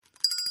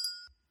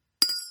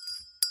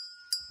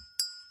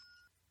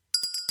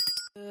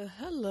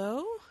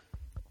Hello?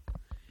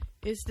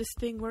 Is this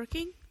thing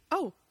working?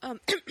 Hi,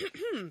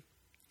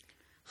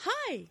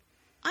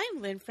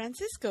 I'm Lynn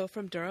Francisco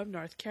from Durham,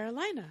 North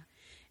Carolina,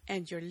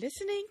 and you're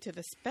listening to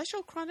the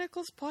Special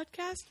Chronicles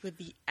podcast with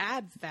the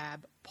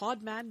AbFab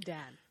Podman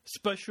Dan.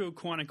 Special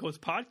Chronicles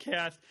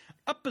podcast,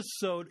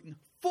 episode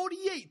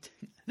 48.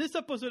 This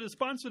episode is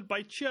sponsored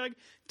by Chegg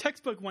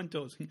Textbook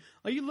Rentals.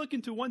 Are you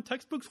looking to rent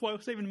textbooks while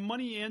saving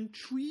money and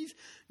trees?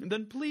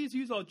 Then please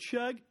use our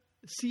Chegg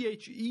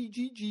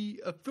CHEGG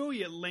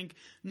affiliate link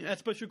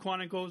at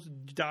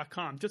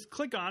specialchronicles.com. Just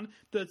click on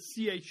the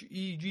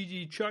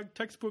CHEGG Chegg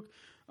textbook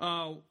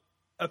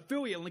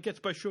affiliate link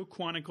at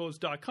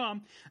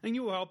specialchronicles.com, and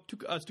you will help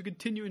us to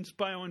continue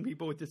inspiring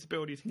people with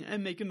disabilities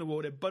and making the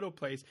world a better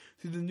place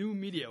through the new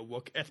media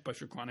work at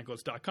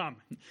specialchronicles.com.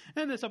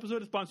 And this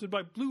episode is sponsored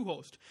by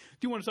Bluehost. If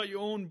you want to start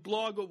your own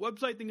blog or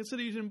website, then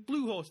consider using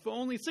Bluehost. For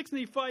only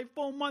 $6.95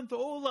 for a month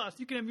or less,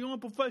 you can have your own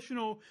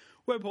professional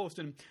web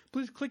hosting.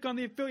 Please click on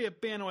the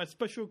affiliate banner at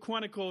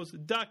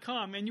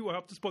specialchronicles.com, and you will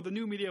help to support the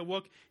new media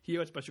work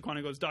here at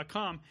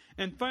specialchronicles.com.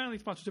 And finally,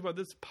 sponsorship of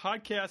this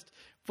podcast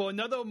for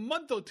another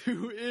month or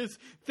two is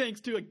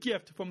thanks to a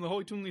gift from the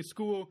Holy Trinity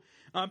School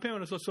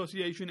Parents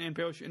Association and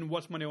Parish in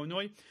Westmont,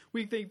 Illinois.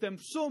 We thank them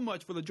so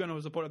much for the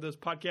generous support of this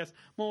podcast.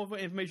 More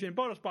information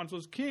about our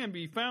sponsors can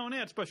be found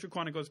at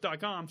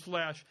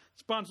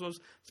specialchronicles.com/sponsors,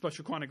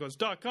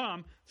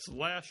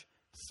 specialchronicles.com/sponsors.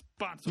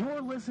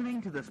 You're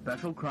listening to the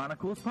Special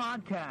Chronicles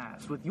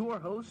podcast with your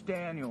host,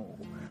 Daniel,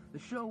 the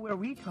show where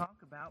we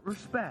talk about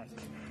respect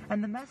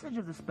and the message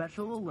of the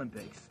Special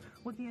Olympics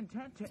with the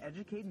intent to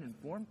educate and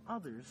inform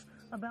others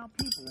about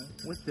people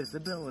with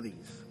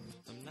disabilities.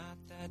 I'm not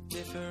that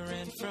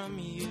different from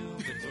you,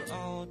 but we're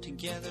all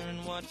together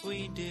in what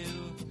we do.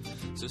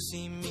 So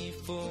see me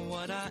for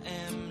what I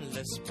am.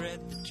 Let's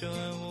spread the joy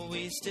while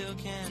we still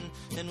can.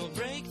 And we'll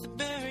break the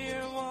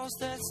barrier walls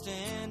that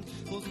stand.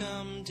 We'll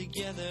come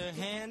together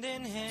hand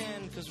in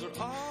hand, cause we're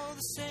all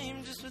the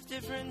same, just with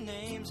different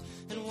names.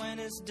 And when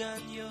it's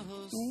done, you'll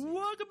host.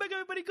 Welcome back,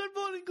 everybody. Good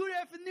morning, good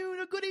afternoon,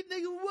 or good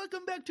evening, and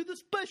welcome back to the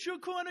Special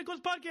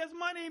Chronicles podcast.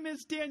 My name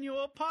is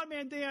Daniel,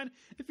 Podman Dan,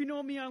 if you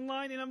know me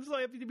online, and I'm so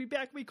happy to be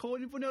back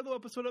recording for another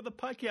episode of the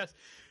podcast.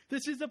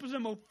 This is episode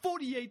number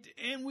 48,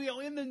 and we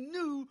are in the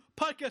new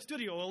podcast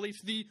studio, or at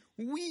least the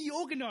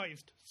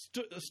reorganized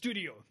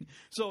studio.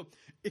 So,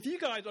 if you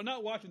guys are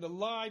not watching the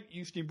live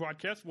Ustream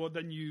broadcast, well,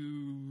 then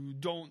you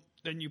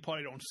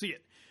probably don't see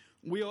it.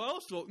 We are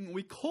also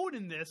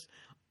recording this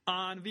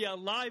via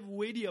live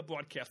radio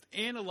broadcast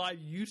and a live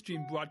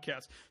Ustream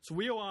broadcast. So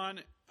we are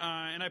on,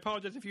 and I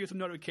apologize if you get some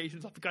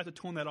notifications. I forgot to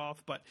turn that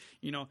off, but,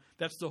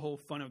 that's the whole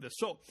fun of this.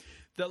 So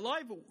the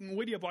live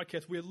radio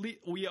broadcast,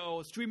 we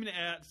are streaming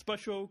at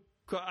special.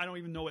 I don't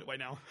even know it right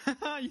now.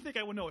 You think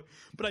I would know it,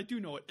 but I do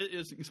know it. It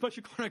is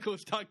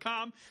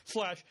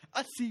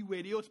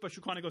specialchronicles.com/SCRadio,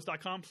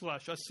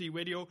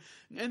 specialchronicles.com/SCRadio,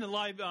 and the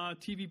live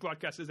TV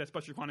broadcast is at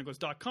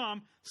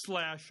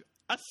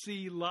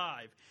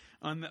specialchronicles.com/SCLive.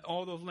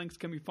 All those links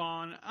can be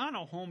found on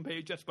our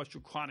homepage at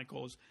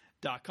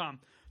specialchronicles.com.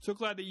 So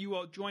glad that you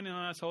are joining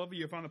us, however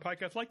you found the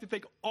podcast. I'd like to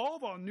thank all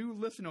of our new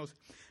listeners.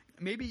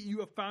 Maybe you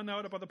have found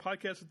out about the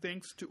podcast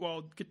thanks to, well,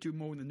 I'll get to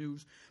more in the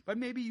news, but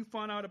maybe you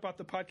found out about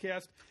the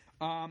podcast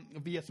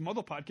via some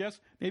other podcasts.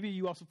 Maybe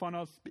you also found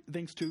out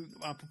thanks to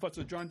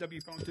Professor John W.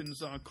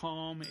 Fountain's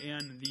column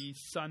and the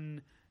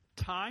Sun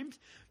Times.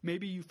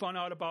 Maybe you found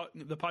out about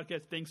the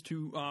podcast thanks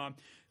to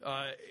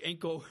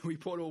anchor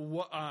reporter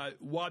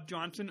Rob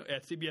Johnson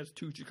at CBS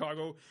 2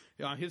 Chicago.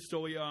 His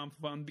story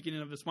from the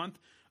beginning of this month,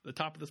 the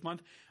top of this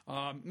month.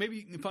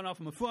 Maybe you found out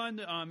from a friend.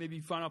 Maybe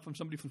you found out from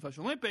somebody from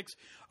Special Olympics.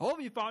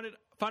 However you found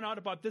out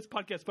about this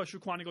podcast,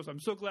 Special Chronicles, I'm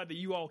so glad that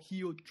you all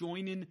here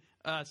joining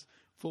us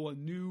for a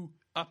new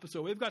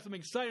episode. We've got some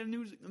exciting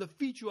news. The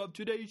feature of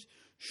today's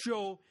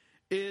show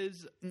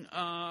is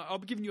I'll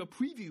be giving you a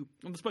preview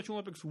of the Special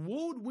Olympics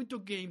World Winter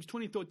Games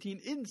 2013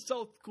 in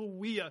South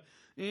Korea.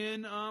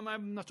 And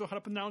I'm not sure how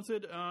to pronounce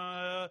it.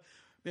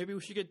 Maybe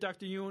we should get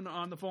Dr. Yoon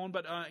on the phone,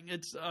 but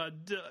it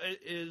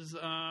is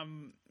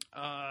in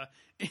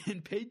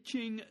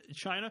Beijing,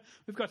 China.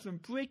 We've got some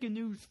breaking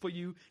news for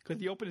you because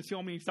the opening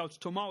ceremony starts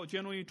tomorrow,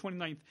 January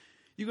 29th.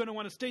 You're going to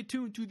want to stay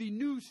tuned to the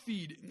news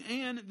feed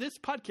and this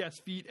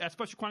podcast feed at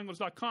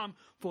specialchronicles.com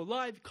for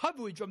live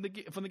coverage from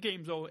the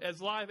games, or as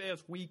live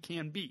as we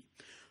can be.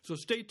 So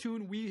stay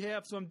tuned. We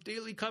have some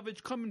daily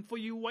coverage coming for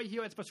you right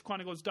here at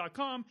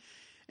specialchronicles.com.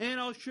 And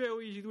I'll share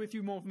with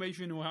you more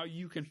information on how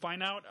you can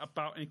find out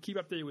about and keep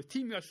updated with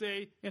Team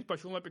USA and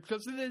Special Olympics,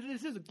 because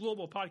this is a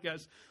global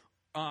podcast.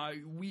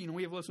 We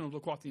have listeners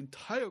across the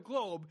entire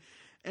globe,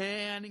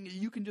 and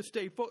you can just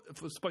stay for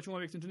Special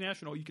Olympics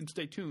International. You can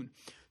stay tuned.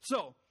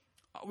 So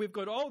we've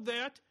got all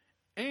that,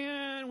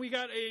 and we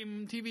got a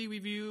TV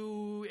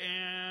review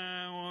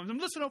and some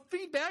listener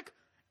feedback,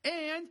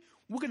 and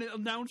we're going to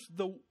announce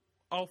one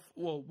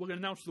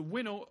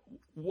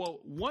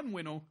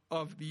winner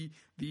of the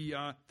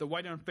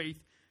White on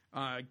Faith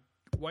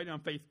White on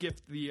Faith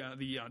gift the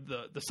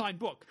signed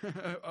book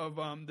of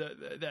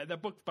that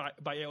book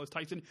by Alice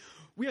Tyson.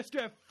 We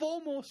still have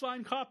 4 more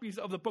signed copies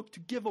of the book to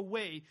give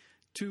away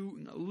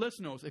to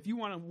listeners. If you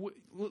want to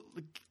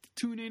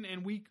tune in,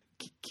 and we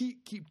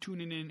keep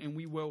tuning in, and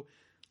we will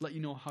let you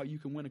know how you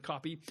can win a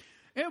copy.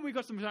 And we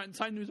got some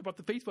side news about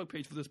the Facebook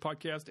page for this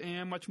podcast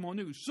and much more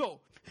news.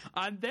 So,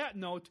 on that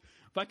note,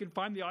 if I can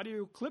find the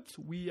audio clips,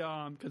 we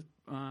all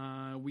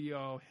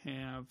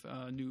have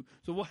new.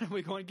 So, what are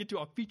we going to get to?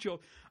 Our feature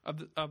of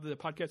the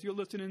podcast. You're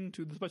listening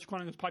to the Special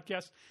Chronicles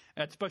podcast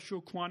at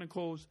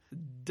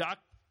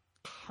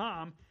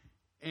specialchronicles.com,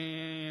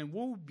 and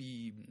we'll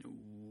be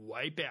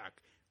right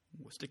back.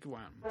 We'll stick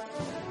around.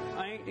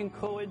 I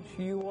encourage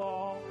you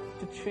all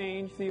to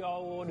change the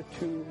order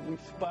to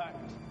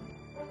respect.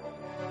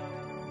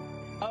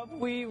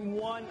 Every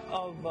one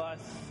of us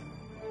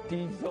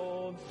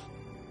deserves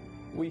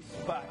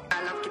respect.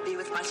 I love to be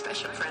with my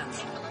special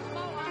friends,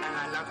 and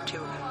I love to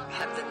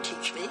have them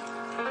teach me,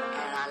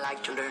 and I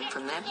like to learn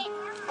from them.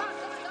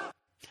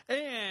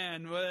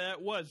 And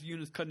that was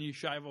Eunice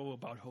Kudny-Shivo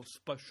about her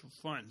special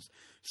friends.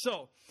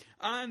 So,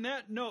 on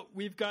that note,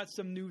 we've got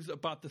some news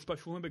about the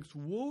Special Olympics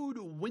World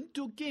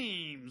Winter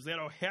Games that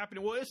are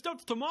happening. Well, it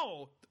starts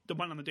tomorrow,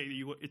 depending on the day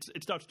that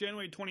it starts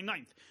January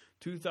 29th,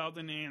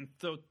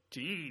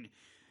 2013.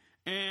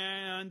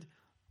 And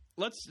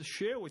let's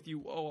share with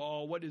you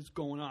all what is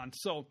going on.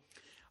 So,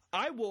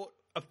 I wrote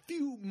a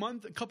few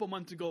months ago,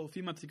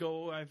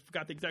 I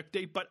forgot the exact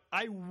date, but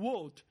I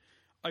wrote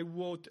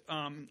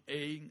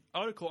an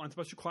article on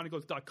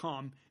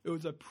SpecialChronicles.com. It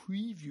was a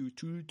preview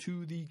to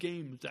the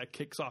games that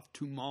kicks off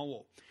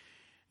tomorrow.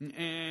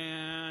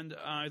 And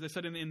as I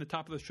said in the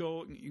top of the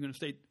show,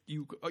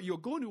 you're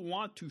going to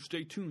want to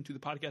stay tuned to the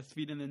podcast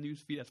feed and the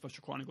news feed at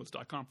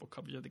SpecialChronicles.com for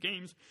coverage of the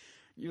games.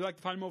 If you'd like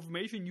to find more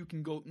information, you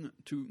can go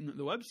to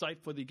the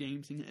website for the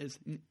games. Is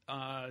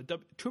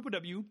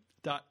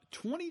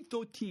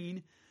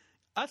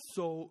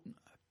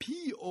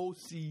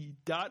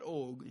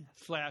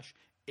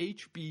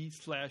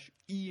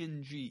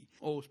www.2013SOPOC.org/HB/ENG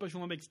or Special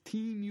Olympics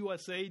Team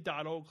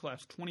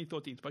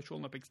USA.org/2013. Special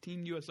Olympics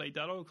Team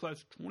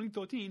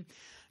USA.org/2013.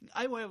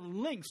 I will have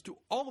links to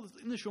all of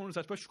this in the show notes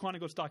at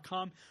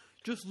SpecialChronicles.com.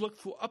 Just look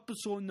for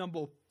episode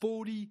number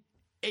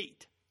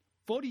 48.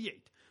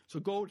 48. So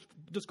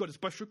just go to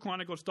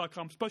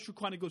SpecialChronicles.com,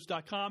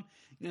 SpecialChronicles.com,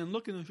 and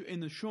look in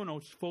the show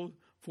notes for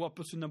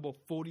episode number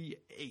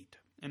 48.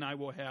 And I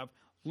will have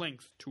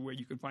links to where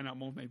you can find out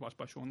more information about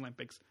Special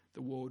Olympics,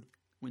 the World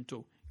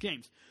Winter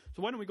Games.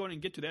 So why don't we go ahead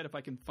and get to that if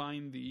I can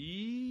find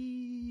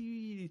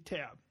the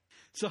tab.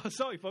 So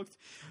sorry, folks.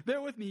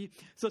 Bear with me.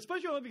 So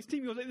Special Olympics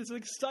Team USA, this is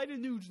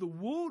exciting news. The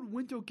World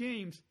Winter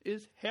Games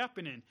is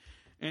happening.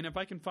 And if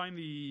I can find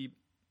the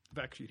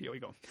fact sheet, here we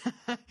go.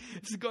 I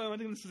think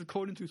this is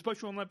according to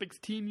Special Olympics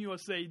Team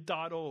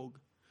USA.org.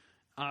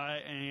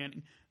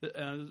 And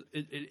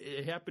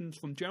it happens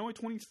from January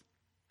 20th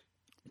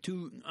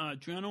to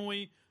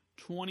January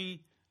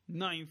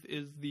 29th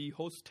is the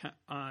host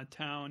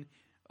town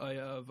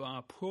of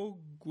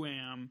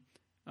program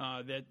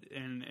that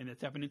and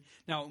it's happening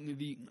now.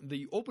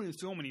 The opening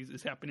ceremonies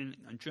is happening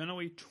on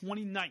January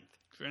 29th.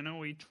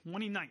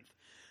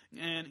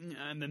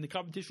 And then the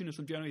competition is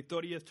from January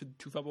 30th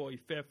to February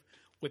 5th,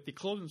 with the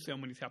closing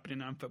ceremonies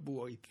happening on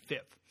February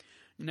 5th.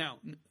 Now,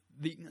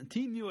 the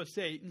Team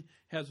USA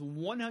has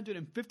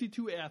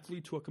 152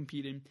 athletes who are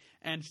competing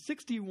and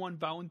 61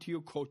 volunteer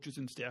coaches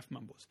and staff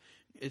members.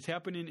 It's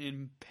happening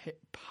in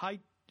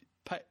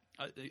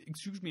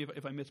excuse me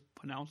if I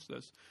mispronounce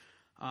this,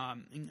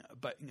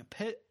 but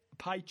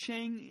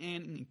Pyeongchang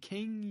and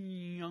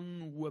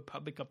Gyeonggi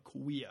Republic of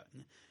Korea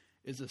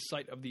is the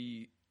site of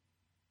the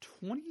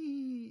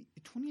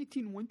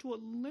 2018 Winter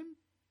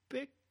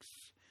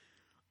Olympics.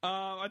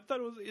 I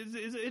thought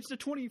it's the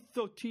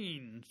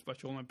 2013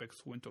 Special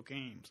Olympics Winter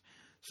Games.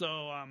 So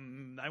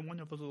I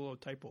wonder if there's a little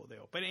typo there.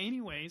 But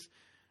anyways,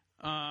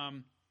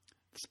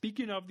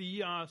 speaking of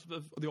the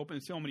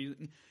opening ceremony,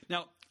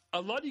 now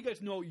a lot of you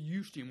guys know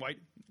Ustream, right?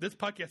 This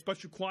podcast,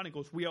 Special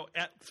Chronicles, we are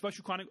at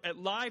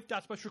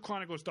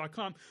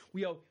live.specialchronicles.com.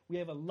 We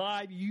have a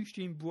live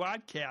Ustream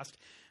broadcast,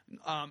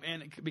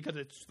 and because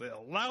it's the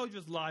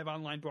largest live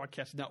online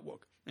broadcast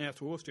network, and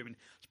that's what we're streaming.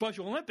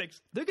 Special Olympics,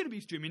 they're going to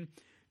be streaming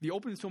the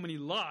opening ceremony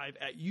live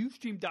at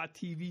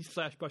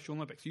ustream.tv/Special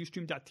Olympics,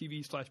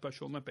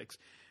 ustream.tv/Special Olympics,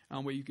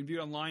 where you can view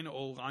it online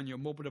or on your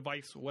mobile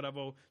device or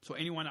whatever, so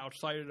anyone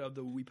outside of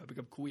the Republic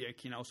of Korea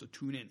can also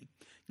tune in.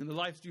 And the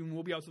live stream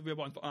will be also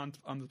available on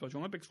the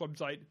Special Olympics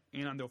website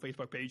and on their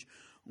Facebook page.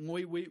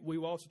 We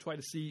will also try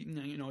to see,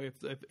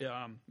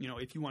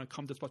 if you want to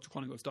come to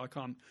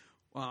SpecialChronicles.com,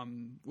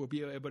 we'll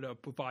be able to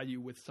provide you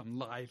with some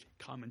live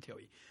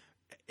commentary.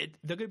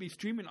 They're going to be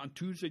streaming on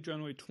Tuesday,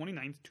 January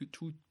 29th,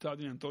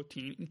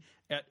 2013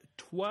 at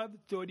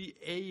 12:30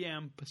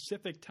 a.m.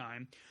 Pacific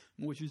time,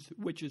 which is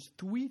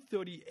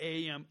 3:30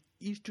 a.m.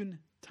 Eastern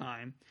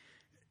time,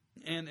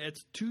 and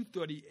it's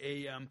 2:30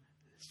 a.m.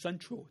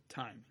 Central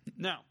time.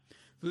 Now,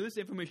 So this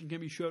information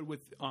can be shared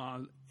with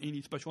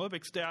any Special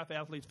Olympics staff,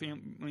 athletes,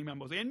 family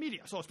members, and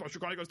media. So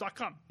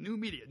SpecialChronicles.com, new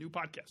media,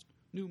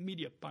 new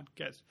media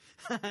podcast.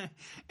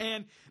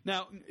 And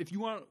now, if you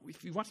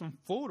want some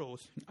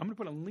photos, I'm going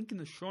to put a link in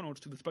the show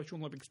notes to the Special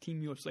Olympics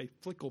Team USA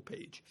Flickr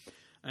page.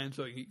 And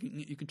so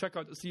you can check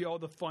out to see all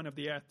the fun of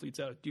the athletes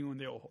that are doing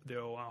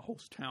their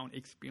host town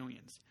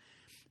experience.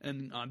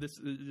 And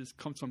this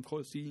comes from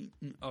courtesy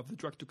of the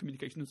Director of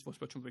Communications for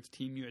Special Olympics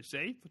Team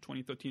USA for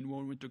 2013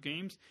 World Winter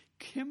Games,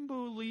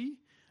 Kimberly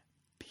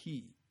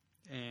P.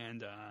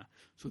 And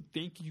so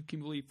thank you,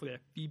 Kimberly, for that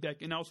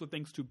feedback. And also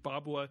thanks to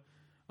Barbara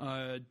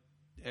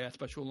at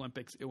Special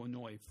Olympics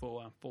Illinois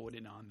for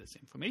forwarding on this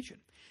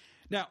information.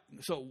 Now,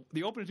 so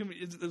the opening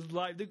is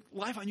live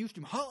on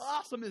YouTube. How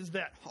awesome is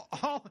that?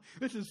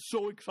 This is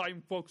so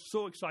exciting, folks.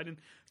 So exciting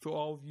for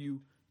all of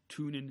you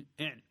tuning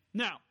in.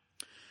 Now,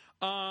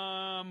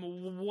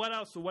 what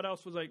else? So what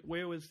else was like?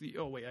 Where was the?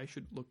 Oh wait, I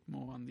should look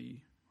more on the.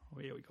 Oh,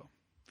 here we go.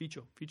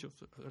 Feature.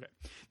 Okay.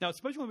 Now,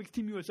 Special Olympics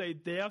Team USA,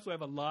 they also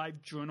have a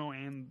live journal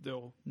and their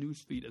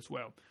news feed as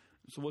well.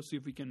 So we'll see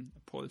if we can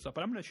pull this up.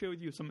 But I'm going to share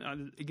with you some.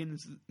 Again,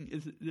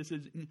 this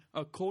is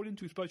according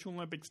to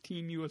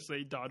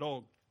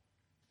SpecialOlympicsTeamUSA.org.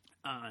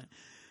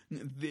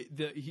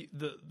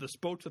 The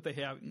sports that they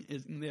have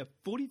is they have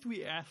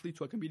 43 athletes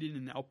who are competing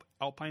in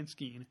alpine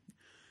skiing,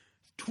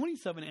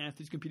 27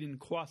 athletes competing in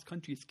cross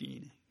country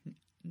skiing,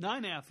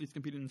 9 athletes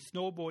competing in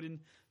snowboarding,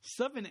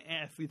 7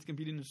 athletes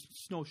competing in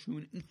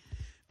snowshoeing,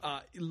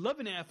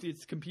 11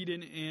 athletes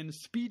competing in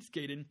speed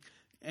skating,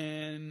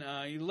 and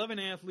 11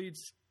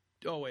 athletes.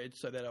 Oh wait, I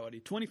said that already.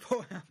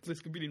 24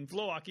 athletes competing in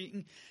floor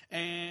hockey,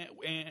 and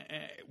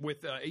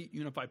with 8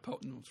 unified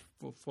partners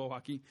for floor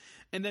hockey,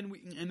 and then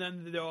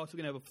they're also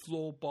going to have a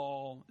floor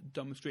ball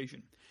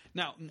demonstration.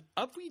 Now,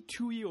 every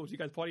 2 years, you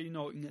guys probably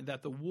know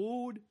that the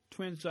world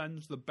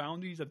transcends the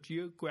boundaries of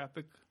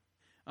geography,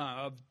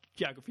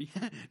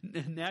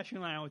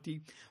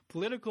 nationality,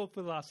 political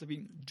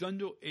philosophy,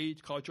 gender,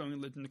 age, culture, and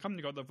religion to come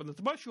together for the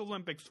Special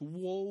Olympics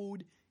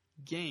World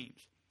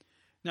Games.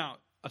 Now,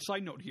 a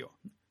side note here.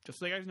 Just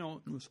so you guys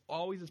know, there's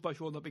always a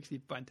Special Olympics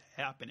event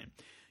happening.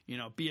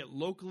 Be it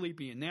locally,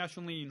 be it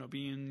nationally,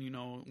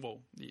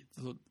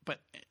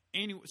 but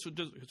anyway, so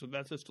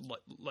that's just to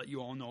let you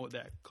all know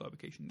that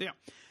clarification there.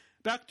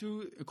 Back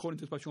to, according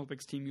to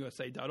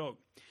SpecialOlympicsTeamUSA.org.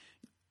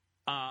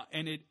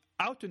 And it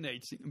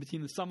alternates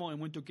between the Summer and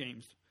Winter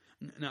Games.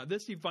 Now,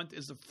 this event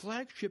is the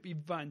flagship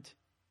event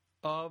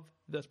of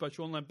the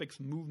Special Olympics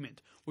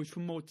movement, which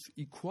promotes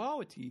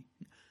equality,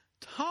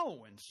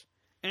 tolerance,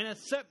 and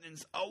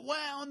acceptance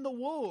around the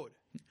world.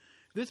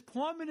 This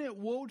prominent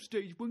world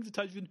stage brings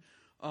attention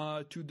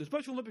to the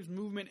Special Olympics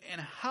movement and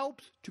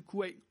helps to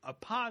create a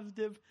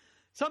positive,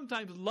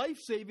 sometimes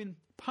life-saving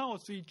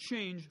policy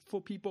change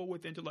for people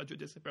with intellectual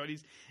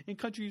disabilities in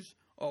countries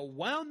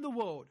around the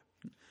world.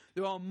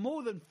 There are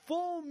more than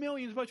 4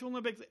 million Special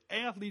Olympics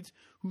athletes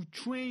who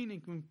train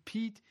and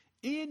compete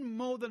in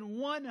more than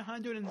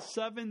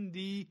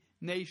 170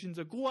 nations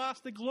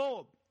across the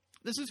globe.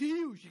 This is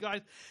huge, you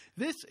guys.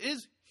 This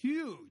is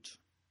huge.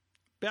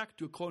 Back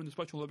to according to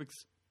Special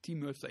Olympics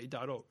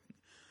TeamUSA.org.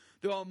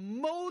 There are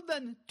more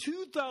than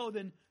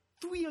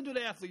 2,300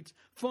 athletes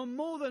from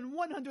more than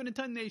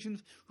 110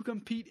 nations who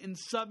compete in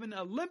 7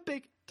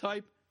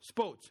 Olympic-type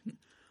sports.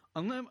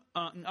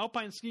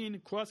 Alpine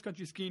skiing,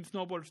 cross-country skiing,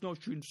 snowboard,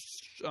 snowshoeing,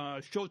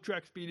 short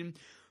track speeding,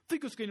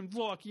 figure skating,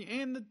 floor hockey,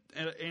 and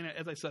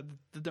as I said,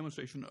 the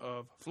demonstration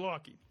of floor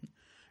hockey.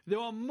 There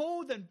are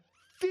more than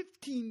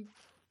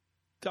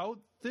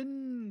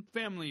 15,000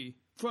 family,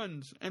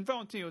 friends, and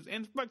volunteers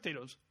and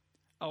spectators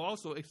are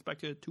also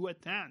expected to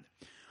attend.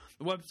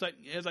 The website,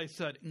 as I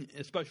said,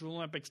 is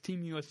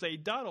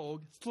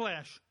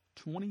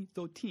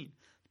SpecialOlympicsTeamUSA.org/2013.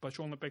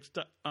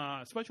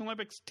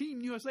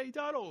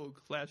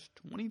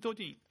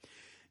 SpecialOlympicsTeamUSA.org/2013.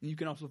 And you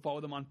can also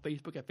follow them on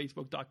Facebook at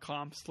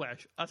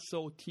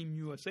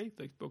Facebook.com/SOTeamUSA,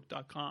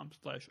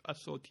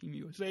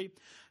 Facebook.com/SOTeamUSA.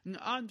 And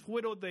on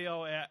Twitter, they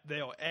are at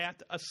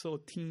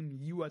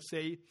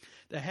SOTeamUSA.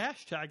 The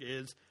hashtag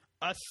is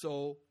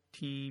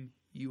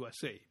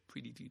SOTeamUSA.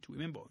 Pretty easy to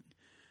remember.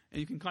 And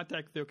you can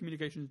contact their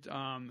communications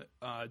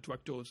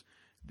directors.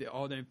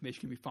 All the information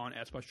can be found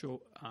at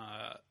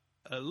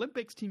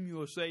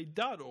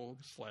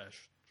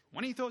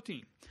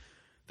SpecialOlympicsTeamUSA.org/2013.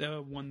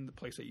 They're one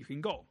place that you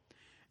can go.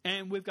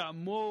 And we've got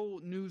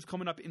more news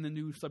coming up in the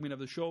news segment of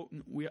the show.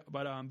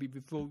 But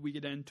before we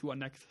get into our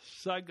next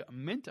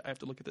segment, I have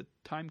to look at the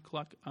time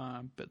clock.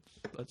 But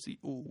let's see.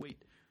 Oh,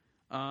 wait.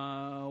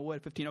 We're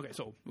at 15. Okay,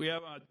 so we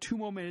have 2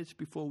 more minutes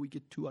before we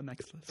get to our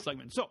next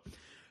segment. So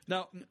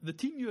now, the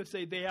Team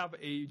USA, they have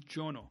a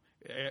journal,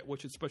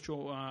 which is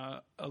Special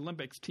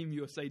Olympics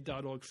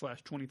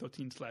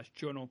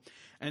TeamUSA.org/2013/journal,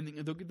 and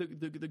they're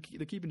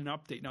keeping an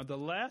update. Now, the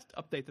last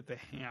update that they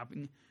have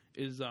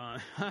is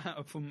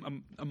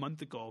from a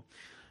month ago,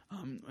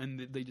 and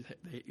they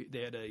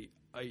had a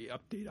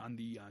update on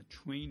the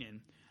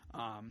training.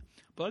 But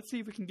let's see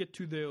if we can get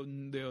to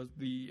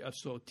the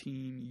SO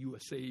Team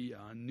USA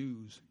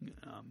news.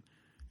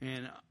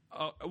 And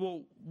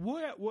we'll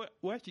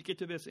actually get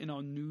to this in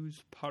our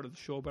news part of the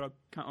show, but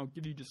I'll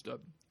give you just a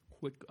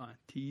quick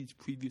tease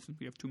preview since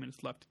we have 2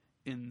 minutes left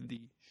in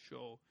the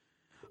show.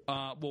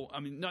 Not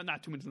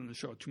 2 minutes in the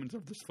show, 2 minutes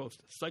of this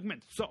first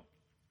segment. So,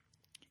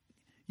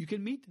 you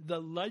can meet the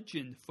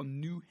legend from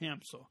New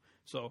Hampshire.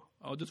 So,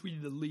 I'll just read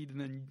you the lead, and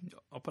then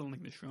I'll put a link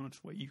in the show notes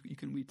where you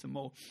can read some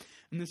more.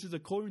 And this is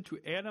according to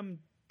Adam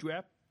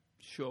Drapp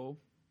show,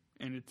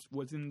 and it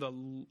was in the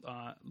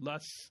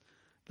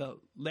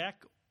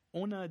Lac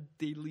Ona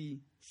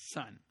Daily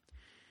Sun.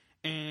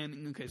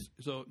 And, okay,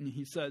 so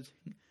he says,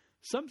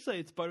 some say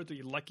it's better to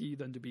be lucky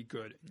than to be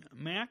good.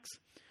 Max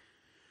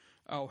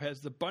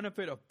has the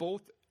benefit of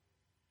both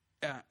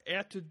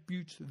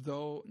attributes,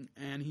 though,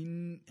 and he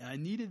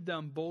needed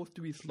them both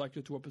to be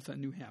selected to represent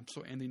New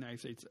Hampshire and the United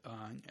States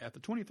at the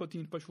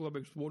 2013 Special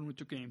Olympics World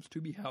Winter Games to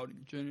be held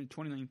January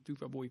 29th through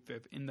February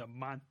 5th in the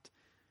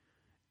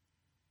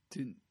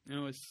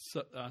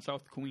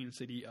South Korean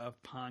city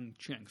of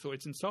Pyeongchang. So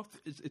it's in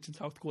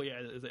South Korea,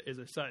 as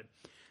I said.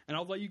 And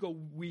I'll let you go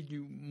read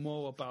you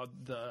more about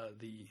the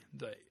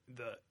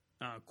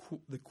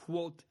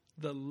quote,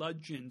 the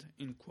legend,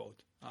 end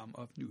quote,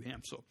 of New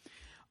Hampshire.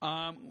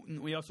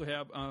 We also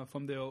have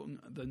from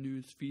the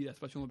news feed at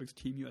Special Olympics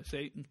Team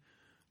USA.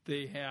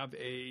 They have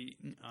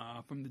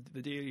from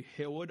the Daily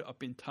Herald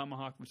up in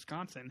Tomahawk,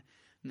 Wisconsin.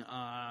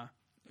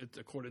 It's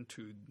according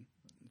to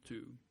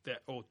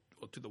that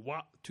to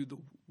the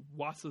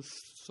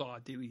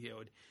Wausau Daily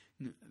Herald.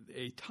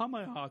 A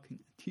Tomahawk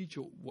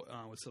teacher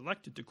was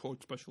selected to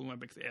coach Special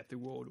Olympics at the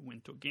World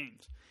Winter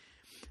Games.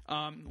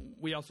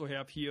 We also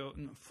have here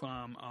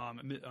from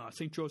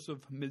St.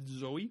 Joseph,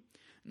 Missouri.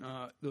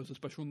 There's a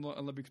Special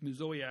Olympics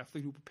Missouri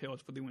athlete who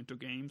prepares for the Winter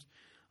Games,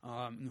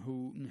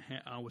 who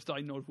was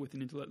diagnosed with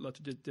an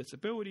intellectual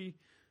disability.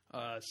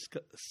 It's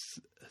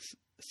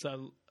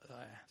hard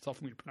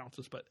for me to pronounce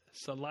this, but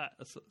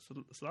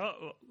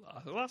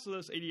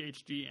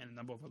ADHD and a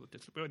number of other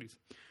disabilities.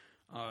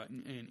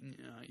 And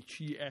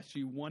she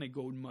actually won a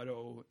gold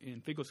medal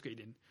in figure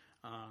skating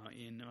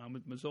in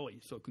Missouri.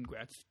 So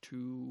congrats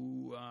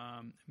to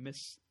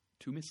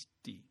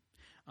Misty.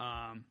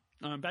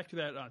 Back to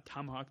that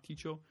Tomahawk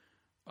teacher.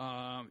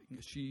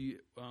 She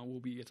will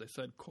be, as I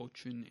said,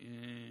 coaching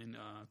in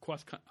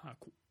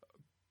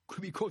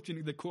could be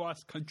coaching the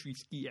cross-country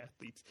ski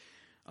athletes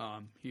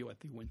here at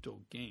the Winter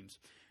Games.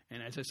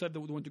 And as I said, the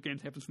Winter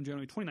Games happens from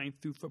January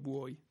 29th through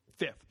February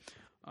 5th.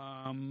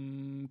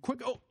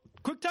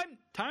 Quick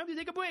time to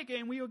take a break,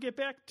 and we will get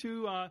back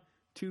to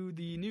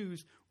the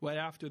news right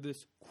after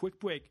this quick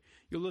break.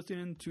 You're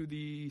listening to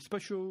the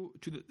Special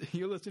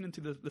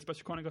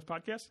Chronicles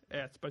podcast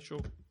at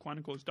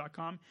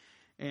specialchronicles.com,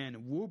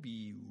 and we'll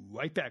be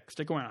right back.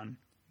 Stick around.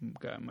 We've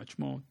got much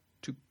more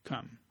to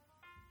come.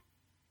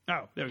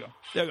 Oh, there we go.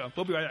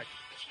 We'll be right back.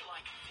 If you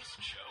like this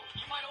show,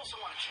 you might also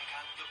want to check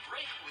out The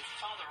Break with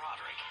Father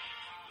Roderick.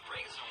 The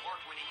Break is an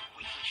award-winning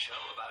weekly show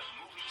about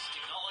movies,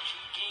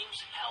 technology, games,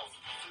 health,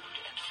 food,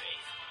 and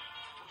faith.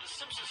 From The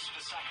Simpsons to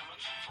the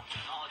Sacraments, from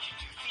technology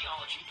to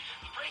theology,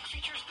 The Break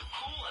features the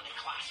cool and the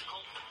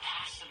classical, the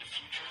past and the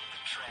future,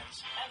 the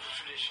trends, and the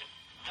tradition.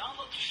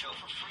 Download the show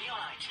for free on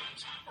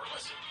iTunes or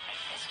listen at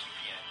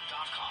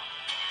SCP48.com.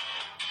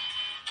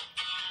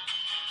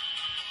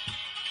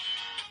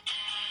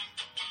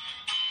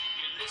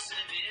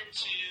 Listening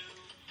to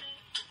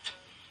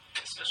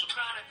the Special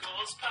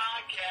Chronicles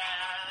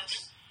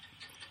podcast.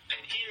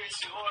 And here is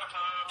your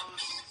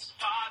host,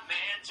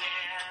 Podman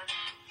Dan.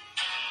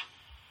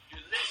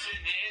 You're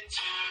listening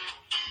to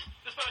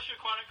the Special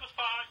Chronicles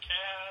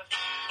podcast.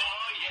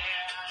 Oh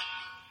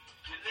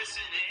yeah. You're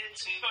listening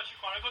to Special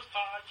Chronicles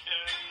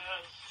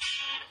podcast.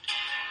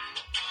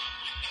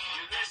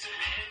 You're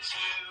listening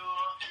to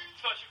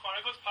Special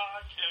Chronicles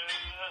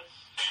podcast.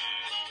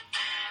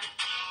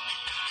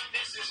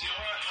 This is your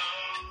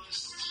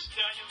host,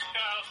 Daniel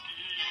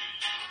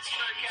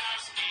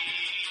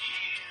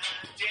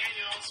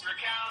Daniel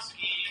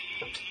Smirkowski.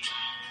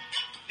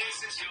 This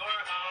is your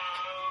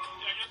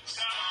host,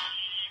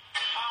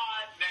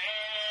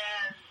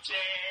 Podman Dan.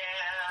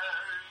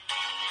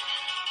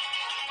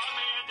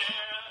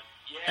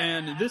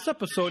 And this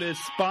episode is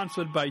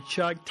sponsored by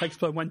Chug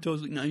Textbook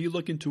Rentals. Now, you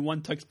look into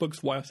one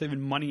textbooks while saving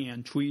money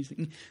and trees,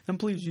 then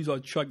please use our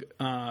Chug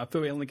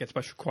affiliate link at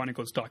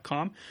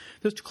specialchronicles.com.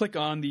 Just click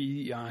on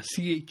the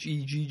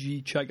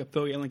CHEGG Chug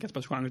affiliate link at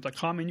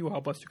specialchronicles.com, and you will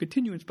help us to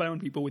continue inspiring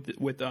people with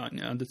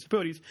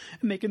disabilities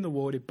and making the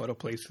world a better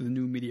place for the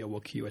new media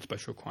work here at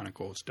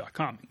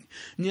specialchronicles.com.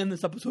 And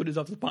this episode is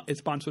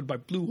sponsored by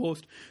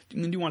Bluehost.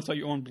 And you want to start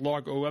your own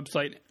blog or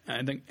website,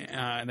 and then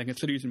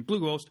consider using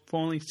Bluehost. For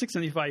only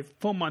 $6.95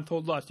 per month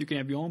or less, you can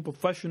have your own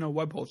professional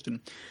web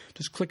hosting.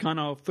 Just click on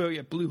our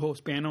affiliate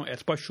Bluehost banner at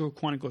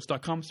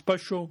specialchronicles.com,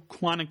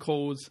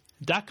 specialchronicles.com.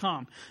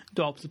 SpecialChronicles.com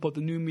to help support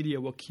the new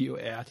media work here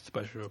at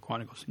Special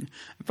Chronicles. And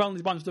finally,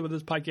 sponsored with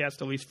this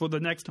podcast, at least for the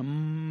next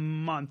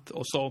month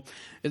or so,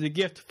 is a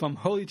gift from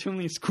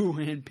Korea2013 School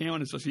and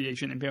Parent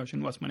Association in Paris,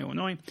 Westmont,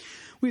 Illinois.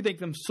 We thank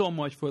them so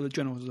much for the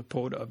generous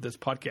support of this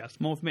podcast.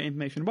 More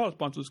information about our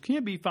sponsors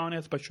can be found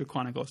at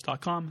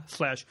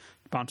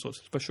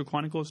SpecialChronicles.com/sponsors.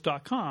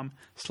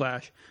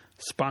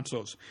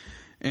 SpecialChronicles.com/sponsors.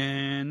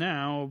 And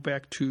now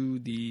back to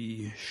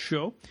the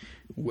show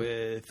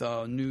with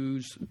our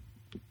news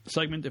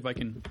segment. If I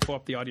can pull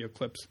up the audio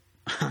clips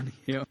on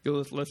here,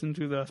 you'll listen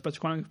to the Special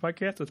Chronicles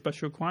podcast at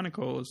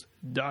SpecialChronicles.com.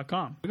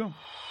 Here we go. Welcome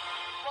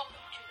to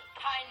the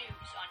Pie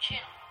News on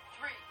Channel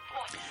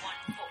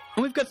 3.14.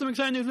 And we've got some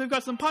exciting news. We've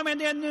got some Pie Man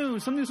Dan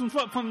news, some news from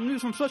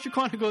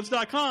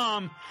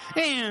SpecialChronicles.com,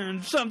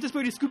 and some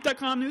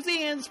DisabilityScoop.com news,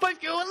 and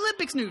Special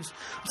Olympics news.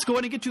 Let's go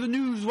ahead and get to the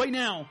news right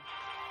now.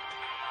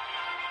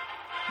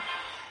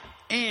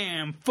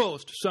 And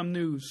first, some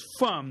news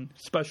from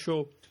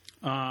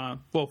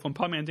from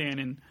Pie Man Dan,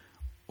 and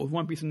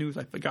one piece of news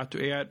I forgot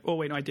to add. Oh,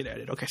 wait, no, I did add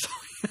it. Okay,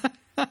 sorry.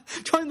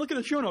 Try and look at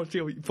the show notes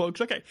here, folks.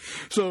 Okay,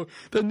 so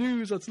the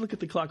news, let's look at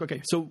the clock.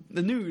 Okay, so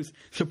the news,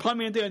 so Pie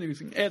Man Dan news.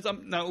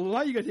 Now, a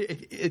lot of you guys,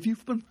 if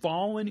you've been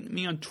following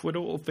me on Twitter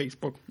or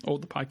Facebook or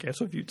the podcast,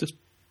 so if you just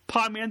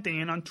Pie Man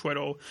Dan on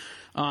Twitter,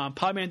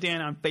 Pie Man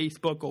Dan on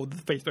Facebook, or the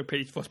Facebook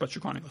page for Special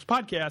Chronicles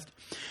podcast.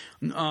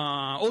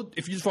 Or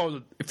if you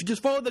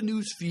just follow the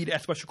news feed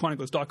at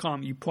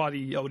SpecialChronicles.com, you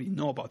probably already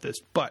know about this.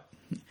 But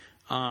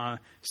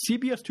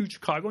CBS 2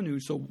 Chicago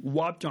News, so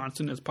Rob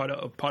Johnson is part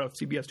of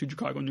CBS 2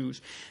 Chicago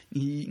News.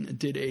 He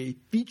did a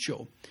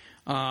feature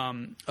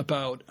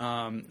about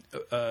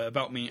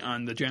me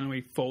on the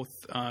January 4th,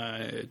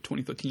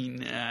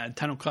 2013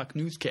 10 o'clock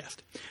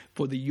newscast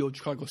for the Yo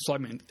Chicago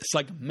segment.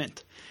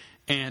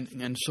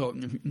 And so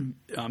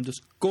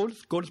just go to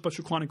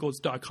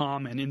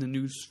SpecialChronicles.com, and in the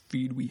news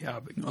feed we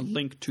have a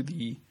link to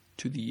the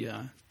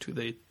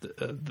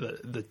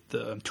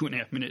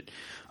 2.5 minute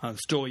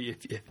story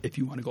if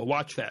you want to go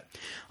watch that.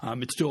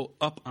 It's still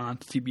up on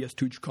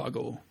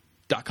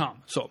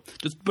CBS2Chicago.com. So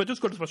just go to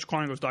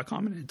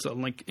SpecialChronicles.com, and it's a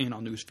link in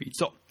our news feed.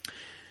 So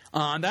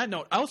on that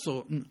note,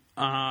 also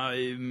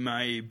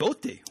my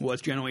birthday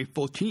was January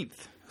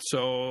 14th.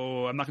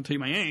 So I'm not going to tell you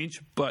my age,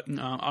 but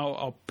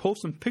I'll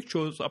post some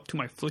pictures up to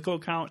my Flickr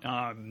account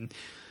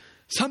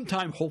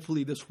sometime,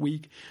 hopefully this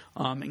week,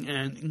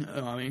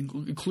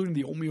 including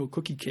the oatmeal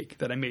cookie cake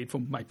that I made for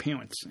my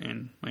parents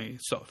and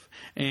myself.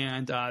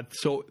 And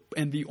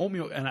the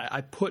oatmeal, and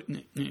I put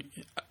the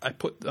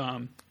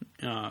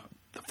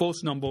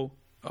first number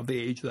of the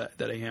age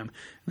that I am,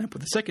 and I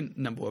put the second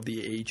number of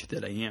the age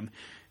that I am.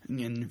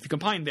 And if you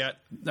combine that,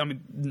 I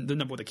mean, the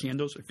number of the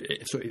candles.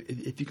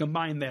 If you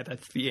combine that,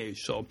 that's the age.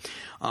 So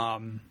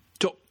from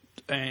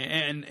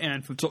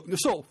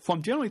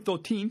January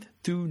 13th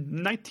to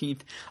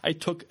 19th, I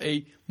took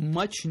a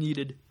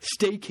much-needed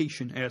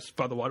staycation, as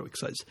Father Wadwick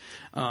says,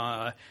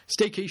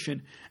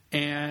 staycation,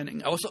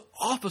 and I was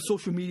off of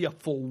social media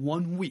for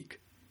 1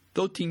 week,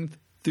 13th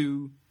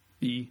through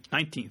the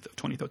 19th of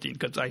 2013,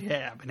 because I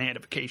haven't had a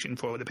vacation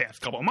for the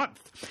past couple of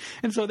months.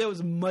 And so that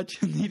was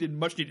much needed.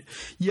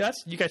 Yes,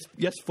 you guys,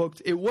 yes,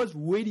 folks, it was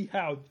really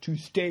hard to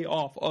stay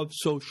off of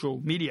social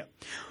media,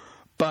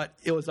 but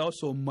it was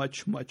also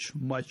much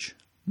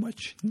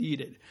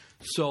needed.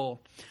 So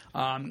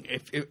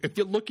if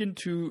you're looking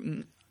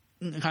to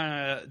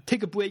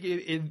take a break,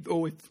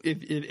 or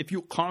if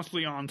you're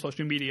constantly on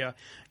social media,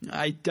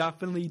 I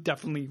definitely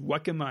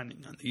recommend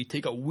you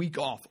take a week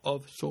off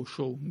of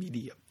social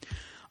media.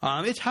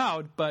 It's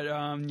hard, but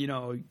you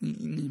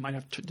might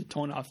have to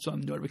turn off some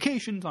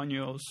notifications on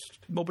your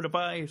mobile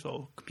device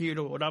or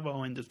computer or whatever,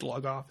 and just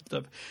log off and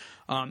stuff.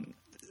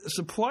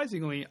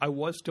 Surprisingly, I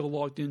was still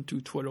logged into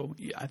Twitter,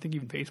 I think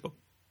even Facebook,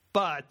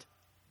 but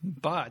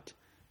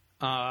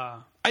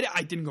I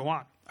didn't go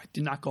on. I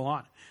did not go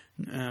on.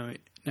 And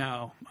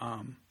I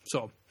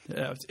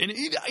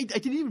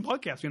didn't even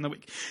podcast during the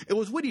week. It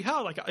was really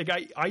hard.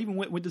 I even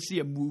went to see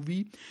a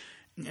movie.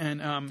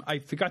 And I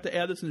forgot to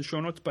add this in the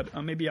show notes, but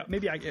maybe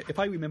if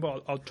I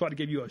remember, I'll try to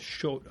give you a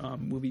short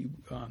movie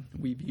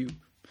review.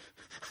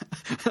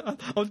 I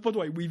was supposed to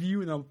write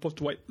review, and I was supposed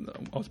to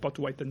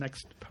write the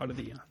next part of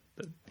the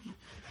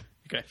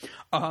okay.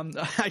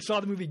 I saw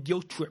the movie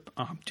Guilt Trip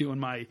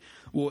during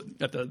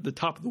at the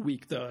top of the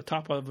week, the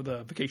top of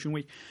the vacation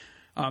week.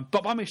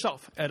 But by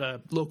myself at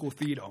a local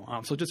theater.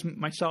 So just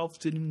myself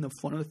sitting in the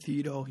front of the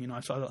theater.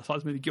 I saw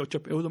this movie Guilt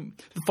Trip. The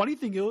funny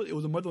thing is, it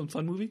was a mother and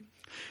son movie.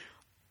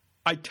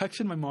 I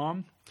texted my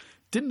mom,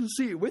 didn't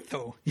see it with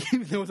her,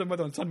 even though it was a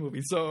mother and son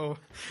movie. So,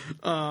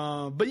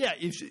 but yeah,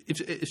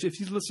 if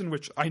she's listening,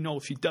 which I know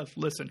she does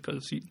listen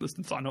because she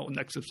listens on her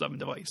Nexus 7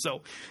 device.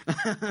 So,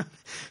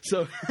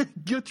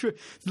 Guilt Trip,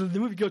 the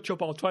movie Guilt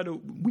Trip, I'll try to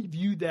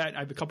review that. I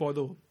have a couple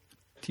other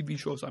TV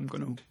shows I'm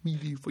going to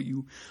review for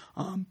you,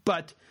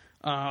 but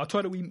I'll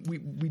try to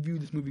review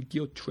this movie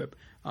Guilt Trip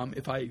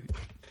if I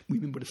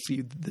remember to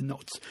see the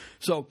notes.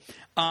 So,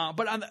 so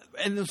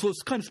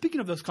it's kind of speaking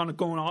of this, kind of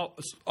going off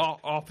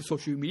of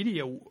social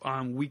media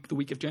on the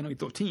week of January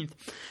 13th.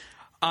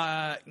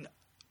 I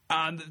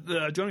On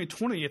the January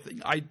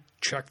 20th, I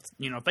checked,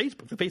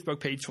 Facebook, the Facebook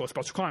page for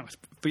Special Chronicles,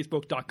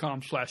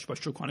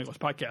 facebook.com/Special Chronicles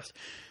Podcast.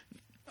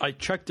 I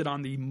checked it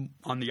on the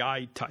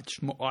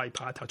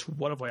iPod Touch,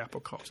 whatever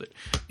Apple calls it,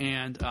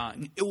 and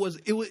it was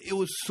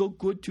so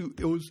good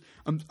it was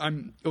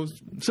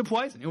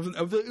surprising. It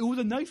was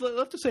a nice,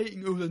 let's just say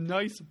it was a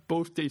nice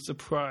birthday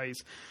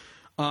surprise.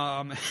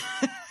 And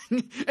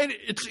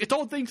it's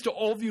all thanks to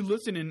all of you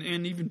listening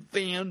and even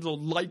fans or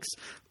likes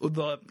of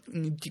do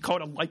you call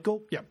it a liker?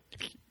 Yeah.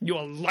 You're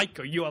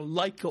a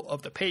liker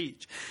of the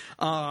page.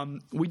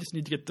 We just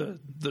need to get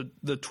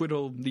the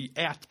Twitter, the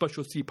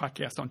 @Special C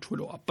podcast on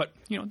Twitter up. But,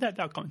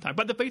 that'll come in time.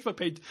 But the Facebook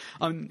page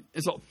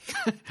is all.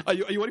 Are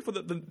you ready for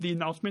the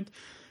announcement?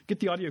 Get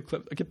the audio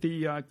clip. Get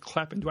the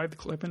clapping. Do I have the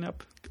clapping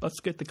up?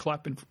 Let's get the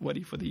clapping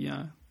ready for the.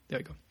 There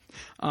we go.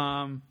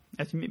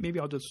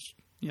 Maybe I'll just.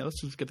 Yeah,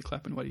 let's just get the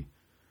clapping ready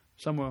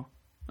somewhere.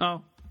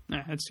 Oh,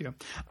 let's see.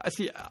 I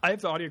see. I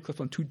have the audio clips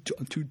on two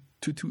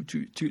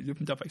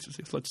different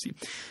devices. Let's see.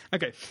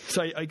 Okay,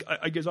 so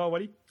I guess all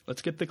ready.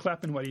 Let's get the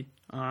clapping ready.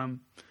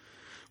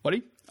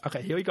 Ready?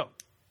 Okay, here we go.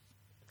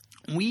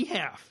 We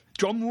have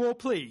drum roll,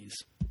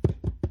 please.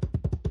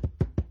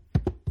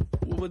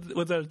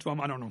 Was that a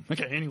drum? I don't know.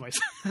 Okay, anyways.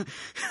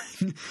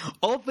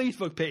 Our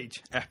Facebook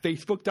page at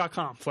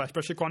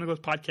facebook.com/Special Chronicles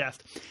Podcast.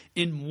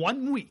 In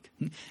 1 week,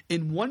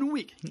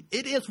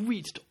 it has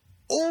reached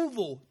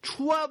over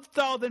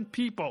 12,000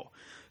 people.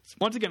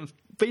 Once again,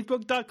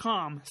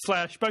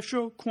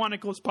 facebook.com/Special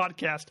Chronicles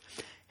Podcast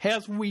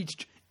has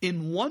reached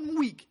in 1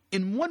 week,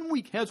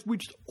 has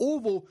reached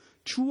over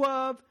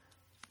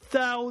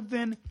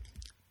 12,000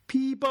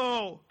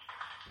 people.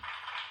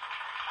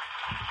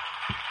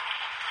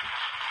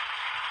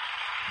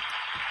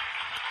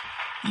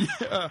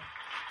 Yeah.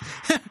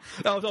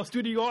 That was our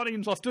studio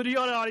audience. Our studio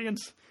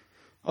audience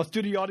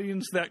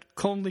that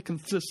currently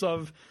consists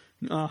of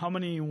how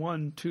many?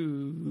 1,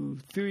 2,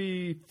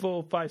 3,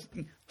 4, 5,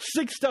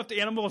 6 stuffed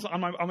animals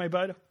on my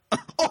bed.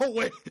 Oh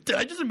wait, did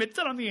I just admit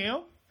that on the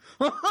air?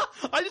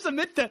 I just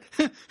admit that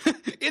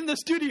in the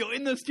studio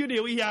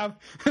we have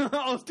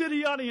our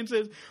studio audience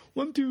is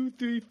 1, 2,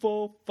 3,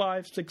 4,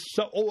 5, 6.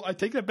 Oh, I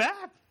take that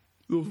back.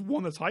 There was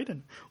one that's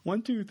hiding.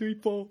 1, 2, 3,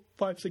 4,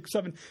 5, 6,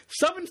 7.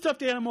 7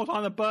 stuffed animals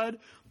on the bed,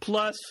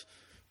 plus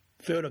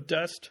third of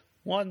dust.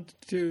 1,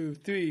 2,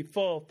 3,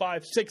 4,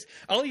 5, 6.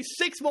 At least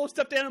 6 more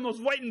stuffed animals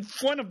right in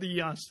front of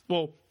the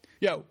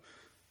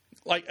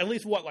like at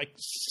least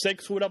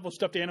 6 whatever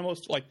stuffed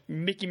animals, like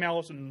Mickey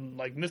Mouse and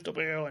like Mr.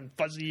 Bear and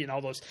Fuzzy and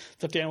all those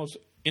stuffed animals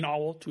in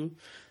owl too.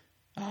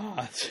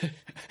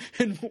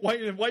 And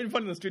right in front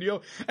of the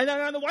studio. And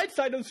then on the right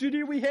side of the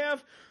studio we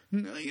have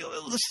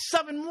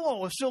 7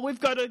 more. So we've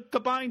got a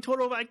combined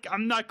total of,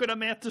 I'm not good at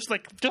math, just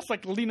like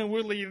Lena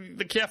Woodley,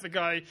 the Catholic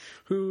guy,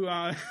 who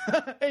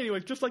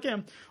anyways, just like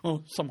him.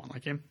 Oh, someone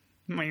like him.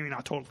 Maybe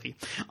not totally.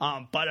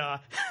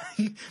 But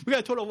we got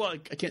a total of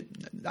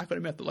not good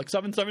at math, but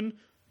 7.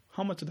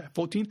 How much is that?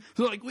 14?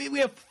 So we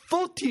have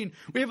 14.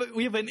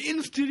 We have an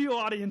in-studio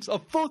audience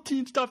of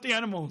 14 stuffed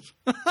animals.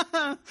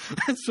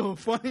 That's so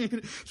funny.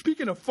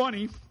 Speaking of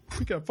funny,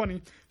 if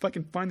I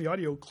can find the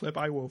audio clip,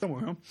 I will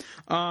somewhere.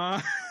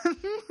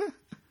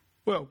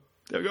 Well,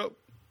 there we go.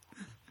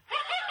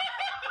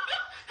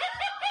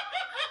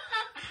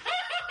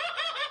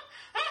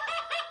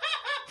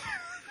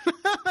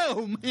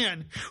 Oh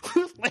man,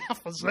 whose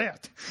laugh was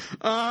that?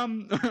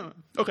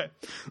 Okay,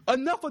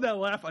 enough of that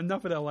laugh.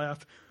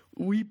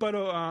 We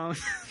better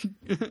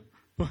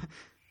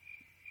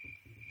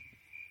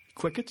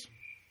crickets?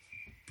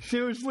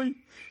 Seriously?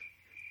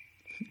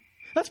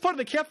 That's part of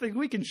the Catholic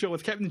Weekend show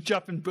with Captain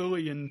Jeff and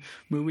Billy and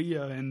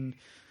Maria and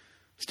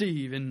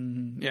Steve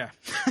and yeah.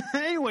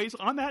 Anyways,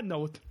 on that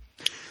note,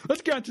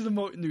 let's get into the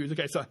news.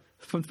 Okay, so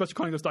from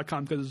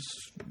SpecialChronicles.com because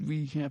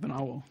we have an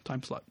hour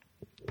time slot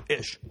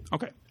ish.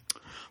 Okay.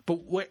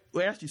 But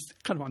we're actually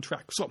kind of on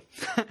track. So,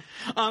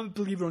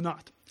 believe it or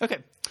not.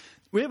 Okay.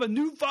 We have a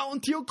new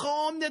volunteer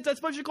column that's at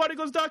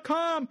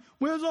SpecialChronicles.com.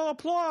 Where's our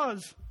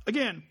applause?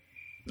 Again,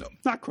 no,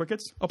 not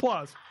crickets.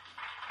 Applause.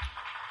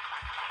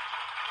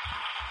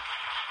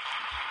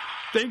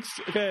 Thanks.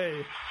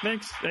 Okay.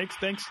 Thanks.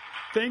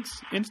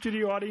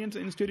 In-studio audience.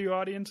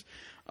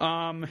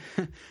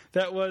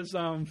 That was,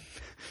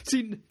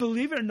 see,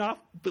 believe it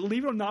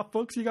or not,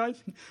 folks, you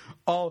guys,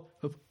 a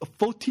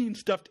 14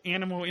 stuffed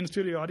animal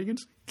in-studio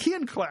audience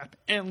can clap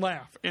and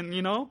laugh. And,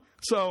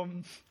 so,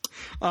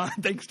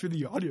 thanks to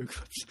the audio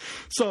clips.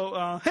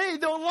 So, hey,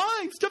 they're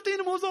alive! Stuffed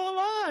animals are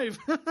alive!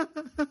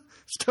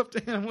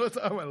 Stuffed animals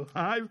are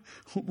alive?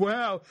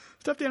 Wow.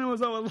 Stuffed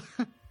animals are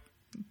alive.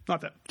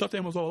 Not that. Stuffed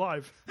animals are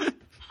alive.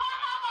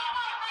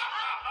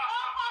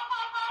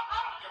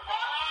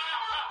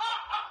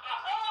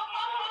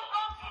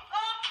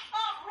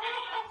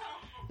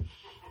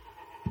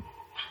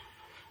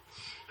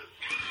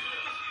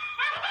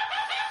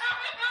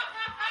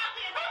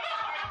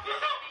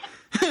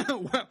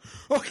 Well,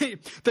 okay,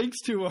 thanks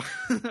to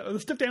the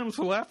stuffed animals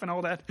for laughing and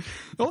all that.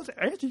 That was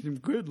actually some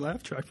good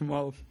laugh track from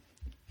all.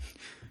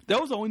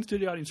 That was all in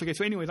studio audience. Okay,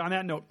 so anyways, on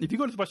that note, if you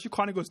go to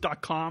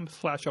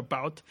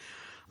SpecialChronicles.com/about,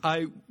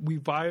 I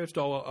revised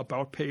our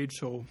About page,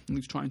 so at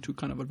least trying to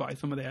kind of advise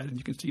some of that, and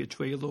you can see a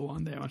trailer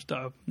on there and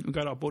stuff. We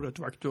got our board of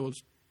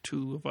directors,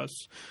 2 of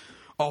us.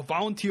 Our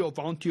volunteer,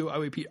 I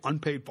repeat,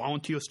 unpaid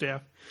volunteer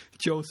staff.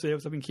 Joe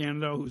Sayers up in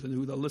Canada, who's a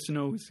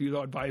listener, who's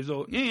our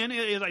advisor. And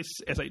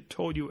as I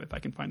told you, if I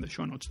can find the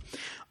show notes,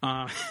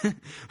 our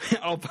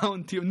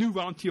new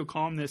volunteer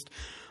columnist,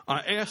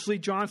 Ashley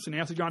Johnson,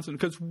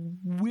 because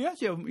we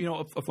actually have,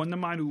 a friend of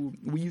mine who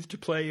we used to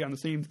play on the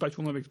same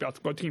Special Olympics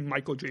basketball team,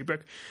 Michael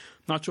Drabrick.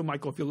 Not sure,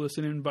 Michael, if you're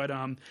listening, but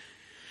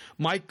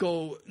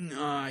Michael,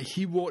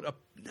 he wrote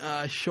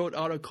a short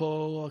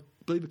article, I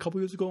believe a couple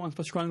years ago on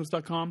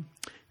SpecialChronicles.com.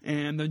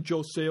 And then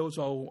Joe Sales,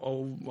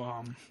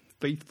 our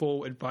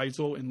faithful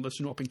advisor and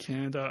listener up in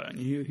Canada, and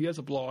he has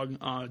a blog,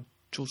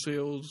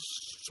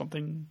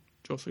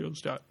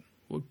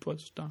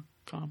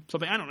 joesales.wordpress.com,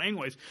 something, I don't know.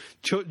 Anyways,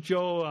 Joe,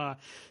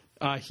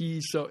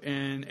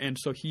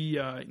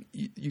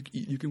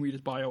 you can read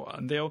his bio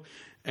on there,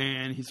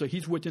 and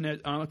he's written at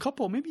a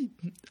couple, maybe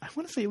I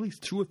want to say at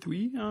least 2 or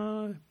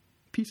 3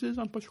 pieces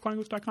on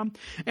SpecialChronicles.com.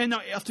 And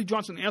now Ashley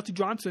Johnson,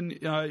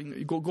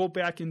 go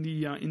back in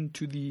the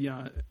into the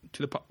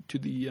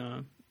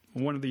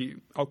one of the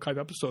archive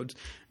episodes.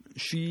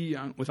 She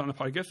was on the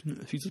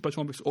podcast. She's a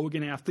Special Olympics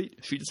Oregon athlete.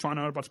 She just found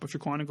out about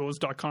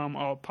SpecialChronicles.com,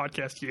 our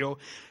podcast here,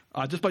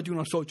 just by doing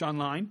a search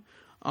online.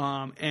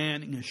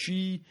 And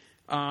she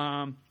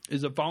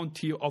is a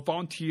volunteer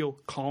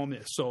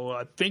columnist.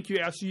 So thank you,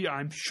 Ashley.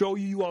 I'm sure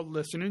you are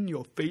listening.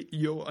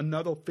 You're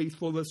another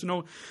faithful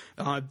listener.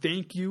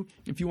 Thank you.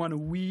 If you want to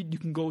read, you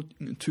can go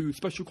to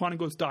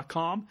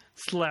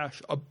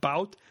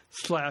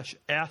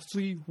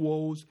specialchronicles.com/about/Ashley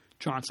Rose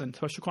Johnson.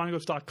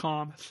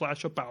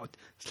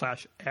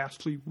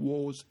 specialchronicles.com/about/Ashley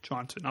Rose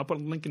Johnson. I'll put a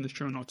link in the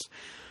show notes.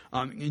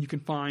 And you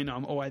can find,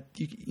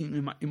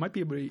 you might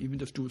be able to even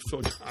just do a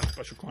search on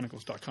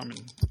specialchronicles.com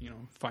and,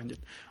 find it.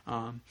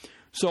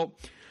 So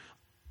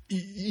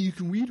you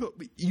can read her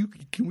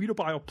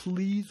bio.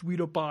 Please read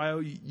her bio.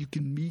 You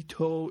can meet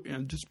her,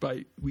 and just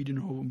by reading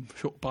her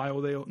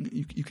bio there,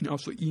 you can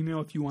also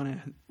email if you want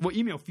to. Well,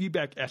 email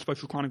feedback at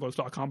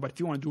specialchronicles.com. But if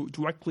you want to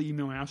directly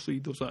email Ashley,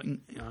 there's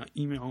an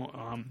email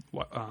on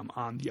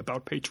the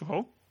About page for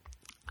her.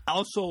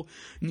 Also,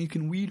 you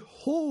can read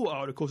whole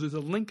articles. There's a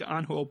link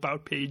on her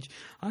About page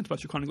on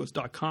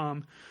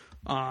specialchronicles.com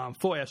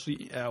for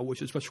Ashley,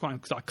 which is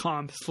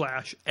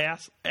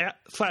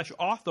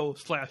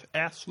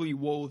specialchronicles.com/author/Ashley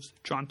Rose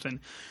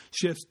Johnson.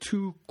 She has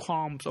 2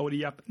 columns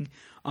already up.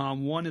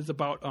 One is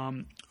about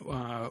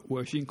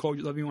where she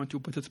encourages everyone to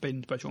participate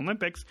in Special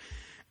Olympics,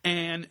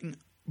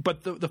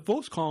 but the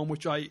first column,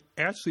 which I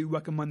actually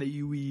recommend that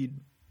you read.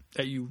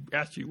 That you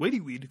actually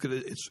really read,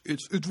 because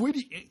it's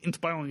really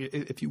inspiring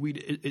if you read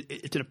it.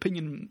 It's an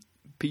opinion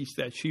piece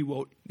that she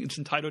wrote. It's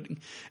entitled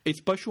 "A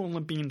Special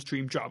Olympian's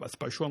Dream Job." A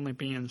Special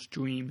Olympian's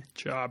Dream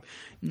Job,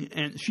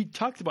 and she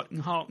talks about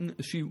how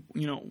she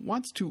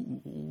wants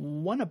to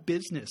run a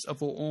business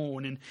of her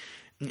own,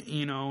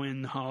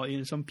 and how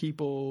some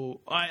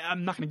people.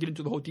 I'm not going to get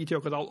into the whole detail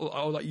because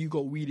I'll let you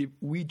go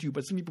read you.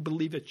 But some people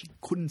believe that she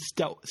couldn't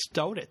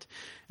stout it,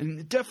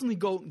 and definitely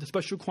go to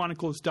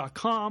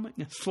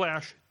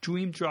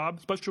specialchronicles.com/dream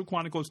job.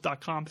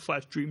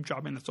 Specialchronicles.com/dream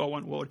job, and it's all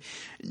one word.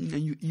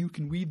 And you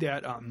can read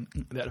that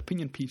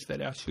opinion piece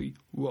that Ashley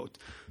wrote.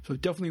 So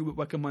definitely would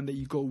recommend that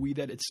you go read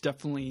that. It's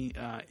definitely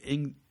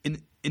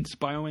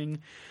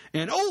inspiring.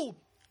 And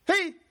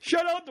hey,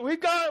 shout out! We've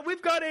got one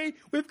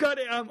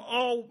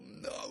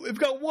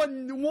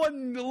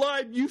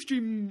live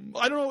Ustream.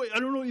 I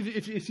don't know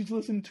if she's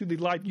listening to the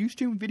live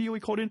Ustream video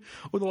recording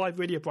or the live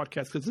radio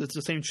broadcast, because it's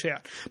the same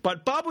chat.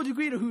 But Barbara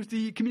DeGreta, who's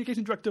the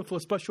communication director for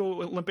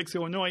Special Olympics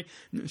Illinois,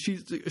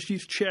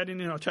 she's chatting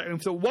in our chat room.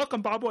 So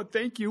welcome, Barbara.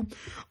 Thank you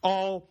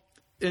all.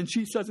 And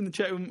she says in the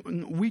chat room,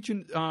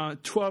 reaching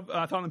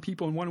 12,000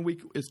 people in 1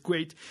 week is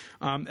great,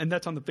 and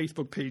that's on the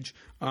Facebook page.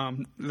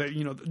 Not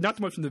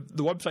so much from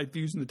the website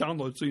views and the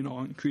downloads,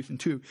 increasing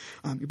too.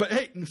 But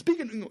hey,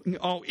 speaking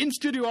in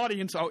studio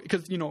audience,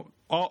 because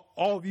all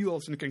of you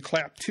listeners can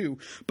clap too.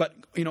 But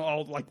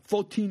all like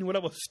 14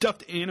 whatever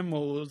stuffed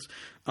animals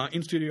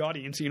in studio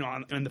audience,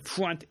 on the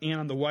front and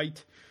on the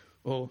right.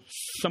 Or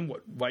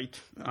somewhat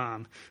white,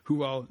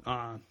 who are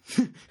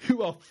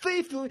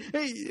faithfully.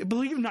 Hey,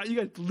 believe it or not, you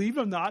guys believe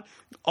it or not,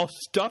 a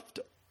stuffed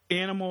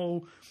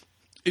animal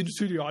in the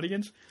studio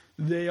audience.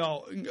 They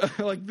are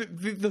like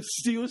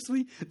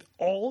seriously,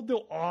 all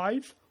their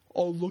eyes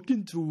are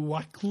looking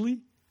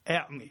directly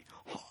at me.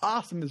 How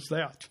awesome is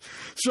that?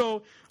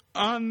 So.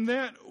 On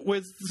that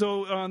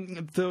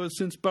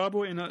since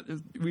Barbara and I'm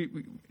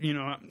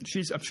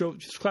sure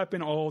she's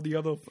clapping all the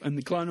other in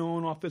the Glenn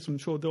office. I'm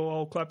sure they're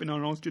all clapping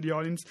on our studio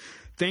audience.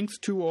 Thanks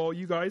to all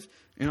you guys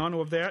in honor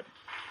of that.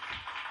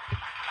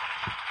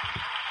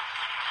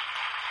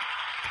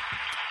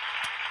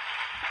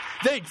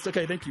 Thanks.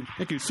 Okay, thank you.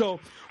 So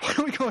why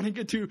don't we go ahead and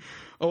get to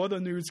other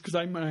news, because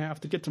I'm going to have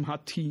to get some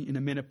hot tea in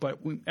a minute. But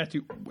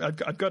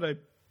I've got a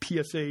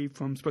PSA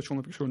from Special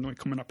Olympics Illinois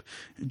coming up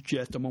in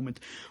just a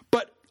moment.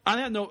 But on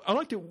that note, I'd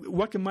like to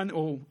recommend,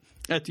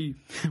 this is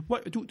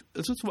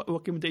a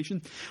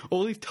recommendation,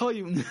 or at least tell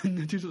you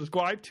to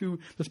subscribe to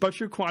the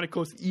Special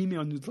Chronicles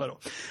email newsletter.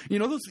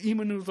 Those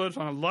email newsletters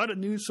on a lot of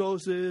news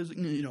sources.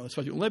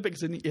 Special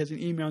Olympics has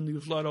an email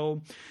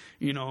newsletter.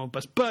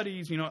 Best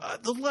Buddies. There's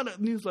a lot of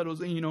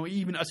newsletters.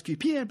 Even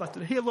SCP, but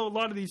Halo. A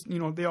lot of these.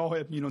 They all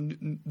have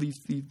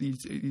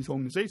these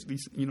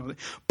organizations.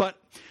 But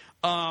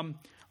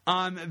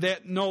on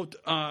that note,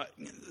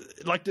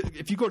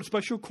 if you go to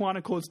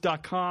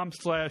specialchronicles.com/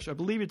 I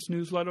believe it's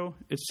newsletter.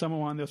 It's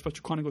somewhere on there,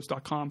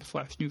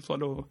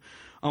 specialchronicles.com/newsletter.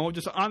 Or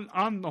just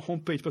on the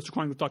homepage,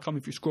 specialchronicles.com,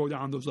 if you scroll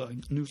down, there's a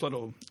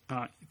newsletter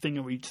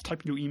thing where you just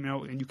type in your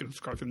email and you can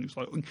subscribe to the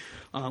newsletter.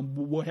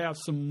 We'll have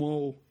some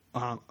more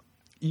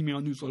email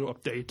newsletter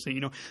updates.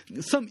 The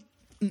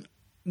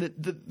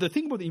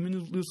thing about the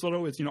email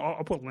newsletter is,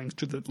 I'll put links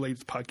to the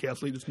latest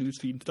podcast, latest news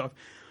feed and stuff.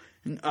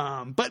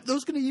 But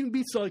there's going to even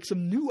be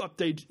some new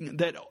updates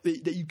that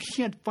you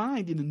can't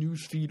find in the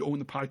news feed or in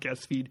the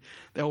podcast feed.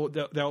 They'll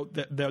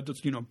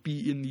just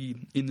be in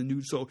the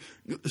news. So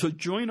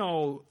join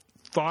all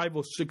 5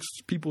 or 6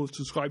 people who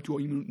subscribe to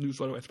our email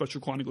newsletter at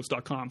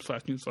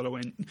specialchronicles.com/newsletter,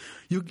 and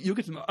you'll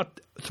get some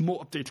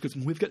more updates because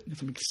we've got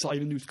some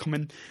exciting news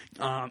coming.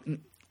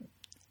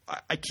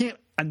 I can't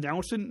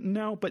announce it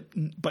now, but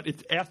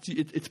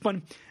it's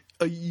been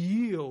a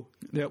year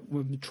that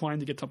we've been trying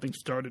to get something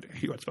started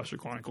here at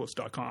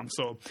specialchronicles.com.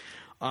 So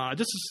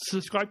just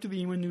subscribe to the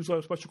email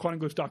newsletter,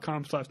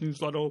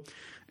 specialchronicles.com/newsletter,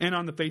 and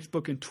on the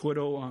Facebook and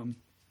Twitter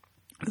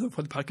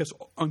for the podcast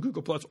on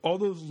Google+. All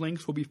those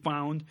links will be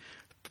found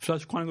at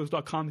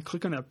specialchronicles.com.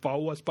 Click on that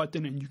follow us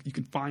button, and you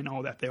can find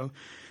all that there.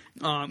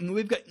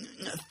 We've got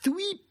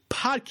 3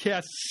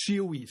 podcast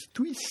series,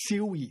 3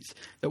 series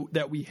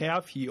that we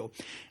have here.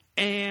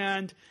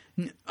 And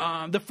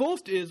the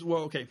first is,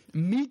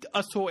 Meet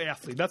USO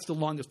Athlete. That's the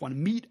longest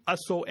one. Meet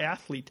USO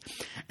Athlete.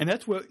 And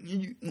that's where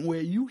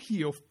you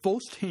hear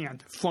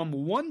firsthand from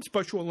one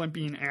Special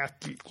Olympian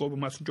athlete, Global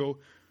Messenger,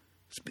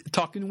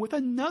 talking with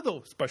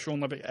another Special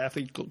Olympic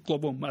athlete,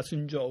 Global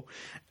Messenger.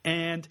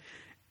 And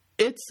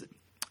it's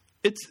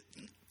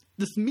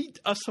this Meet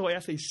USO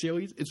Athlete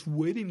series is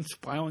really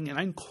inspiring, and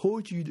I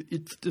encourage you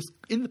it's just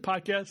in the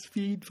podcast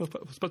feed for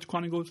Special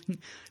Chronicles.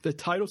 The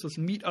title says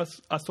Meet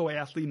USO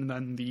Athlete, and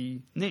then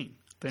the name,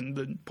 then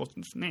the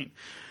person's name,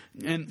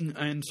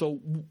 and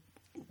so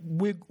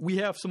we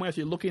have someone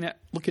actually looking at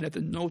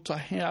the notes I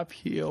have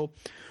here.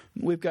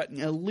 We've got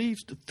at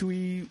least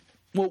 3.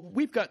 Well,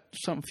 we've got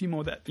a few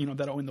more that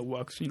that are in the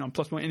works.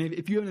 Plus one. And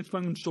if you have an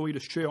inspiring story to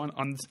share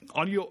on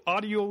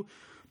audio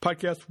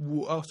podcast,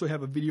 will also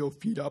have a video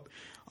feed up,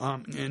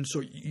 and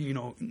so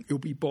it'll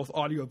be both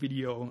audio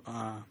video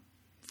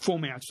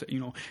formats,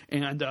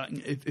 and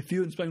if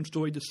you're inspiring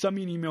story, just send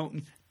me an email,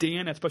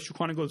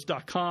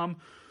 dan@specialchronicles.com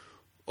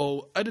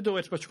or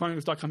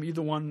editor@specialchronicles.com.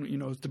 Either one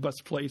is the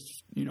best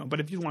place,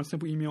 but if you want a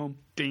simple email,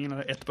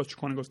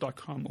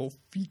 dan@specialchronicles.com or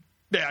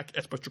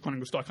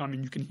feedback@specialchronicles.com,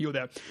 and you can hear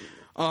that.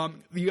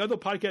 The other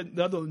podcast,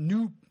 the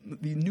new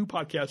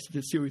podcast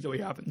series that we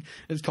have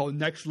is called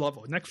Next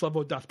Level.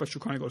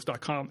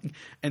 Nextlevel.specialchronicles.com,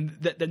 and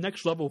the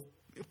Next Level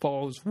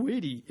follows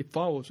any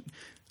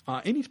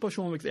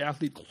Special Olympics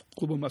athlete,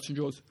 Global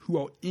Messengers who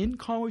are in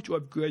college or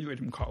have graduated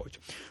from college.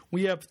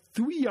 We have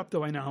 3 up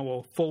there right now,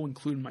 well, 4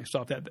 including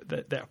myself.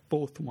 That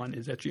fourth one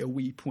is actually a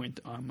reprint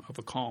of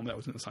a column that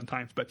was in the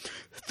Sun-Times, but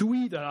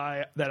 3 that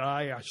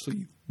I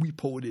actually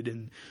reported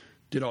and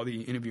did all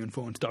the interviewing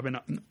for and stuff.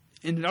 And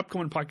in an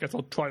upcoming podcast,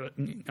 I'll try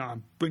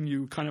to bring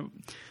you kind of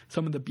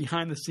some of the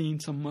behind the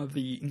scenes, some of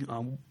the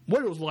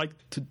what it was like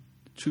to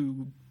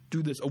do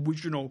this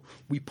original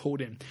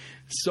reporting.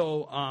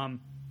 So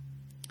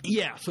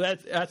so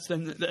that's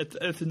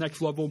the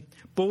Next Level.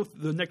 Both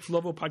the Next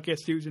Level podcast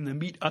series and the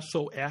Meet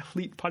USO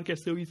Athlete podcast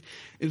series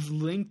is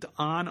linked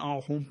on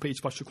our homepage,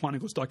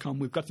 specialchronicles.com.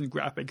 We've got some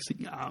graphics.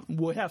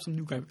 We'll have some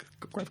new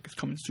graphics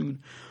coming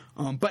soon.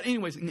 But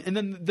anyways, and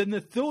then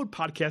the third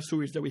podcast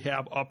series that we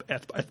have up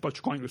at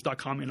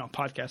specialchronicles.com in our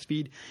podcast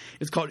feed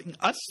is called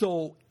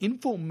USO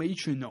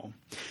Informational.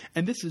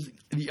 And this is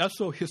the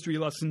USO history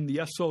lesson,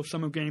 the USO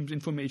Summer Games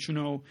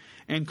Informational,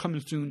 and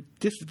coming soon,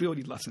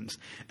 disability lessons.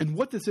 And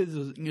what this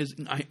is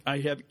I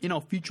have in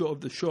our feature of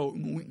the show,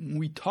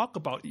 we talk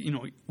about,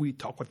 we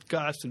talk with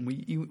guests, and we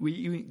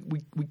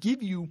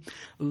give you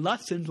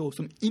lessons or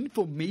some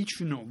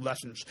informational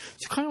lessons.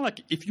 It's kind of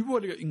like if you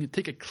were to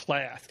take a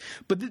class,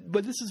 but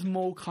this is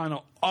more kind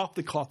of off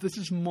the cuff. This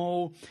is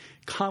more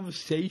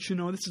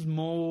conversational. This is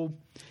more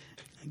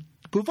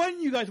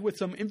providing you guys with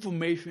some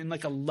information,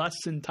 like a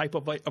lesson type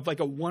of like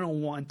a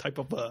 101 type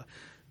of a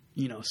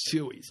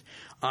series.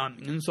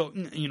 And so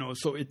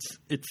so it's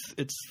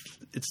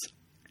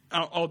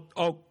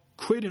I'll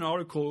create an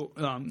article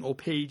or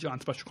page on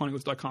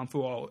specialchronicles.com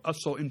for our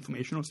USO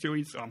informational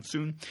series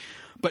soon.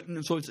 But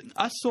so it's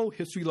USO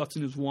history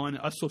lesson is one,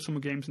 USO summer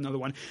games another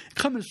one.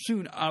 Coming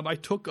soon. I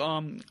took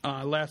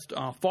last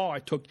fall. I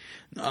took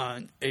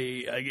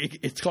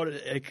it's called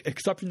an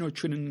exceptional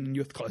training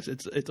youth class.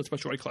 It's a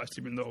special ed class,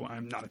 even though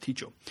I'm not a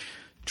teacher.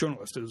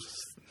 journalist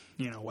is,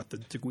 what the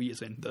degree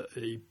is in,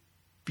 a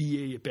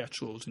BA, a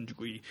bachelor's in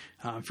degree.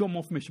 If you want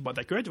more information about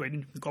that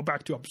graduating, go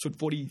back to episode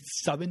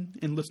 47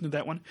 and listen to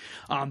that one.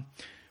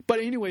 But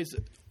anyways,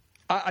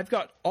 I've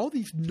got all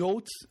these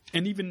notes,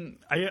 and even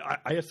I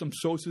have some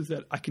sources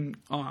that I can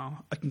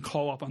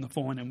call up on the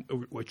phone, and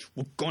which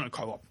we're going to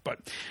call up.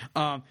 But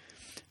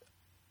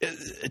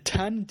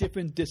 10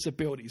 different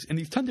disabilities, and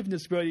these 10 different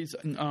disabilities,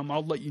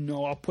 I'll let you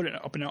know. I'll put it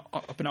up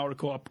an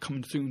article up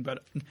coming soon,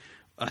 but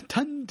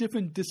 10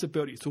 different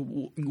disabilities.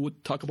 So we'll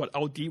talk about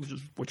LD,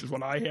 which is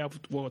what I have.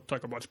 We'll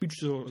talk about speech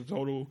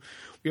disorder.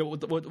 We'll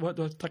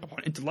talk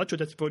about intellectual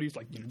disabilities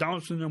like Down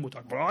syndrome. We'll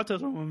talk about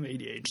autism,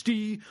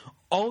 ADHD,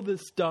 all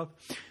this stuff.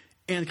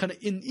 And kind of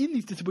in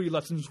these disability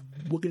lessons,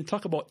 we're going to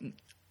talk about.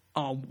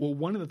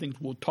 One of the things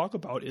we'll talk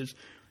about is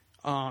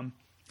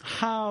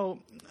how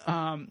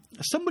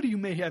somebody who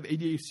may have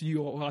ADHD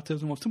or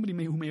autism, or somebody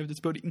who may have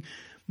disability,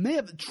 may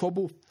have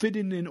trouble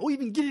fitting in, or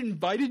even get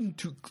invited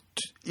into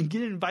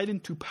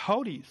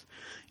parties.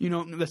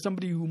 There's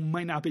somebody who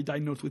might not be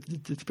diagnosed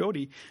with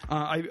disability.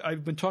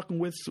 I've been talking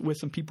with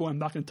some people. I'm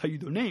not going to tell you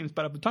their names,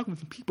 but I've been talking with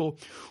some people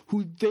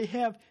who they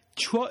have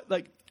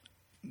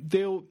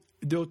their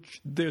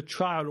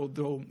child,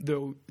 or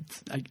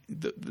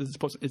this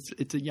person,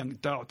 it's a young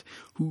adult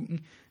who,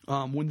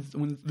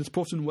 when this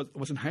person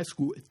was in high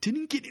school,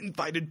 didn't get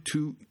invited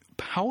to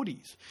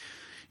parties,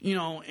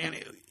 and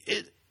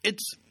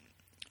it's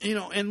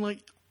and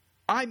like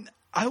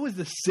I was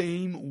the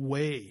same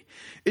way.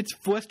 It's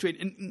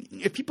frustrating. And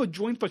if people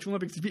join Special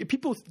Olympics, if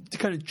people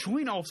kind of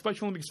join our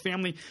Special Olympics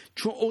family,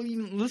 or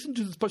even listen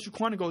to the Special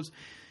Chronicles,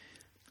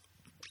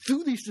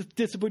 through these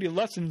disability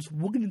lessons,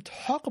 we're going to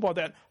talk about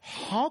that.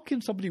 How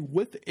can somebody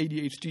with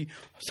ADHD,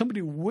 somebody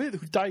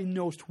who's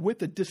diagnosed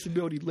with a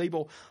disability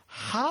label,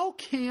 how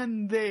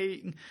can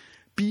they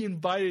be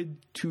invited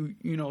to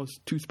a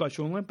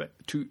Special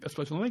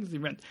Olympics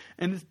event?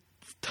 And this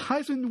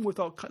ties in with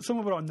some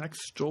of our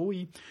next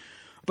story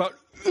about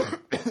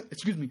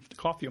excuse me,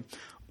 coffee.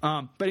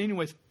 But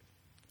anyways,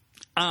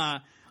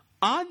 on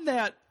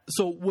that.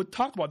 So we'll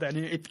talk about that,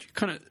 and if you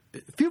kind of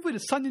feel free to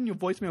send in your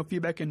voicemail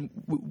feedback, and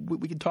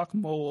we can talk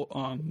more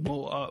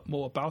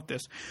about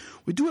this.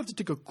 We do have to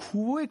take a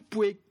quick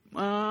break. You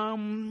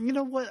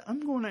know what?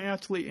 I'm going to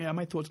actually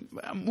my thoughts.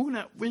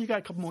 We got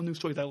a couple more news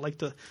stories I'd like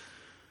to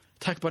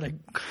talk about. I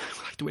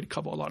like the way to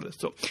cover a lot of this.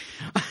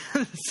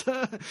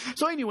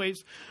 So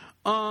anyways,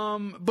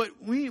 but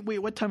we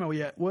what time are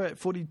we at? We're at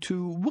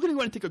 42. We're going to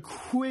go and take a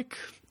quick.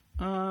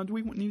 Do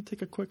we need to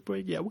take a quick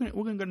break? Yeah, we're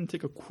gonna go and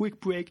take a quick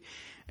break,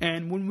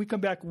 and when we come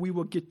back, we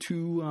will get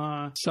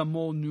to some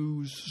more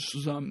news.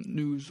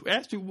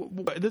 Actually,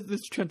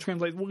 this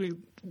translates.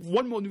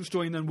 One more news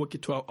story, and then we'll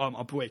get to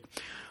our break,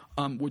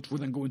 which will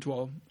then go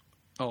into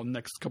our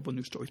next couple of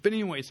news stories. But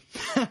anyways,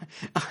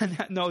 on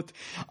that note,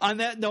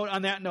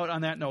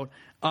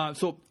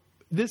 so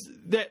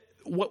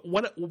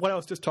what I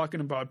was just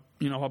talking about,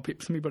 how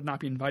some people are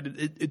not being invited,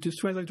 it just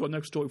translates to our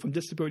next story from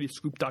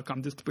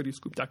disabilityscoop.com.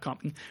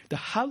 The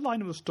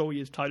headline of the story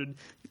is titled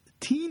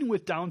 "Teen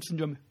with Down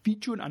Syndrome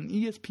Featured on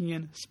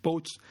ESPN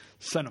Sports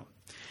Center."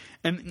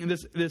 And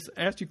this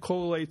actually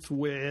correlates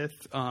with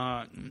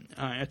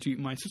actually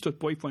my sister's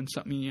boyfriend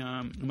sent me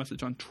a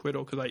message on Twitter,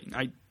 because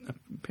I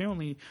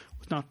apparently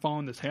was not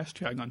following this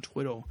hashtag on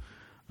Twitter.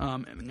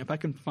 And if I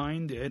can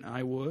find it,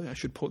 I will. I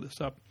should pull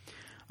this up.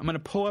 I'm going to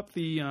pull up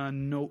the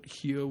note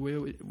here.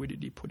 Where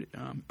did he put it?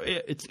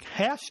 It's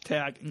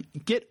hashtag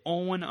Get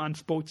Owen on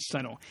Sports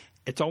Center.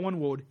 It's all one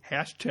word.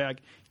 Hashtag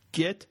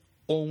Get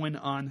Owen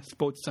on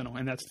Sports Center,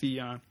 and that's the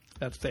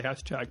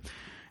hashtag.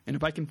 And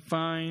if I can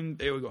find,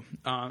 there we go.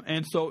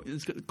 And so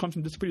it comes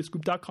from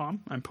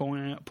disabilityscoop.com. I'm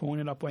pulling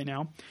it up right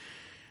now.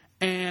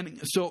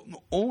 And so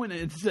Owen,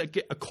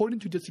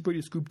 according to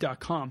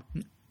disabilityscoop.com,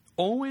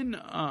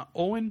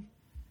 Owen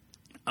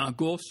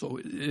Grosso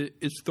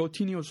is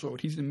 13 years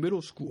old. He's in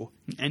middle school,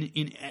 and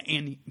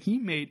he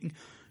made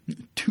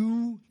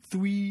 2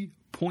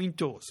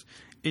 3-pointers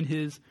in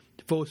his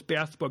first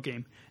basketball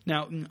game.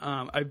 Now,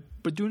 I've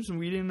been doing some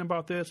reading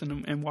about this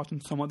and watching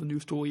some other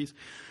news stories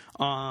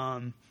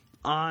on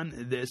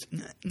this.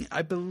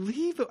 I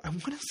believe, I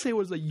want to say it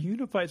was a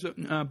unified. So,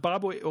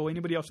 Bob or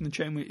anybody else in the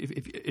chat,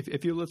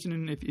 if you're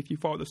listening, if you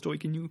follow the story,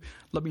 can you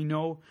let me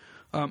know?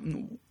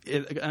 I'm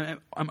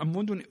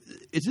wondering,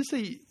 is this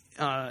a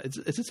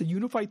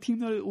unified team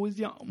that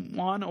was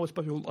on, or a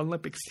Special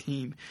Olympics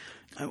team?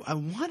 I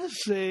want to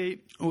say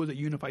it was a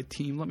unified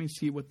team. Let me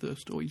see what the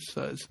story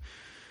says.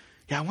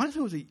 Yeah, I want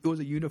to say it was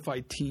a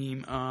unified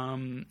team.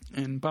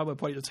 And Bob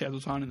probably just has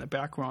us on in the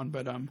background.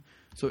 But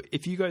so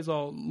if you guys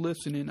are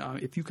listening,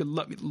 if you could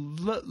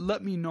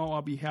let me know,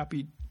 I'll be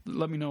happy.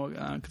 Let me know,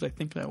 because I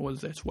think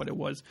that's what it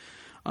was.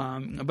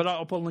 But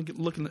I'll put a link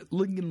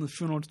in the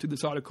show notes to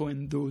this article,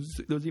 and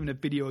there's even a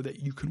video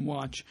that you can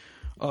watch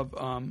of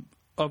Owen.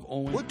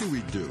 What do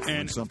we do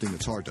when something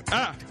that's hard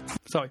to...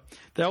 Sorry.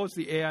 That was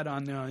the ad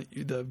on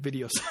the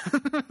videos.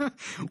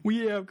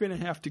 We are going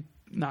to have to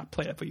not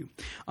play that for you.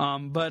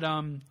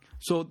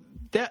 So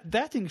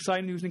that's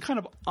exciting news. And kind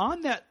of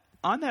on that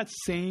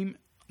same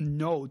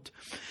note,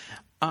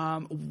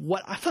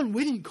 what I found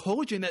really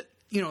encouraging that,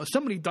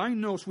 somebody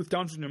diagnosed with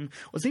Down syndrome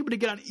was able to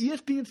get on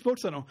ESPN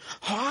Sports Center.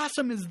 How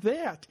awesome is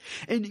that?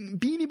 And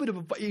being able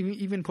to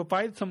even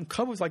provide some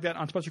covers like that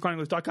on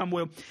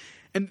SpecialChronicles.com,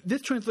 and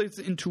this translates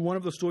into one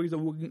of the stories that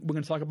we're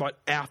going to talk about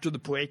after the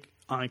break.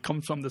 It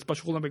comes from the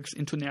Special Olympics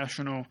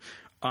International,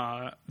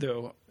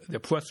 their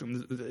press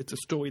room. It's a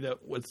story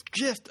that was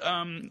just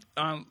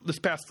this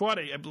past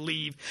Friday, I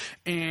believe,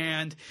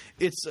 and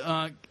it's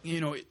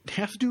it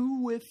has to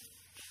do with.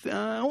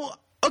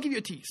 I'll give you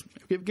a tease.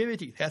 Give you a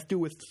tease. It has to do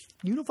with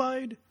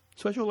Unified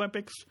Special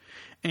Olympics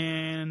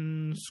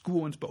and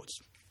school and sports.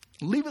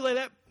 Leave it like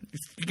that.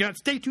 You got to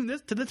stay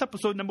tuned to this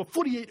episode number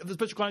 48 of the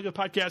Special Chronicles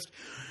podcast.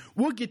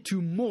 We'll get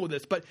to more of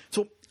this, but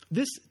so.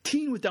 This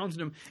teen with Down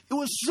syndrome, it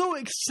was so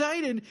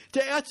exciting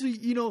to actually,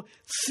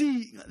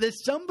 see that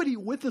somebody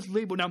with this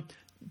label. Now,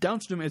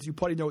 Down syndrome, as you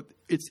probably know,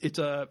 as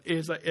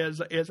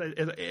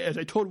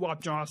I told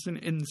Rob Johnson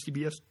in the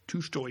CBS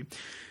 2 story,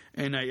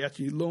 and I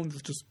actually learned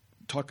this just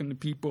talking to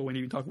people and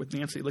even talking with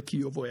Nancy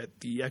Licky over at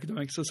the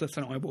Academic Success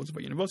Center at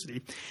Roosevelt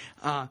University.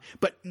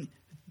 But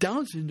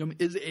Down syndrome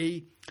is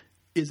a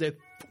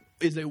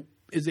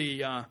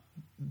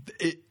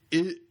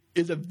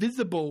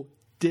visible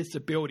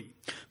disability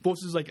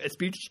versus like a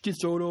speech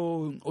disorder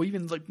or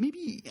even like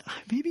maybe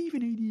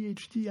even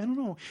ADHD. I don't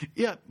know.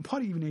 Yeah,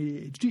 probably even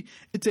ADHD.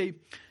 It's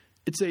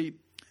a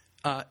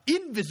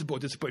invisible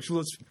disability. So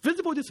there's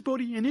visible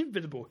disability and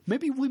invisible.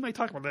 Maybe we might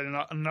talk about that in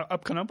an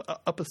upcoming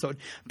episode.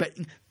 But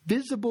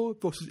visible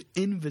versus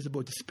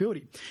invisible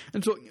disability.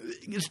 And so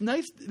it's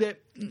nice that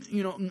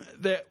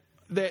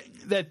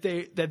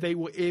that they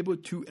were able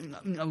to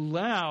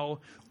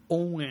allow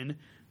Owen.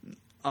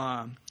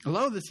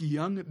 Allow this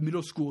young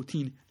middle school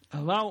teen,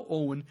 allow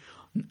Owen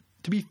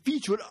to be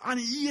featured on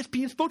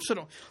ESPN Sports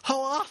Center.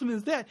 How awesome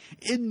is that?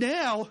 And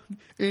now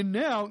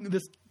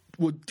this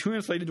will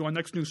translate into our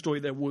next news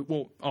story that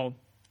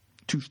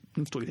two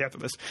news stories after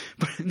this.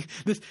 But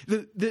this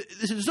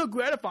is so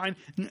gratifying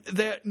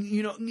that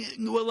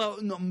will allow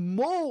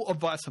more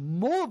of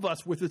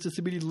us with this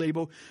disability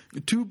label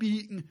to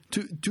be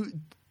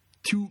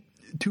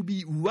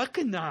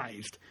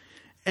recognized.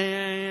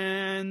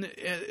 And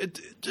it's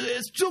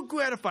so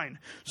gratifying.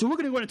 So we're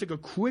going to go ahead and take a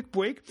quick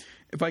break.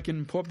 If I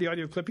can pull up the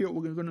audio clip here,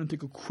 we're going to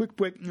take a quick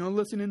break.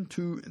 Listening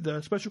to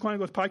the Special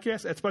Chronicles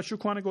podcast at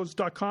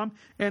SpecialChronicles.com,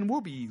 and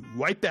we'll be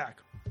right back.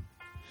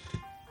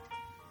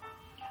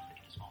 Catholic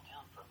in a small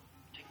town.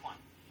 Take one.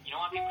 You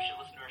know why people should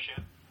listen to our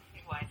show?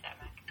 Why is that,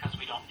 Mac? Because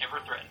we don't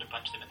ever threaten to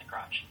punch them in the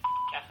crotch.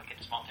 Catholic in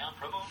a small town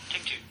promo.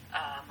 Take two.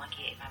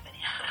 Monkey ate my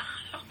banana.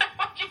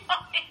 What do you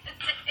want me to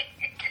do?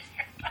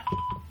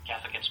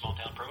 Catholic in small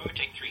town promo.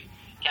 Take three.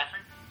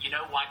 Catherine, you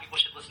know why people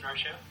should listen to our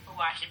show?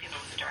 Why should people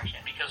listen to our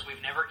show? Because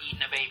we've never eaten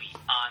a baby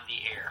on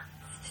the air.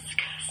 It's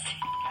disgusting.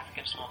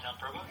 Catholic in a small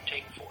town promo.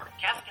 Take four.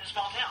 Catholic in a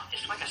small town.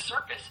 It's like a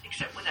circus,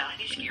 except without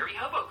any scary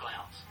hobo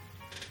clowns.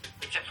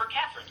 Except for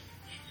Catherine.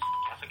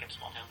 Catholic in a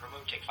small town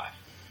promo. Take five.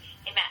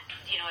 Hey, Matt,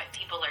 do you know what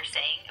people are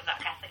saying about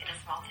Catholic in a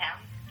small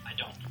town? I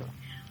don't.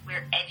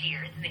 We're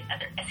edgier than the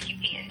other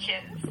SQPN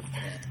shows.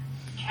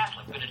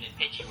 Catholic, but in an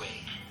edgy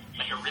way.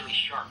 Like a really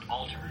sharp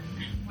altar.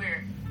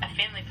 We're a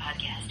family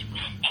podcast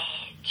with an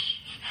edge.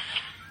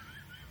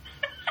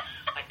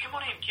 Like, come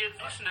on in, kids,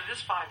 listen to this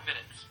 5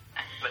 minutes.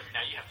 But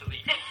now you have to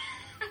leave.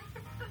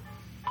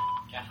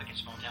 Catholic in a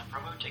small town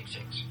promo, take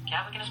six.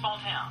 Catholic in a small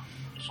town.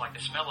 It's like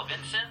the smell of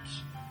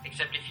incense,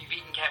 except if you've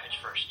eaten cabbage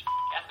first.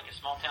 Catholic in a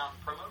small town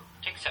promo,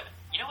 take seven.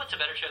 You know what's a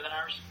better show than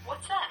ours?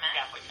 What's that, Matt?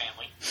 Catholic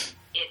Family.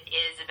 It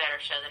is a better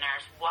show than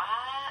ours.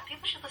 Why?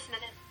 People should listen to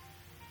them.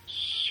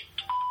 Shoot.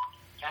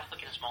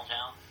 Catholic in a small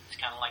town is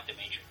kind of like the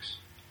Matrix.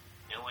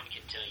 No one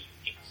can tell you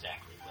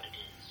exactly what it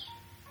is.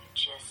 You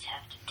just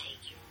have to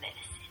take your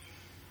medicine.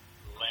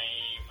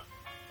 Lame.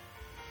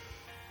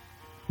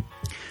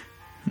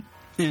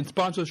 And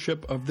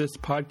sponsorship of this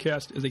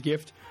podcast is a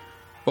gift.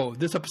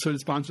 This episode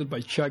is sponsored by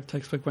Chegg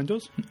Textbook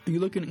Rentals. If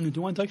you're looking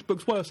into one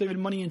textbooks while saving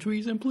money and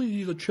treason, please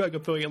use a Chegg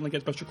affiliate link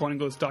at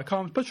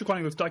SpecialChronicles.com.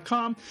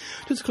 SpecialChronicles.com.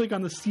 Just click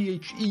on the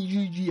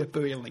CHEGG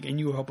affiliate link, and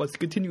you will help us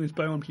continue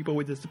inspiring people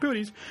with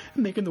disabilities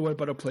and making the world a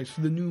better place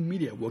for the new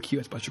media work here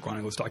at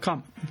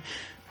SpecialChronicles.com.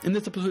 And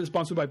this episode is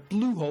sponsored by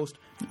Bluehost.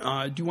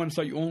 Do you want to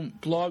start your own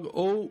blog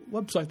or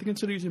website? To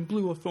consider using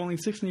Bluehost for only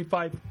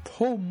 $6.95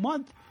 per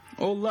month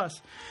or less.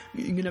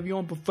 You can have your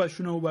own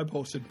professional web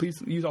hosting.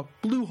 Please use our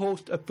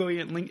Bluehost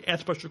affiliate link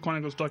at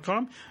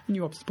SpecialChronicles.com, and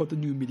you help support the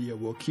new media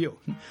work here.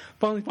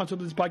 Finally, sponsor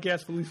of this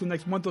podcast for at least the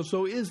next month or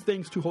so is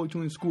thanks to Holy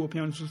Trinity School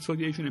Parents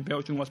Association in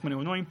Parrish, Westmont,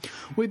 Illinois.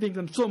 We thank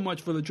them so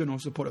much for the general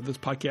support of this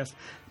podcast.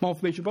 More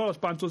information about our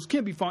sponsors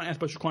can be found at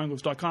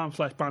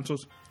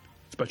SpecialChronicles.com/sponsors,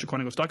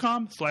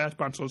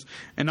 SpecialChronicles.com/sponsors.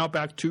 And now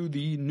back to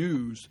the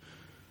news.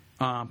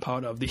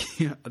 Part of the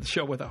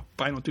show with our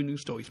final two news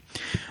stories.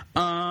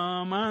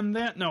 On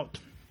that note,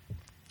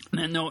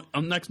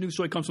 our next news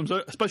story comes from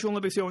Special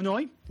Olympics,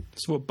 Illinois.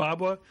 So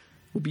Barbara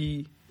will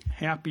be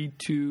happy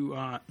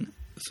to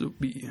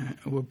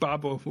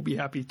Bob will be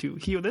happy to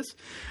hear this,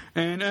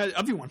 and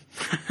everyone,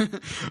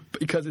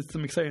 because it's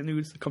some exciting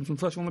news that comes from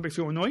Special Olympics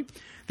Illinois.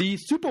 The I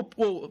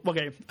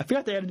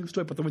forgot to add a new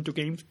story about the Winter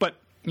Games, but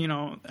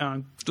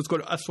just go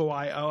to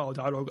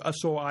soill.org,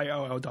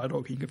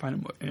 soill.org. You can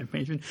find more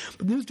information.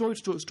 But the new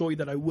story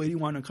that I really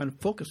want to kind of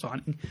focus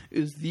on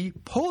is the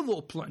polo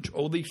plunge,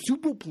 or the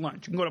super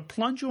plunge. You can go to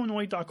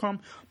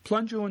plungeillinois.com,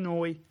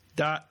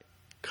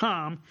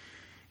 plungeillinois.com.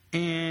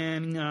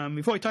 And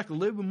before I talk a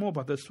little bit more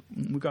about this,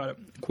 we got a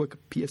quick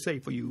PSA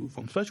for you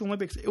from Special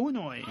Olympics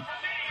Illinois. Be a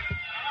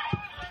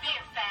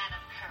fan of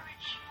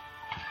courage.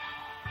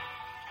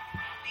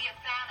 Be a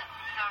fan of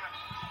empowerment.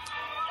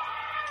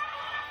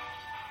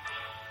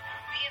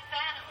 Be a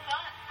fan of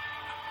fun.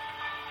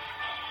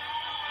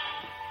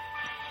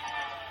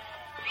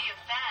 Be a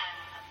fan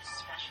of the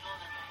Special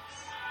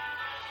Olympics.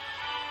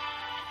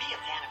 Be a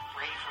fan of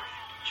bravery.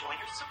 Join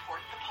or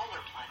support the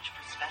Polar Plunge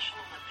for Special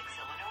Olympics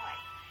Illinois.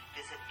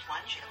 Visit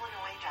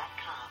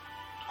plungeillinois.com.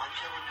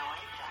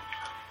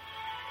 Plungeillinois.com.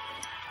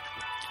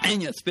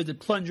 And yes, visit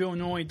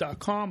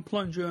plungeillinois.com,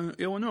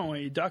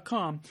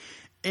 plungeillinois.com.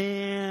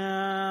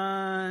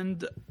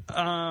 And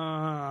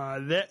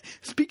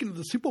speaking of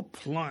the Super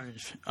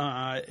Plunge,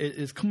 it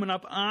is coming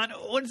up on,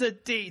 what is the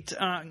date?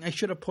 I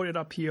should have put it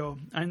up here.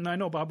 I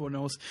know Bobo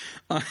knows.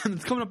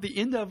 It's coming up the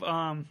end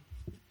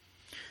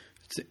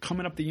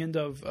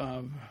of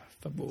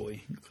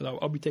February, because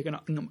I'll be taking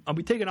off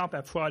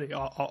that Friday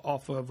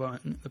off of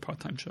the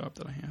part-time job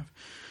that I have.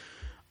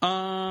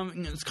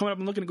 It's coming up.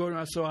 I'm looking to go to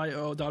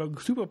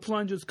SOIO.org. Super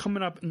Plunge is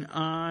coming up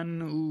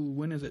on.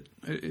 When is it?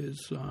 It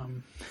is.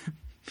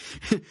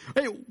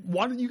 Hey,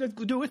 why don't you guys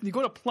do it with me?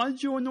 Go to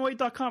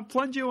plungeillinois.com,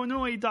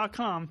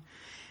 plungeillinois.com,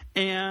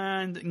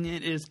 and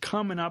it is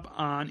coming up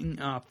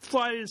on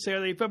Friday and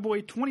Saturday,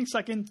 February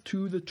 22nd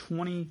to the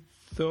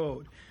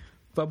 23rd.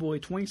 February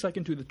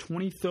 22nd to the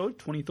 23rd,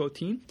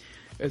 2013,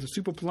 as a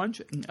Super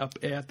Plunge up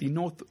at the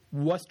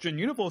Northwestern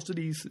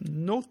University's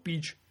North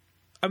Beach,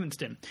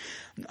 Evanston.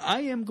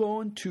 I am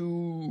going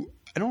to,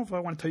 I don't know if I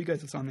want to tell you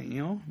guys this on the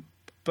air,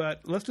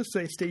 but let's just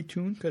say stay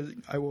tuned, because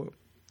I will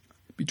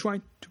be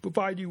trying to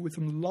provide you with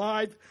some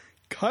live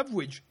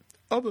coverage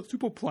of the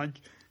Super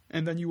Plunge,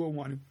 and then you will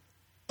want to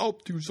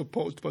help to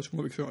support Special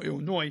Olympics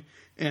Illinois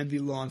and the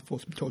law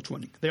enforcement torch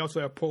running. They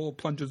also have polo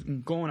plunges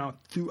going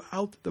out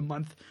throughout the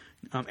month.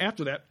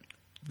 After that,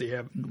 they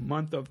have the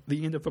month of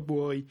the end of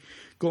February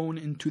going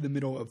into the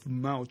middle of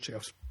March.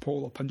 There's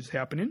polo plunges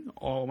happening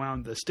all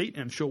around the state,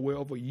 and I'm sure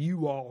wherever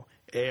you are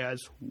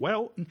as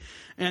well.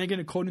 And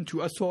again, according to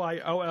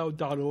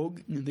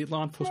SOILL.org, the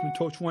law enforcement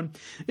torch run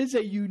is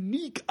a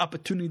unique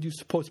opportunity to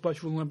support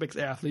Special Olympics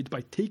athletes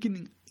by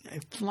taking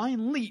a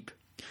flying leap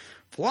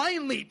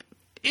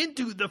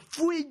into the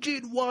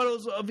frigid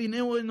waters of an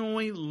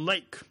Illinois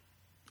lake,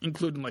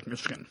 including Lake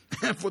Michigan,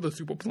 for the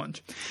Super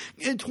Plunge.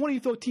 In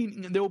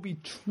 2013, there will be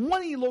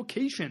 20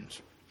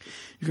 locations.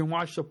 You can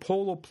watch the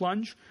Polo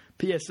Plunge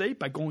PSA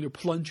by going to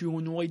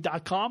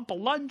plungeillinois.com,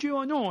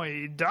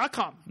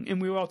 plungeillinois.com.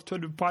 And we will also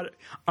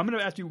I'm going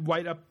to ask you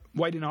to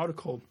write an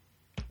article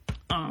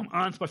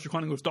on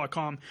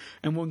specialchronicles.com,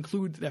 and we'll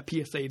include that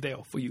PSA there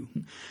for you.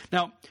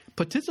 Now,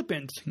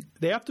 participants,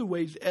 they have to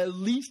raise at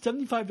least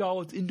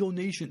 $75 in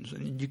donations,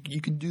 and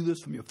you can do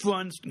this from your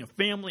friends, your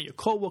family, your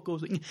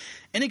coworkers, in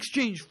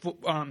exchange for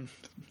from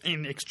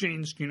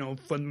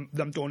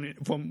them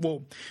donating from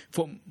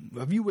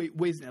if you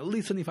raising at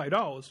least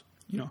 $75.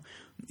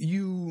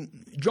 You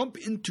jump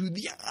into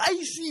the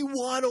icy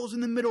waters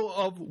in the middle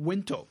of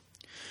winter.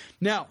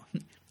 Now,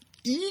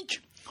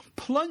 each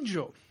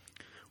plunger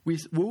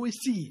will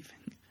receive,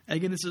 and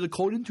again, this is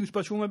according to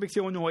Special Olympics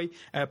Illinois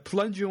at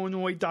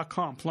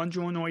plungeillinois.com,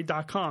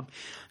 plungeillinois.com,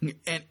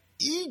 and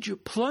each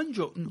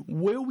plunger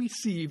will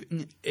receive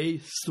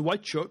a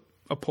sweatshirt,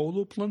 a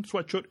polo plunge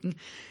sweatshirt,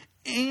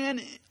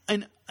 and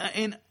an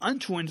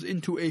entrance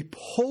into a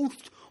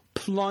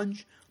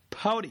post-plunge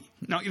party.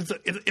 Now, is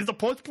the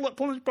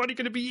post-plunge party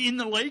going to be in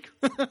the lake?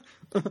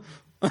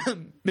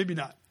 Maybe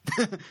not.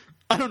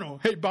 I don't know.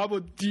 Hey,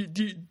 Bobo, do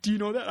you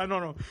know that? I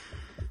don't know.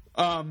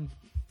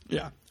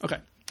 Yeah. Okay.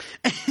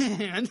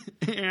 And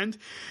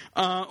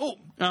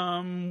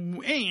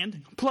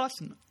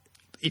plus,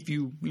 if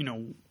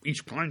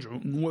each plunger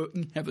will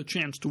have a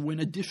chance to win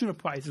additional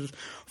prizes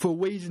for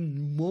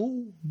raising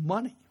more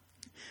money.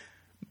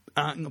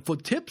 For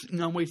tips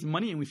on raising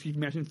money and receive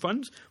matching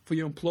funds for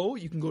your employer,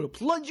 you can go to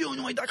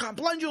plungeillinois.com.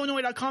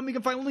 Plungeillinois.com. You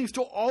can find links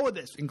to all of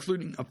this,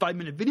 including a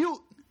 5-minute video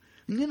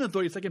and a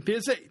 30-second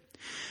PSA.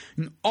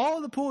 And all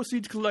the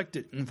proceeds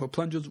collected for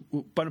plungers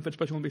will benefit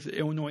Special Olympics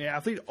Illinois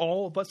athletes,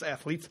 all of us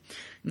athletes.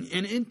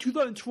 And in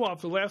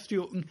 2012, so last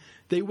year,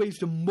 they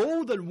raised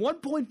more than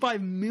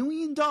 $1.5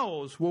 million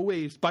were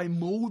raised by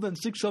more than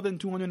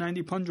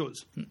 6,290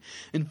 plungers.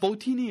 In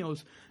 14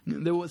 years,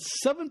 there was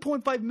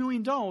 $7.5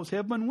 million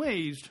have been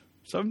raised.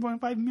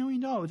 $7.5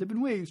 million have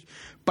been raised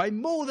by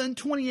more than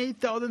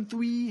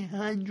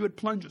 28,300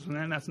 plungers.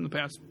 And that's in the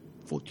past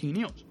 14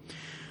 years.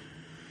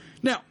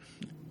 Now,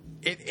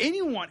 if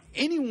anyone,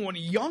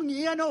 young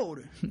and old,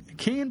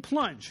 can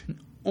plunge,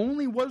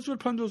 only water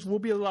plungers will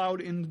be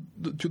allowed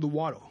to the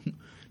water.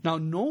 Now,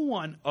 no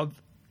one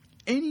of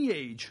any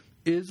age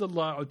is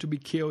allowed to be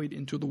carried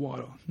into the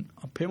water.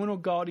 A parent or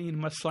guardian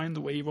must sign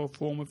the waiver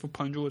form if a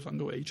plunger is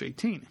under age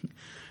 18.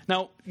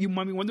 Now, you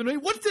might be wondering,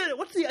 what's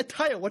the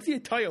attire? What's the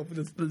attire for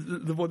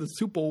the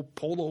Super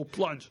Polo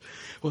Plunge?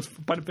 Well,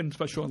 benefiting the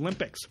Special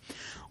Olympics.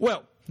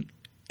 Well,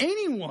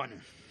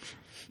 anyone.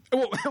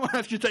 Well,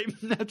 I should say,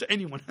 not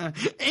anyone.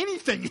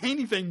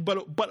 Anything but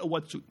a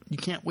wetsuit. You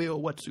can't wear a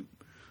wetsuit,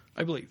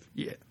 I believe.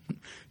 Yeah.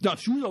 Now,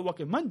 shoes are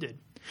recommended,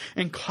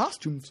 and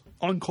costumes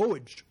are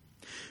encouraged.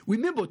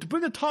 Remember to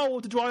bring a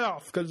towel to dry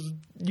off, because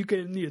you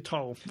can need a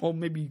towel, or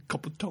maybe a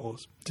couple of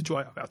towels to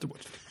dry off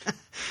afterwards.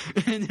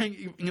 And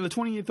then, the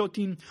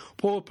 2013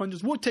 Polo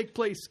Plunges will take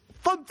place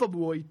from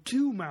February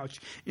to March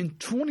in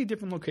 20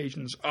 different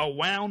locations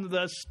around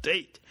the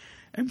state.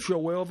 I'm sure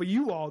wherever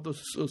you are, the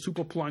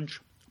Super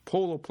Plunge,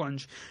 Polo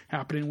Plunge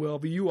happening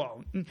wherever you are.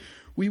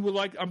 We would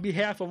like, on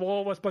behalf of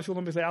all of our Special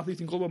Olympics athletes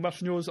and global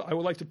messengers, I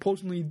would like to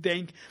personally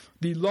thank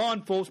the law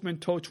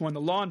enforcement torch one,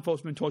 and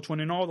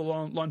all the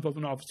law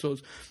enforcement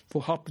officers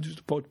for helping to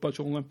support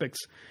Special Olympics.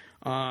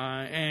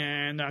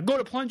 And go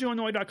to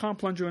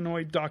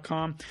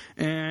plungeillinois.com,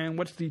 and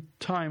what's the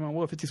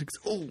time? 56.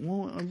 A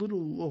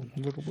little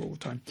over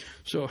time.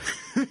 So,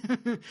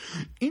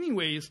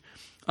 anyways,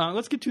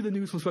 let's get to the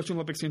news from Special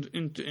Olympics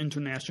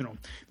International.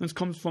 This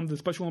comes from the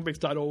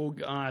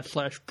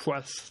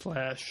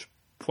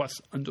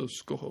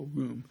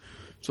specialolympics.org/press_room.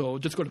 So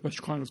just go to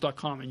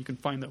specialchronicles.com and you can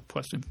find the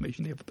press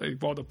information. They have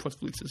all the press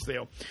releases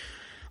there.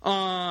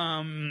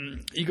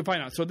 You can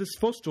find out. So this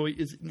first story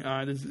is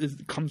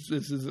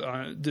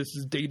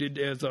dated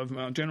as of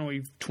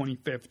January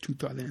 25th,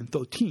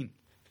 2013.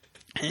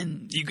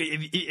 And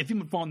if you've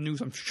been following the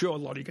news, I'm sure a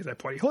lot of you guys have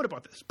probably heard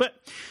about this. But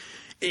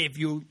if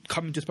you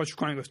come to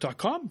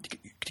specialchronicles.com to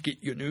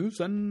get your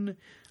news and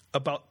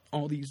about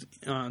all these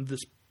this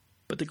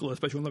particular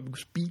Special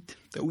Olympics beat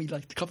that we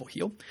like to cover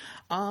here,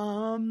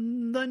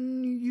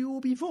 then you will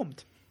be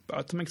informed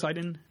about some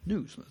exciting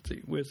news. Let's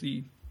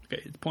see,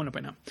 okay, it's pulling up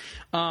right now.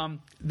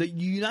 The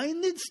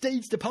United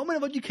States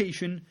Department of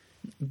Education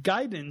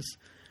guidance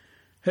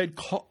had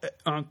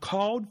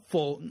called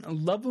for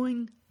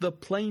leveling the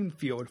playing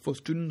field for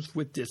students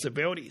with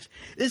disabilities.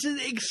 This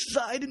is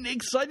exciting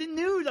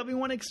news.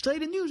 Everyone,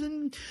 exciting news,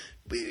 and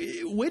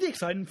really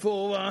exciting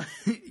for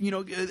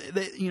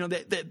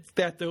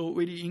that they're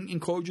really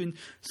encouraging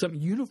some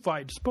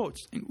unified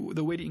sports.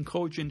 They're really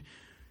encouraging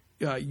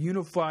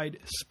unified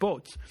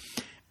sports.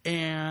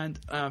 And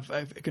if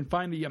I can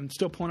find I'm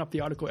still pulling up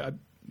the article. I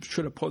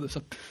should have pulled this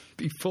up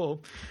before,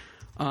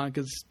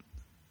 because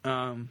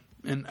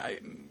and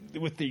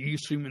with the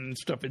Ustream and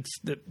stuff, it's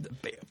the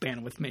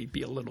bandwidth may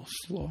be a little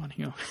slow on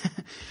here.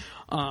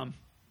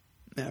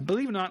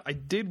 Believe it or not, I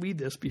did read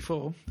this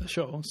before the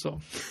show.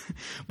 So,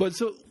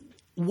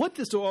 what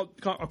this I'll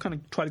kind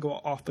of try to go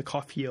off the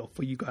cuff here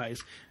for you guys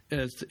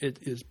as it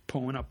is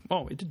pulling up.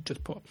 Oh, it did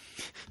just pull up.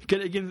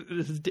 Again,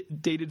 this is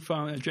dated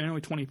from January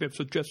 25th,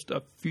 so just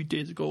a few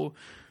days ago.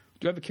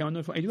 Do I have a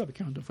calendar? I do have a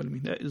calendar for me.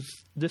 That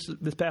is this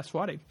past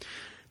Friday,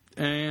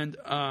 and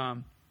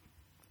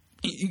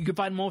you can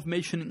find more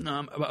information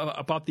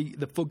about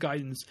the full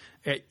guidance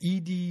at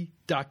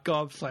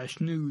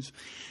ed.gov/news.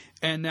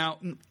 And now,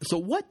 so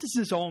what does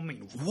this all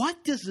mean?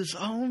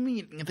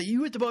 The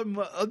U.S.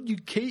 Department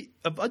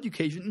of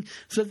Education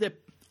says that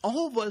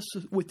all of us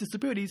with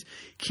disabilities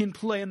can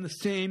play on the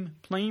same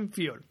playing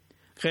field.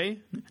 Okay?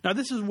 Now,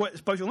 this is what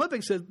Special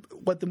Olympics says,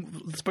 what the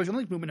Special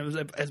Olympics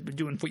movement has been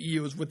doing for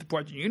years with the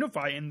Project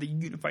Unify and the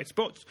Unified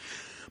Sports.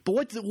 But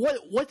what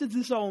does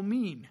this all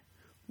mean?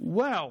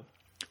 Well,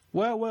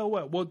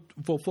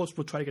 first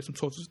we'll try to get some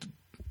sources to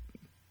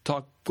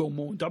go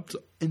more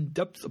in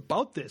depth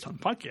about this on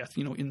podcast,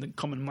 in the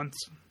coming months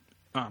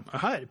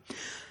ahead.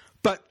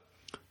 But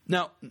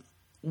now,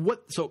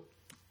 so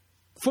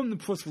from the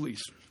press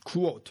release,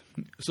 quote,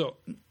 so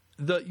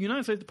the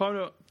United States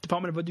Department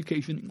of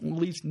Education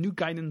released new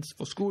guidance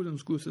for schools and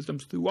school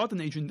systems throughout the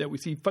nation that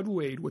receive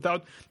federal aid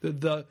without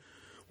the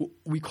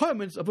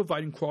requirements of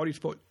providing quality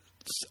sports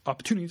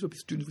opportunities for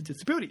students with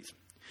disabilities.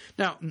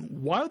 Now,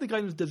 while the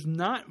guidance does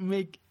not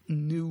make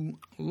new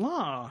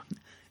law,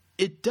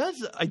 it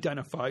does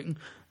identify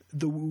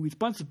the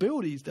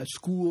responsibilities that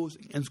schools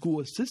and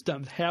school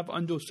systems have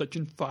under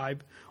Section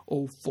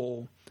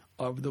 504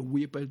 of the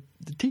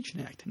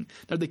Rehabilitation Act.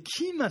 Now, the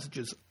key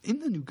messages in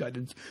the new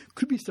guidance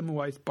could be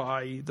summarized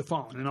by the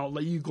following, and I'll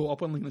let you go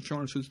up on link in the show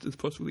notes to this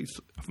press release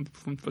from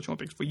Special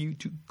Olympics for you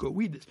to go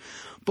read this.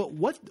 But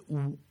what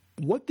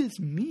this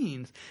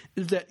means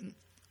is that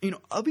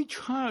every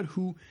child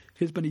who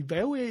has been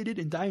evaluated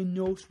and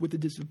diagnosed with a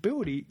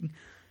disability,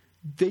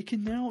 they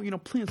can now,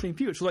 play in the same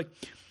field. So,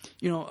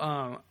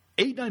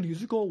 8-9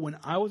 years ago, when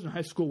I was in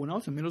high school, when I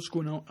was in middle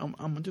school, now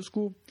I'm in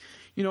school,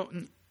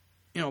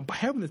 by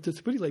having this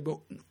disability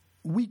label,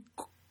 we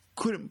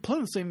couldn't play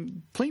on the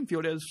same playing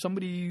field as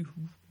somebody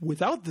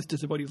without this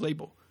disability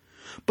label.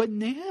 But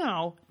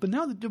now the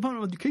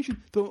Department of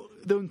Education,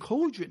 they're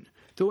encouraging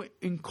they'll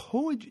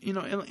encourage,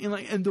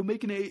 and they're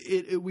making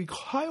a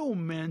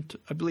requirement.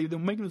 I believe they're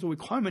making this a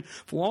requirement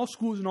for all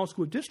schools and all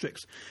school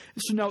districts.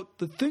 So now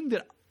the thing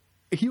that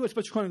here at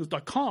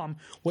SpecialChronicles.com,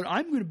 what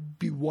I'm going to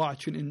be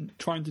watching and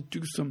trying to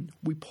do some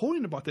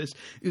reporting about this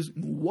is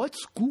what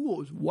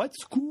schools,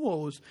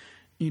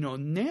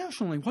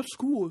 nationally, what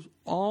schools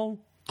are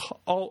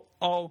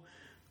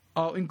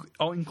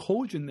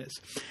encouraging this,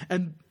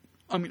 and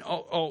I mean,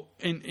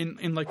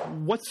 and like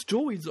what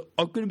stories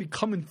are going to be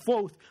coming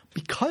forth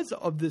because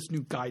of this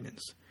new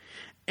guidance,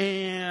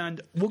 and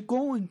we're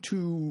going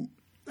to.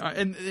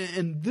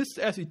 And this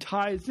actually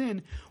ties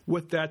in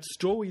with that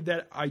story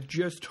that I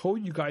just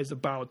told you guys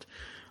about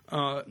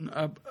Owen,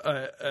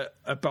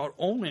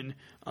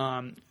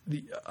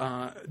 the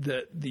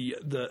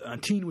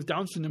teen with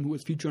Down syndrome who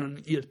was featured on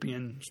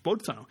ESPN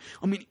Sports Channel.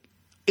 I mean,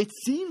 it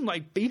seemed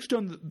like based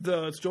on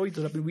the stories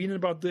that I've been reading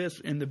about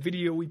this and the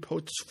video we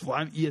post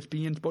from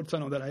ESPN Sports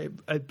Channel that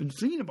I've been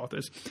seeing about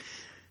this,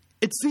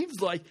 it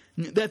seems like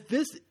that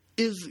this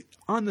is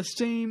on the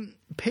same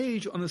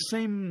page, on the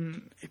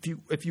same,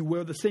 if you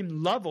will, the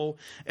same level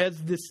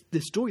as this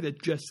story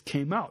that just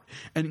came out.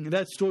 And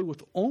that story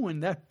with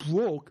Owen, that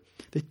broke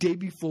the day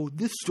before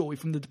this story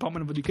from the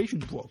Department of Education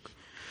broke.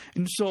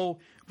 And so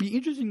it'd be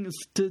interesting to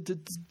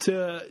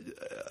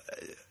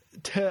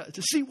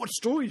see what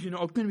stories, are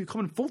going to be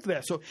coming forth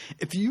there. So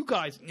if you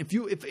guys,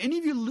 if any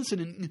of you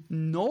listening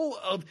know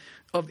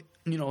of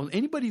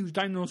anybody who's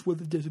diagnosed with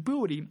a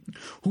disability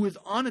who is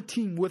on a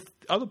team with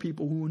other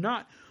people who are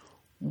not,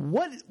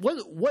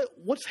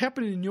 what's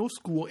happening in your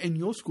school, in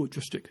your school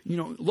district?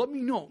 Let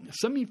me know.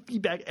 Send me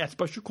feedback at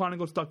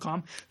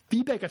SpecialChronicles.com,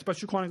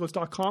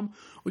 feedback@SpecialChronicles.com,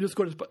 or just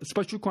go to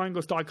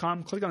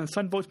SpecialChronicles.com, click on the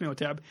Send Voicemail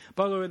tab.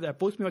 By the way, that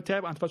voicemail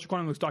tab on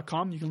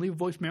SpecialChronicles.com, you can leave a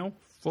voicemail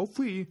for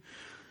free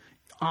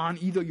on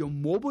either your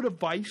mobile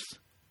device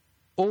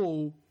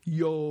or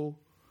your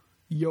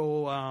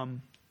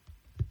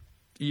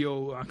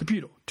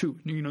computer too.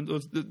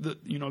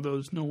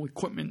 There's no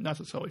equipment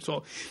necessarily,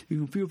 so you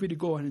can feel free to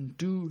go ahead and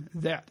do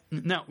that.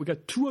 Now we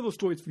got two other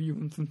stories for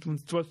you from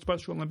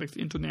Special Olympics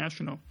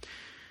International,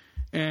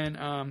 and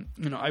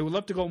I would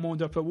love to go more in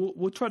depth, but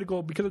we'll try to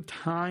go, because of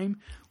time.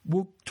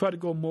 We'll try to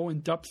go more in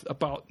depth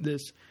about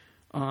this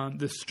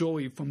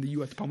story from the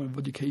U.S. Department of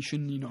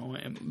Education,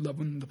 and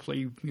loving to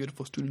play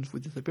beautiful students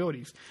with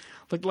disabilities.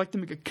 I'd like to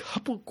make a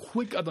couple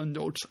quick other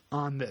notes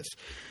on this.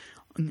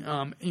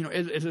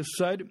 As I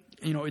said,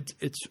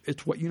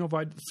 it's what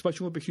Unified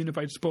Special Olympics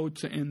Unified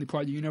Sports and the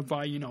Project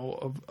Unify,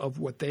 of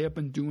what they have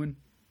been doing.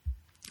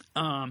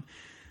 And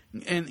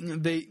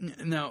they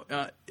now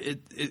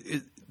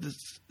the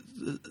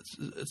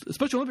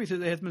Special Olympics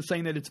has been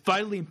saying that it's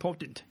vitally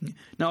important.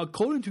 Now,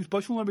 according to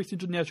Special Olympics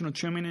International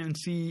Chairman and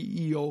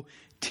CEO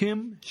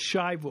Tim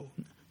Shivel,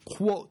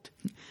 quote,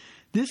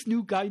 "This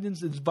new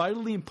guidance is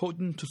vitally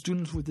important to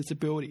students with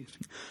disabilities.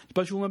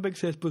 Special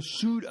Olympics has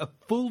pursued a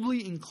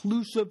fully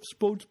inclusive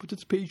sports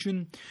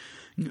participation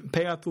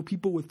path for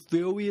people with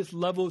various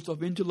levels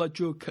of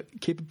intellectual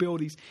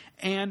capabilities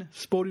and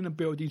sporting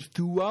abilities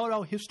throughout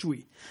our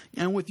history.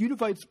 And with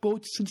unified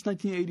sports since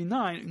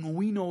 1989,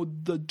 we know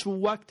the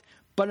direct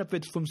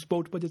benefits from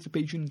sports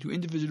participation to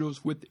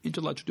individuals with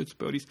intellectual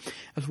disabilities,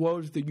 as well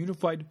as the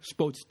unified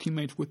sports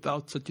teammates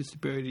without such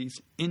disabilities,"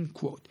 end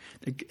quote.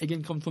 That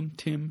again comes from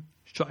Tim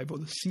Shivel,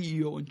 the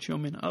CEO and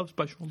chairman of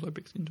Special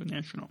Olympics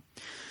International.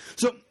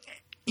 So,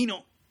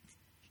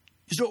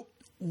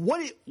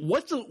 what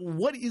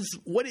is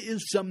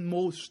some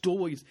more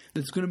stories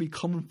that's going to be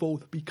coming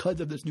forth because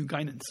of this new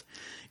guidance?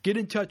 Get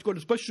in touch. Go to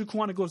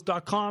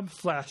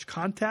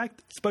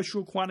SpecialChronicles.com/contact,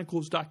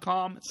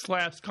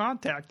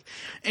 SpecialChronicles.com/contact,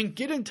 and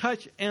get in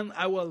touch. And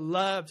I would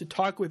love to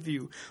talk with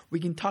you.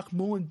 We can talk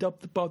more in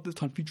depth about this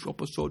on future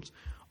episodes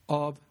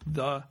of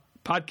the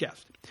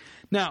podcast.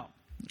 Now,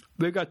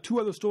 we've got two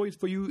other stories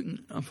for you.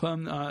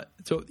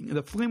 So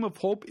the Flame of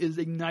Hope is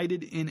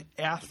ignited in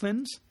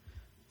Athens.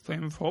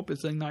 Flame of Hope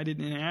is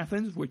ignited in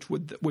Athens, which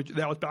that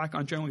was back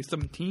on January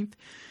 17th.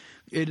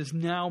 It has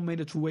now made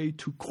its way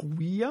to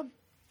Korea.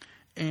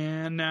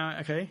 And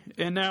now,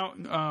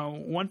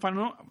 one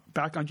final note.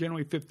 Back on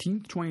January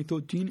 15th,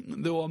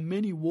 2013, there were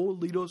many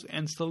world leaders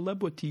and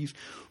celebrities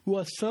who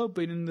are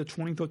celebrating the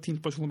 2013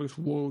 Special Olympics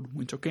World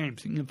Winter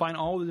Games. You can find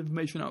all this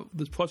information of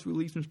this press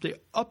release and stay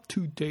up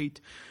to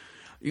date,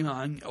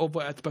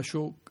 over at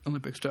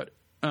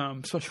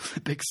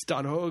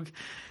specialolympics.org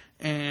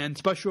and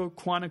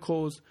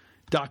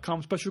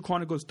SpecialChronicles.com.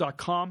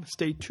 SpecialChronicles.com.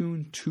 Stay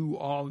tuned to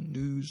our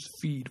news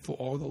feed for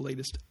all the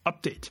latest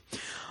updates.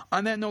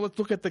 On that note, let's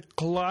look at the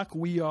clock.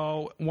 We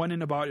are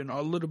running about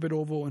a little bit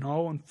over an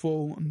hour and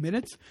 4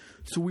 minutes.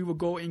 So we will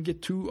go and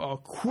get to a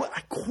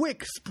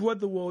quick Spread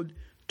the Word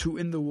to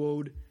In the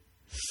Word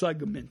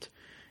segment.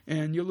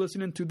 And you're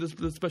listening to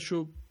the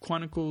Special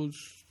Chronicles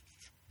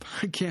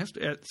podcast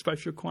at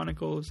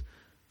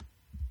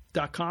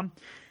SpecialChronicles.com.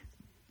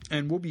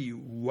 And we'll be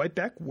right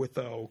back with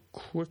a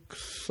quick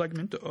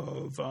segment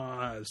of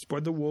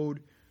Spread the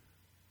Word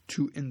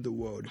to In the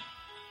Word.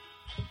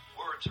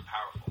 Words are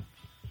powerful.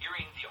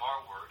 Hearing the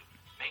R word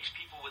makes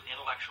people with with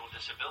intellectual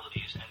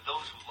disabilities and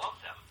those who love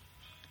them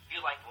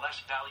feel like less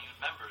valued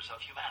members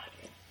of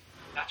humanity.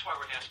 That's why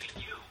we're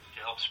asking you to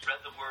help spread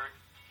the word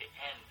to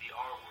end the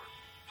R word.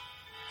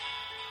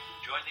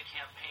 Join the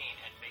campaign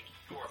and make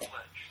your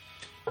pledge.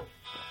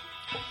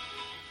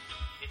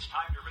 It's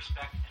time to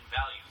respect and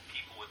value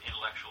people with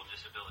intellectual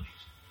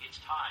disabilities. It's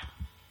time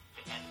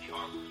to end the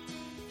R word.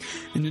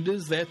 And it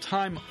is that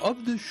time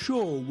of the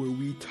show where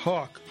we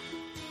talk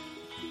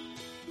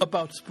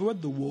about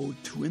spread the word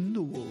to end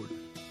the word.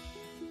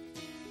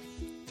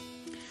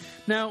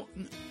 Now,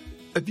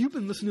 if you've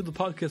been listening to the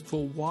podcast for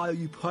a while,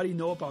 you probably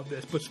know about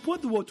this, but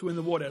spread the word to end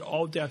the word at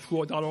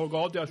all-war.org,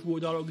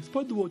 all-war.org,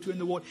 spread the word to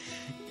end the word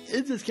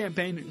is this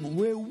campaign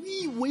where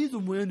we raise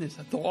awareness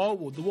that the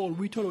world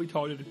retarded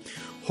retarded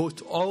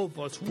hosts all of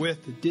us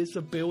with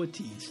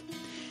disabilities.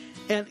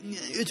 And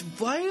it's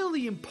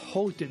vitally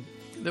important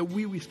that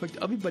we respect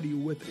everybody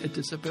with a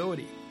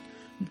disability.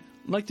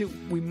 I'd like to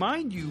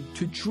remind you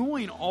to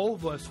join all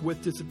of us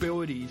with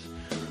disabilities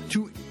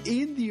to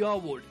end the R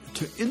word,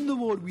 to end the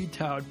word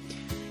retard,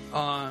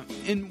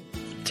 and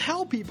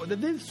tell people that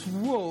this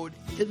word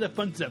is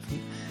offensive.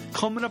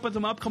 Coming up in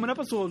some upcoming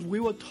episodes, we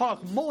will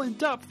talk more in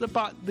depth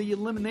about the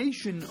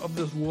elimination of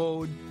this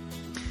word.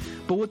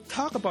 But we'll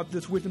talk about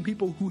this with some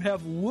people who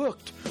have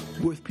worked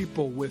with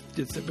people with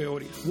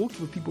disabilities,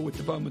 worked with people with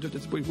developmental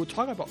disabilities. We'll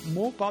talk about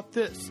more about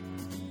this.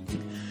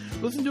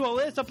 Listen to our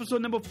last episode,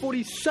 number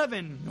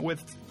 47,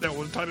 that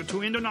was titled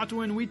To End or Not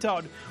to End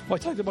Retard, where I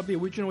talked about the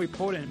original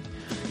reporting.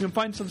 You can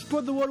find some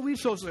Spread the Word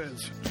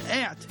resources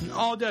at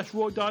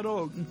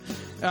all-word.org,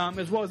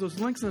 as well as those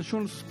links in the show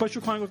notes,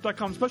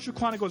 specialchronicles.com,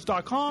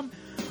 specialchronicles.com.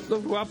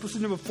 Look for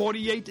episode number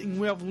 48, and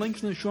we have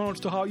links in the show notes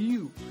to how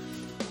you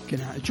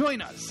can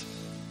join us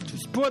to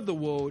spread the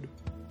word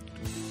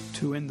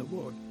to end the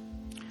word.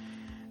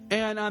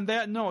 And on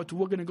that note,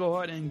 we're going to go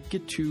ahead and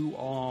get to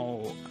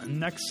our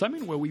next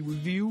segment where we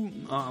review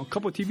a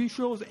couple of TV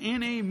shows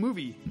and a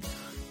movie.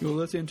 You'll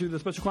listen to the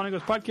Special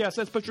Chronicles podcast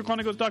at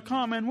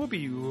specialchronicles.com, and we'll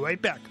be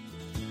right back.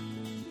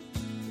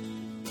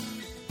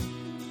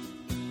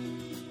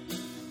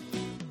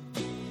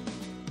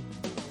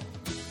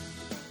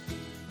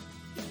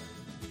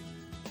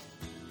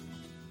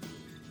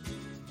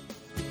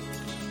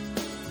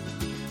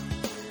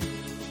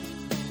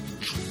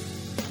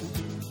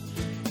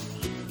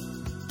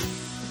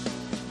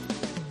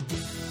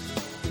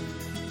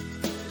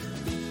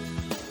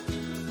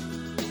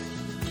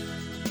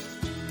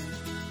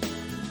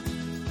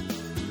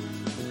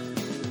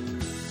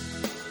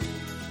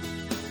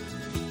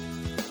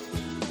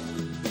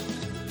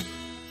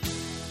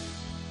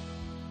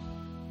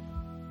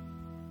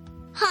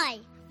 Hi,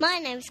 my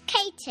name's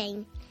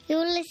Katie.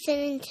 You're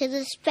listening to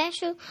the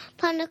Special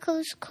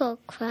Chronicles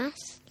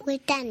podcast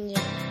with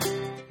Daniel.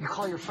 You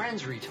call your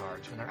friends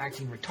retards when they're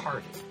acting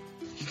retarded.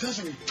 You guys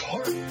are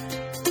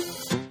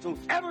retarded. Don't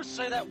ever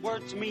say that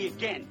word to me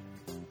again.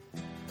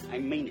 I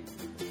mean it.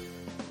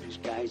 These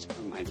guys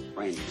are my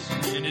friends.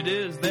 And it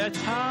is that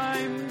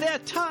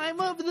time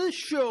of the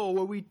show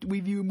where we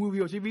review a movie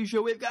or TV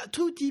show. We've got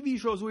two TV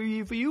shows we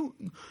review for you.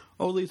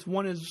 Or at least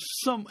one is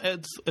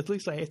at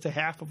least it's a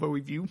half of a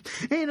review.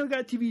 And I've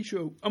got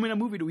a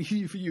movie to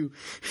review for you.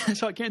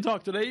 So I can't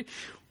talk today.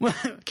 Well,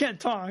 I can't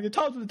talk. I can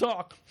talk to the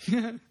talk.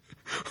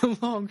 A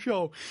long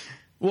show.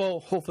 Well,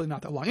 hopefully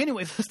not that long.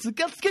 Anyways,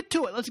 let's get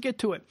to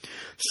it.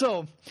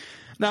 So,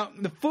 now,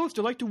 the first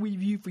I'd like to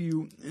review for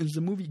you is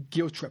the movie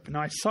Guilt Trip. And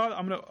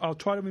I'll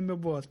try to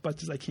remember as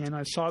best as I can.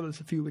 I saw this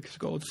a few weeks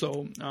ago.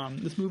 So,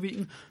 this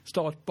movie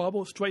stars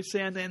Barbra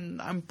Streisand,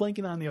 and I'm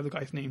blanking on the other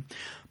guy's name.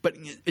 But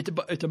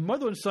it's a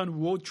mother and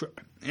son road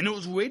trip. And it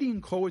was really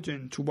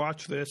encouraging to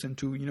watch this and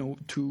to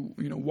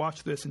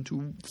watch this and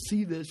to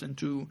see this and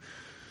to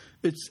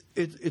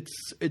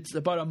it's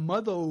about a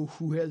mother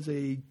who has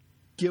a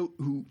guilt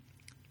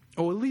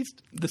or at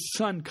least the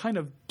son kind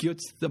of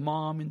guilts the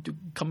mom into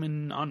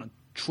coming on a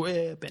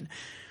trip. And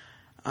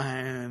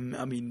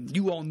I mean,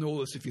 you all know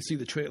this if you see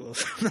the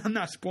trailers. I'm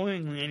not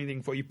spoiling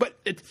anything for you, but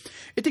it's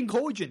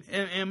encouraging.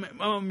 And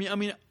I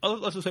mean,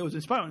 let's just say it was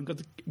inspiring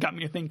because it got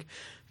me to think.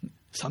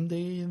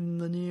 Someday in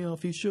the near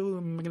future,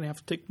 I'm going to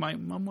have to take my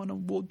mom on a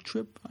road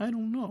trip. I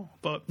don't know,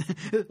 but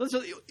it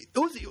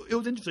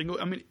was interesting.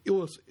 I mean, it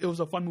was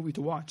a fun movie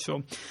to watch.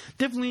 So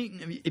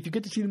definitely, if you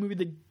get to see the movie,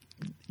 The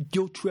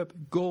Guilt Trip,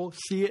 go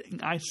see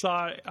it. I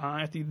saw it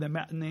at the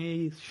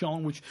matinee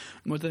showing, which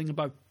was I think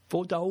about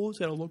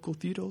 $4 at a local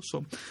theater.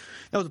 So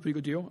that was a pretty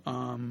good deal.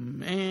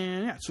 And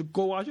yeah, so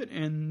go watch it.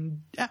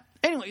 And yeah,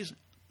 anyways,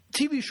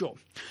 TV show.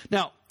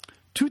 Now,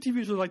 two TV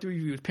shows I'd like to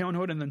review: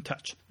 Parenthood and then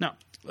Touch. Now,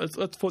 let's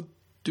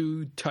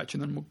do Touch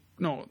and then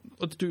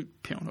let's do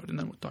Parenthood and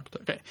then we'll talk.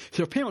 Okay,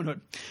 so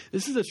Parenthood.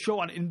 This is a show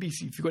on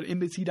NBC. If you go to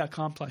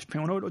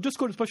NBC.com/Parenthood or just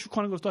go to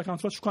SpecialChronicles.com,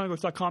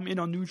 SpecialChronicles.com in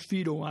our news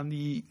feed or on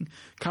the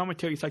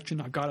commentary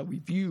section, I got a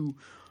review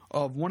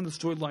of one of the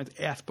storylines,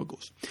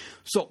 Asperger's.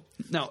 So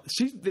now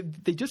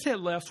they just had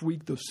last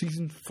week the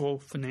season 4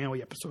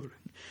 finale episode.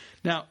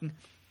 Now,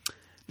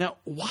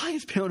 why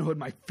is Parenthood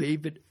my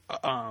favorite?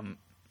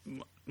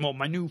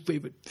 My new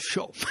favorite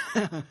show,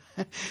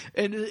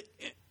 and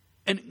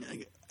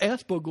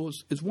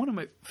Asperger's is one of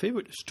my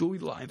favorite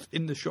storylines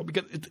in the show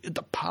because it's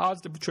a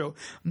positive show.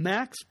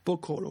 Max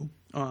Bocolo,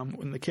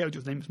 and the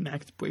character's name is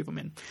Max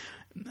Braverman.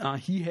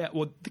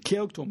 The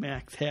character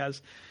Max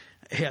has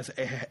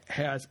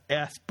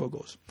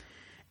Asperger's,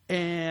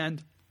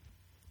 and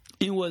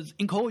it was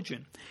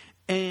encouraging.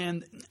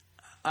 And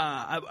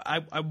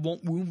I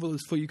won't ruin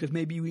this for you because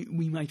maybe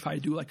we might try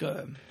to do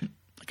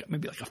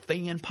maybe a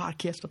fan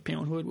podcast of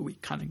Parenthood where we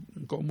kind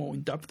of go more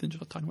in depth and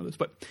just talking about this.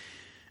 But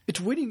it's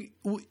really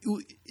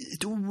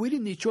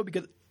neat show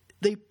because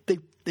they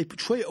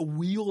portray a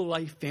real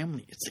life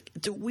family.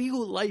 It's a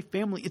real life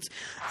family.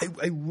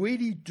 I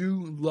really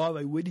do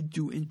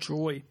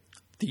enjoy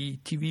the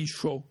TV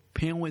show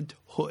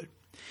Parenthood.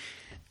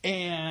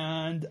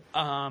 And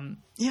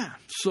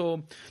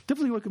so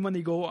definitely recommend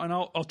you go, and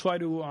I'll try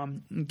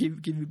to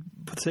give you,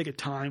 for the sake of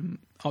time,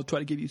 I'll try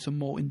to give you some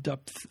more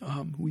in-depth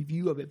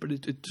review of it. But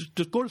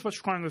just go to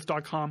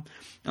SpecialChronicles.com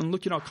and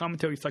look in our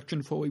commentary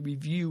section for a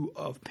review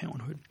of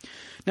Parenthood.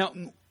 Now,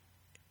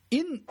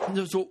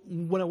 so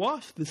when I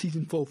watched the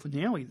season 4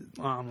 finale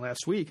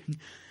last week,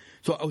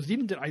 so I was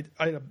eating dinner.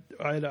 I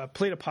had a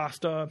plate of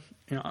pasta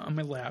on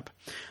my lap.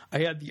 I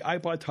had the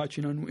iPod Touch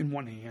in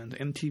one hand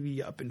and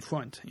TV up in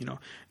front. And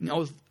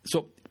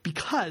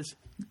because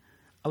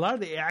a lot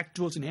of the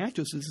actors and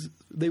actresses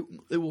they were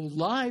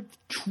live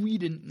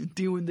tweeting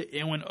during the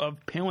airing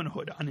of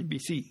Parenthood on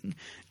NBC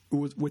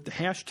with the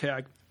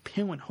hashtag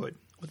Parenthood.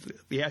 With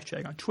the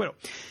hashtag on Twitter.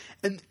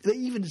 And they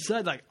even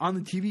said, on the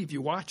TV, if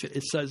you watch it,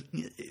 it says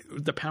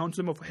the pound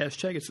symbol for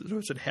hashtag, it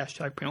said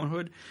hashtag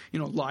Parenthood,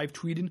 live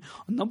tweeting.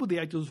 A number of the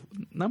actors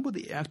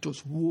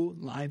were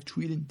live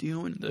tweeting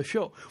during the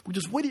show, which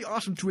is really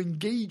awesome to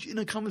engage in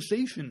a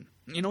conversation,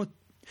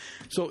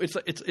 So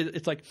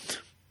it's like,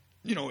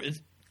 you're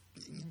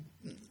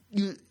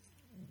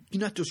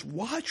not just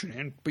watching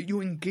it, but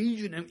you're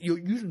engaging and you're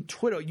using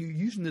Twitter, you're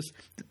using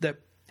that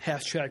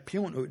hashtag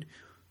Parenthood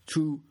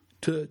to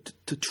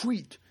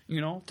tweet,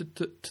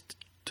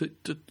 to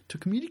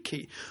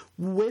communicate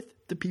with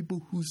the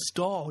people who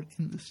starred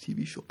in this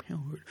TV show,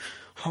 Parenthood.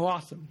 How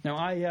awesome. Now,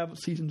 I have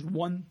seasons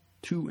 1,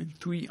 2, and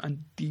 3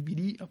 on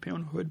DVD of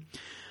Parenthood.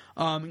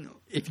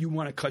 If you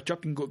want to catch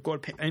up, you can go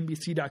to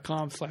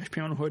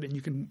NBC.com/Parenthood and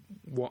you can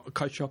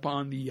catch up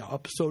on the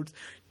episodes.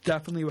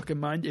 Definitely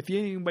recommend. If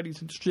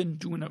anybody's interested in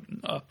doing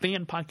a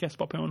fan podcast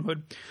about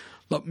Parenthood,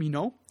 let me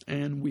know,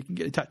 and we can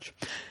get in touch.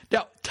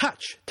 Now,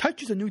 Touch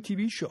is a new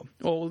TV show,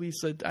 or at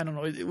least, I don't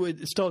know,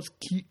 it stars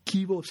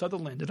Kiefer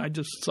Sutherland, and I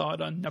just saw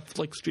it on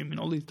Netflix streaming,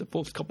 at least the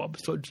first couple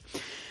episodes.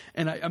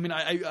 And I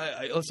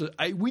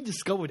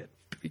rediscovered it,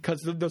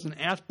 because there's an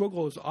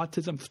Asperger's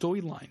autism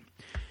storyline.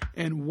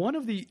 And one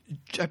of the,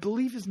 I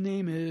believe his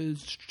name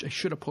is, I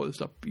should have pulled this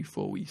up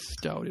before we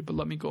started, but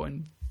let me go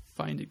and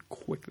find it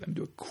quickly. I'm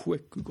going to do a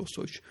quick Google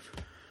search.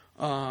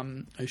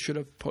 I should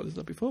have pulled this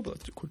up before, but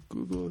let's do a quick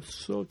Google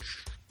search.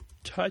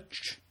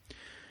 Touch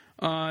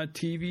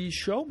TV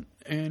show,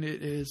 and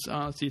it is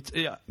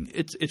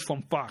it's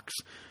from Fox,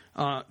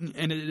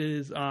 and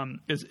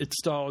it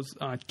stars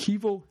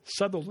Kiefer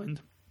Sutherland,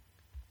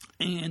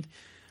 and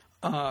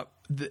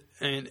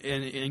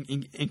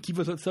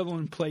Kiefer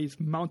Sutherland plays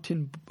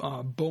Mountain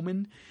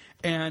Bowman,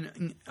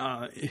 and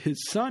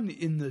his son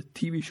in the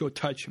TV show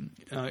Touch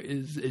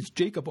is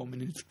Jacob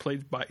Bowman. It's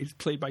played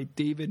by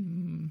David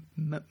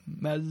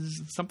Mez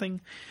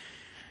something,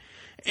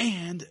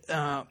 and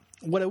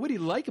what I really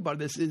like about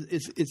this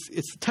is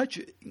Touch.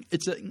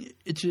 It's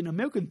an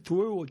American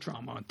thriller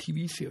drama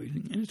TV series,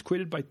 and it's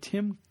created by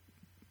Tim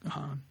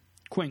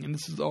Quinn. And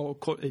this is all.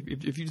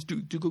 If you just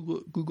do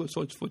Google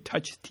search for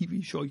Touch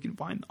TV show, you can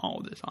find all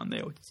of this on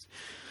there.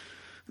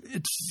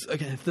 It's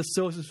again, the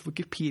source is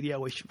Wikipedia,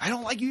 which I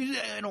don't like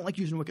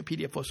using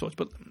Wikipedia for a source,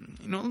 but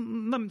let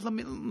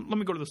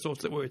me go to the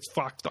source where it's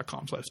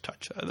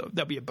fox.com/touch.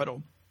 That'd be a better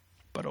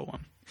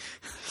one.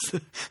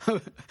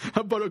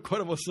 A better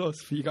credible source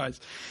for you guys.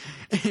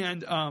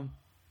 And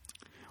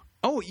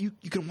you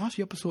can watch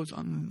the episodes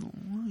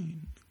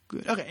online.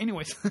 Good. Okay,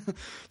 anyways.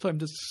 So I'm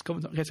just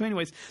coming. Okay, so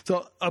anyways,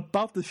 so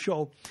about the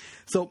show.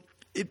 So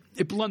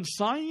it blends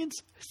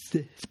science,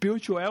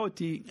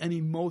 spirituality, and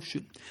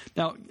emotion.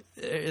 Now,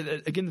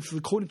 again, this is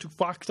according to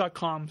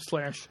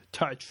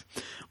fox.com/touch.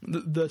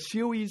 The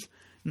series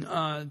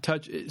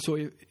Touch. So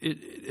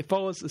it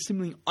follows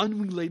seemingly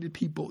unrelated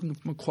people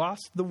from across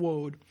the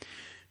world,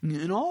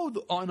 and all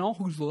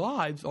whose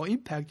lives are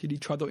impacted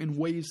each other in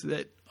ways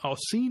that are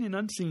seen and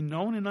unseen,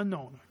 known and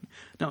unknown.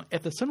 Now,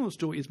 at the center of the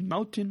story is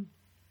Mountain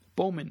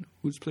Bowman,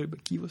 who's played by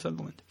Kiefer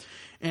Sutherland,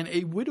 and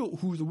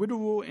who's a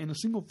widower and a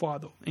single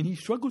father, and he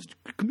struggles to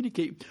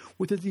communicate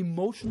with his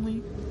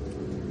emotionally.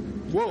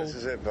 Whoa! This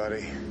is it,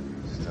 buddy.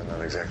 Still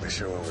not exactly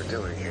sure what we're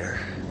doing here.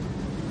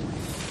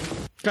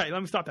 Okay,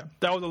 let me stop there.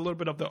 That was a little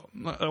bit of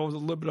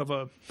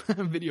a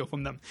video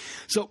from them.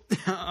 So,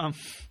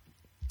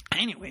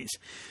 anyways,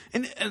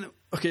 and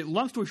okay,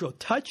 long story short,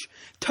 Touch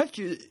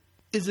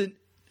is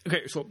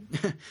Okay, so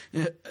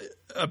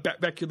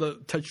back to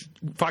the Touch,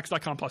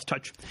 Fox.com plus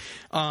Touch.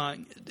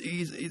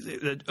 He's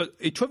a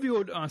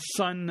 12-year-old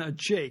son,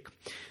 Jake,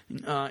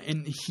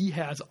 and he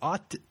has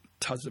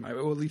autism,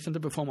 or at least some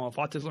type of form of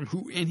autism.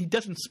 And he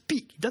doesn't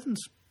speak.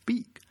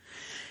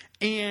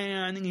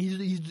 And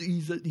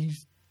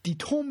he's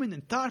determined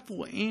and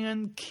thoughtful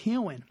and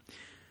caring.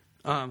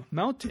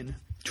 Mountain,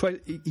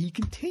 he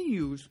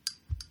continues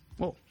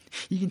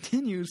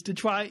to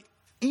try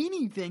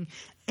anything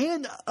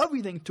and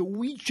everything to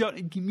reach out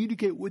and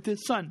communicate with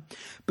his son,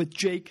 but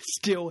Jake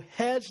still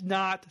has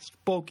not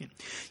spoken.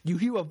 You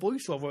hear a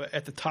voiceover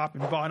at the top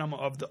and bottom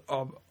of the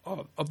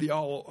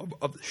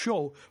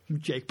show from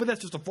Jake, but that's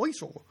just a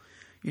voiceover,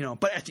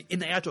 But actually, in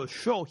the actual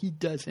show, he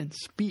doesn't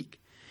speak,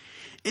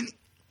 and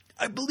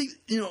I believe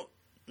the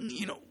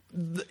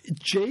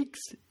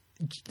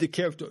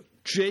character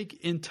Jake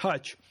in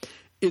Touch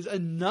is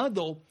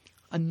another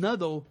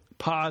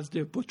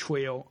positive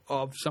portrayal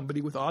of somebody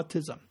with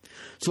autism.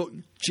 So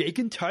Jake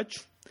in Touch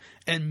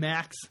and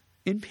Max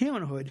in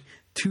Parenthood,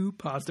 2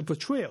 positive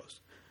portrayals.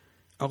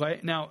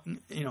 Okay, now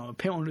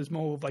Parenthood is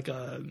more of like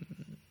a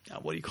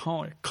what do you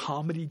call it, a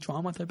comedy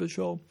drama type of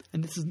show,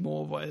 and this is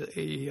more of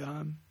a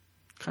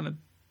kind of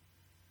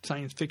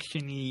science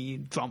fiction-y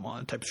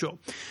drama type of show.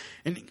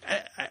 And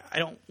I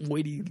don't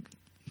really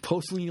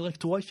personally like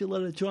to watch a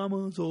lot of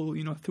dramas or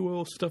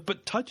thriller stuff,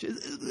 but Touch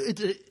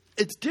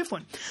it's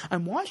different.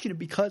 I'm watching it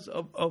because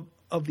of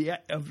the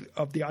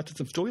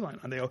autism storyline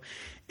on there,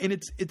 and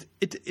it's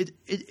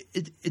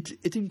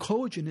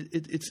encouraging.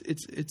 It's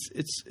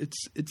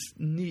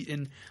neat,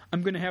 and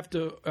I'm going to have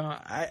to.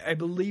 I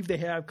believe they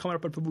have coming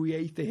up on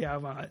February 8th. They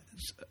have I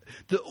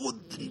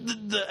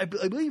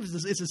believe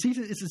it's a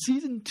season. It's a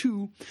season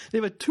 2. They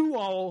have a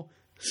 2-hour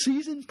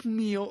season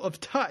premiere of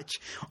Touch,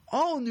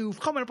 all new,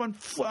 coming up on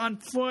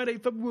Friday,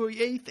 February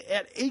 8th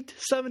at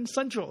 8/7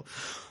 Central.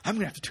 I'm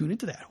gonna have to tune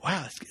into that.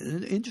 Wow, that's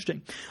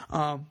interesting.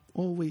 Oh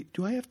wait,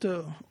 do I have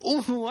to?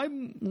 Oh, I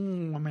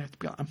might have to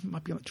be. I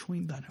might be on a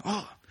train then.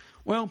 Oh,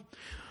 well,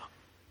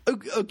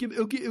 it'll give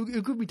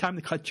me time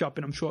to catch up,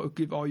 and I'm sure it'll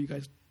give all you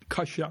guys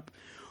catch up.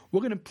 We're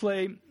gonna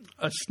play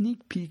a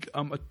sneak peek,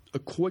 a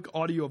quick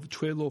audio of a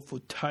trailer for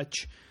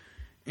Touch.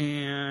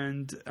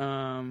 And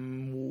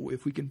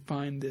if we can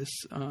find this,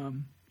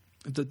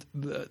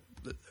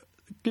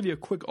 give you a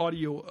quick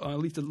audio, at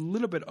least a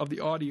little bit of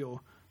the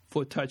audio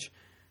for Touch.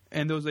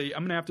 And I'm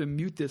going to have to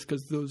mute this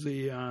because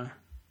they're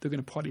going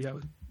to probably have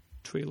a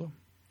trailer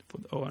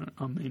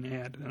an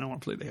ad, and I don't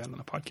want to play the ad on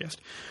the podcast.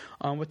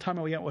 What time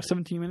are we at?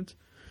 17 minutes?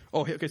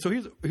 Oh, okay. So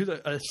here's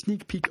a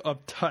sneak peek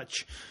of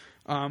Touch.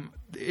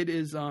 It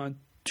is 2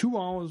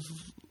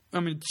 hours.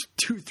 It's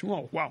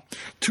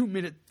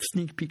 2-minute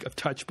sneak peek of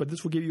Touch, but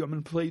this will give you. I'm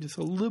going to play just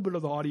a little bit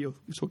of the audio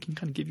so it can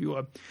kind of give you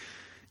a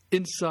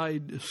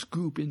inside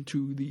scoop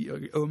into the.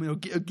 It'll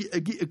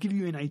give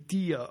you an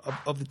idea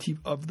of the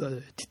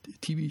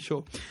TV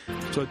show.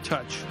 So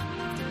Touch.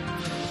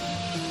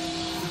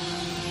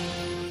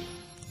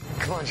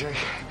 Come on, Jake.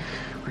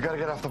 We got to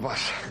get off the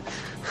bus.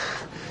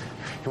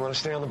 You want to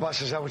stay on the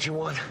bus? Is that what you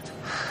want?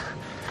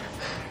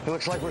 It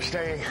looks like we're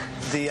staying.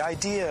 The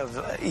idea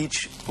of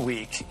each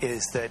week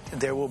is that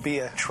there will be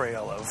a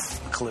trail of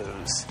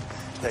clues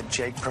that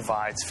Jake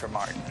provides for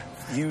Martin,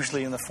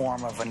 usually in the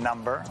form of a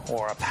number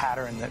or a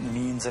pattern that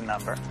means a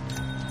number.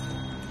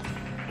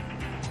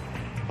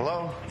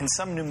 Hello? In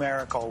some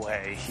numerical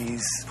way,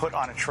 he's put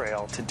on a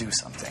trail to do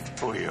something.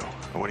 Who are you?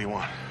 What do you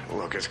want?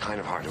 Look, it's kind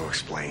of hard to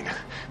explain,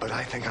 but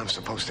I think I'm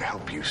supposed to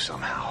help you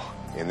somehow.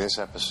 In this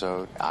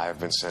episode, I have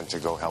been sent to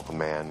go help a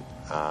man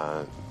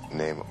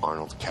named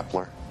Arnold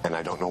Kepler. And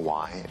I don't know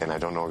why, and I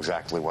don't know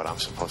exactly what I'm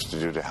supposed to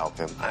do to help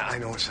him. I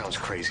know it sounds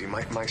crazy.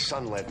 My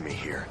son led me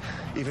here,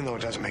 even though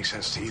it doesn't make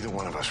sense to either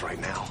one of us right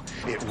now.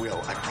 It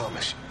will, I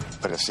promise.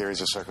 But a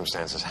series of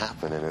circumstances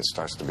happen, and it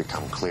starts to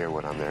become clear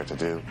what I'm there to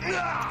do.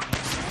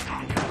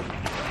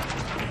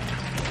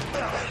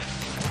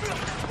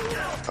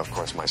 Of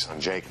course, my son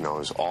Jake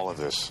knows all of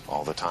this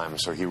all the time,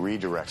 so he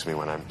redirects me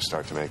when I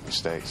start to make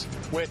mistakes.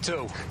 Where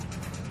to?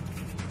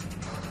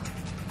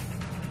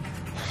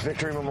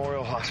 Victory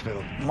Memorial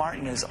Hospital.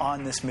 Martin is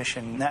on this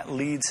mission that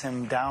leads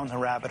him down the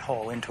rabbit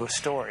hole into a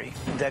story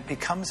that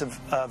becomes a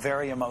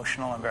very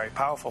emotional and very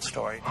powerful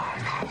story.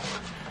 Oh, no.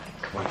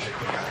 Come on, Jake,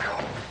 we gotta go.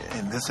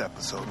 In this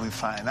episode, we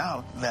find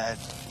out that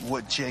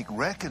what Jake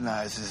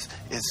recognizes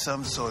is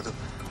some sort of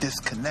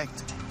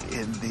disconnect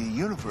in the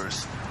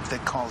universe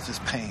that causes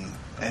pain,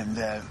 and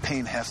that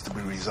pain has to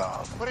be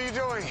resolved. What are you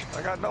doing?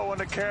 I got no one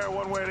to care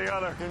one way or the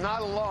other. You're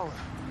not alone.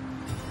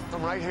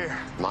 I'm right here.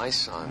 My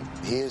son,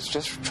 he is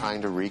just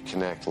trying to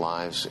reconnect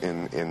lives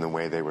in the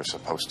way they were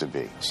supposed to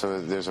be. So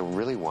there's a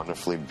really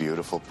wonderfully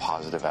beautiful,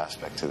 positive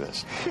aspect to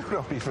this. You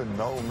don't even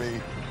know me.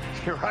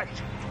 You're right.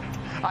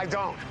 I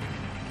don't.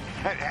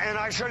 And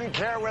I shouldn't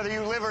care whether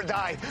you live or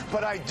die,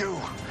 but I do.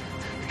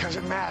 Because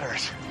it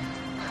matters.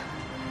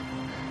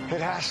 It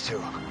has to.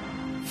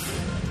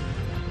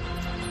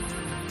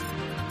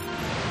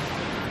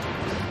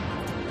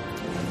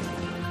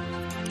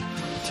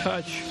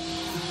 Touch.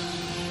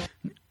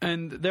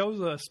 And there was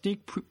a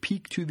sneak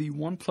peek to the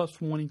 1 +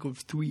 1 =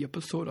 3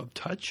 episode of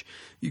Touch.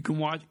 You can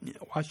watch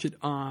it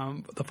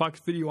on the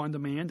Fox Video on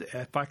Demand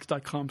at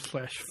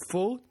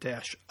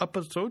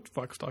fox.com/full-episodes,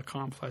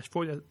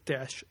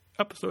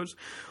 fox.com/full-episodes.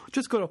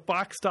 Just go to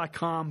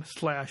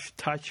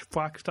fox.com/touch,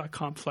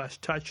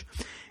 fox.com/touch,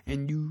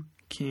 and you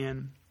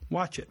can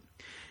watch it.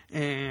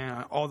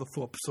 And all the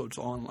full episodes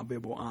are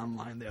available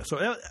online there.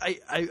 So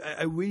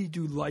I really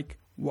do like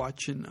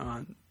watching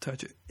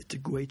Touch. It's a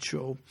great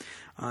show.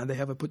 They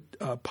have a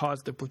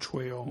positive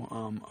portrayal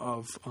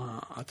of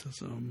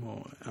autism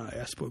or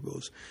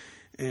Asperger's.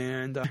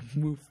 And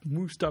move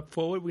stuff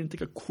forward. We're going to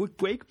take a quick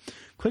break,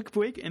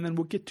 and then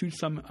we'll get to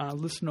some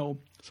listener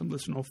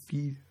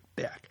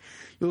feedback.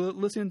 You're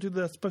listening to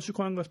the Special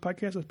Chronicles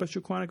podcast at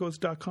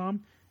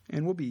specialchronicles.com,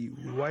 and we'll be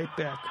right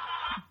back.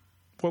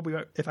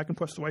 If I can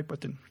press the right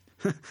button.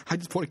 I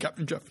just pulled a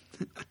Captain Jeff.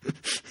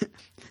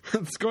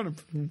 Let's go and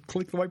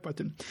click the right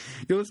button.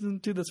 You're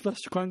listening to the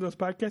Special Chronicles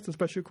podcast at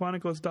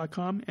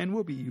specialchronicles.com, and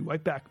we'll be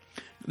right back.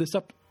 This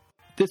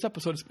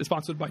episode is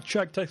sponsored by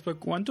Chegg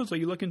Textbook Rentals. So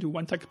you look into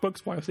one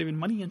textbooks while saving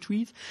money and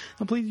trees.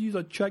 And please use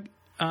a Chegg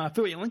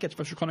affiliate link at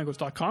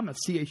specialchronicles.com.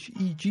 That's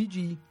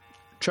CHEGG.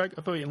 Chegg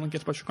affiliate link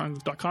at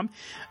specialchronicles.com,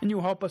 and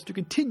you'll help us to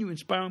continue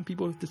inspiring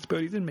people with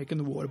disabilities and making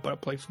the world a better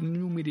place with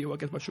new media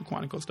work at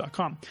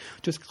specialchronicles.com.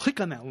 Just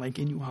click on that link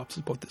and you'll help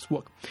support this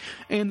work.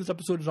 And this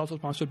episode is also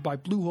sponsored by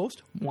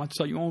Bluehost. Want to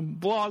start your own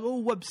blog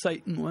or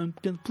website? And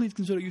please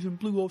consider using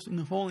Bluehost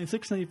for only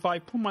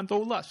 $6.95 per month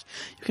or less.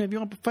 You can have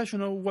your own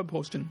professional web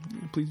hosting.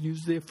 Please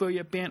use the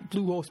affiliate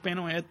Bluehost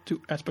banner at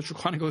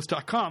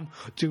specialchronicles.com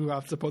to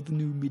help support the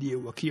new media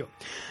work here.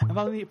 And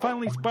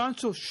finally,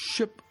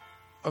 sponsorship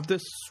of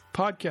this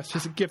podcast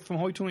is a gift from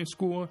Holy Trinity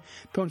School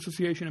Parent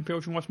Association in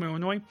Perry, Westmore,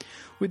 Illinois.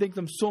 We thank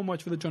them so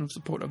much for the generous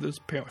support of this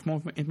parish.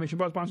 More information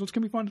about sponsors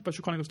can be found at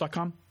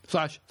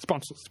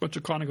specialchronicles.com/sponsors,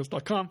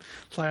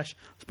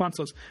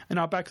 specialchronicles.com/sponsors. And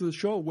now back to the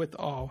show with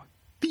our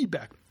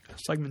feedback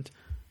segment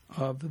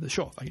of the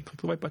show. If I can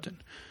click the right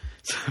button.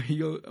 So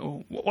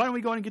why don't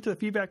we go and get to the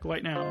feedback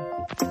right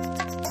now?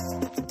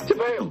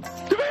 DeVale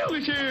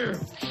is here!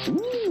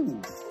 Woo!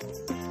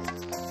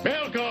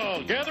 Mail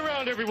call! Gather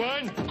round,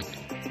 everyone!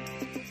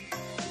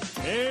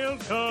 Mail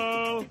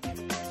call!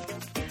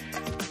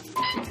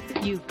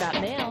 You've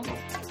got mail.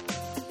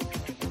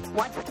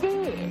 What's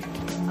this?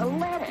 A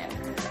letter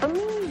for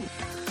me.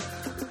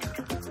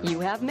 You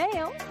have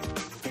mail.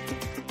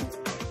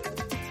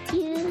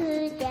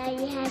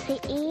 Daddy has an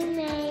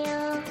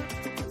email.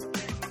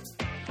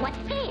 What's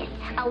this?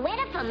 A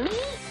letter for me?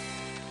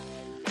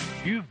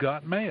 You've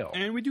got mail.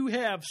 And we do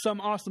have some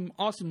awesome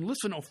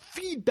listener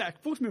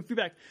feedback, voicemail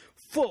feedback.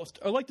 First,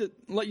 I'd like to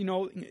let you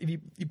know, if you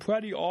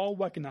probably all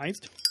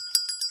recognized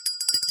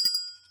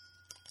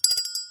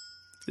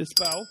this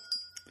spell.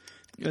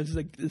 This is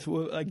a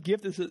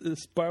gift. This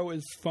spell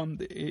is from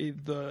the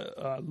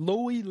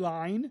Lowy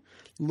Line,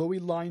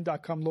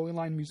 lowyline.com, Lowy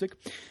Line Music.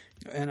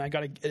 And I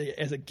got it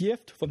as a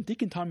gift from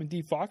Deacon Tom and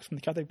D. Fox from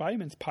the Catholic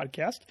Vitamins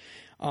podcast.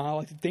 I'd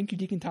like to thank you,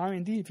 Deacon Tom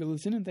and D, if you're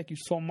listening. Thank you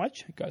so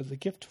much. I got a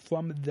gift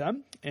from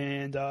them.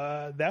 And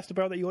that's the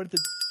spell that you heard at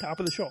the top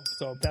of the show.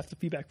 So that's the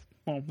feedback.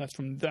 Well, that's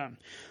from them.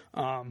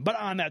 But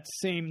on that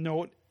same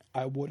note,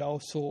 I would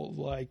also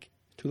like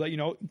to let you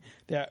know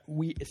that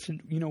we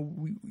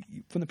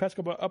from the past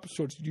couple of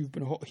episodes, you've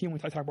been hearing me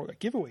talk about a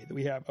giveaway, that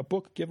we have a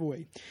book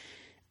giveaway.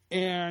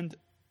 And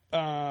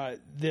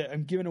that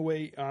I'm giving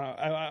away,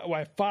 I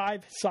have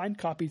 5 signed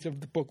copies of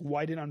the book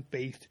Widen on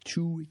Faith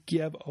to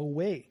give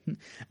away. And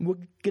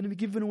we're going to be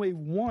giving away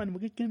one.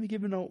 We're going to be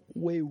giving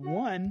away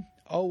one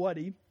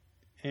already,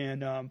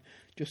 and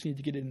just need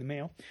to get it in the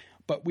mail.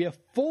 But we have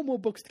 4 more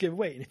books to give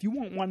away. And if you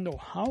want to know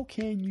how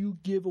can you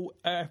give away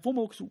 4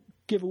 more books to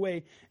give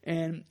away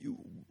and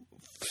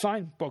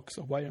signed books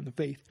of Widen on the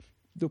Faith,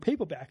 the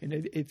paperback.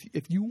 And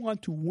if you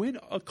want to win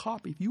a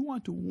copy,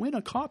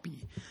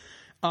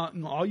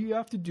 all you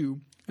have to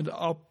do is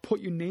I'll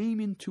put your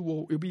name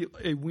into it'll be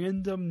a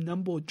random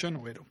number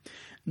generator,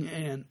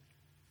 and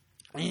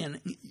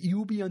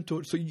you'll be onto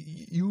it. So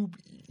you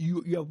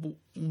have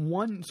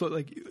one.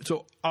 So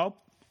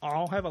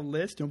I'll have a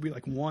list. It'll be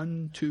like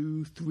 1,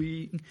 2,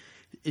 3.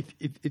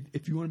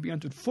 If you want to be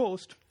onto it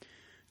first,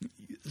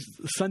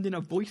 send in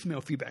a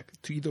voicemail feedback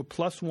to either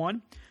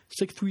 +1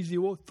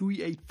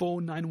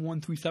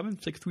 630-384-9137,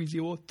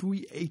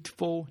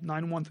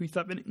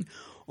 630-384-9137,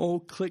 or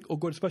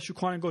go to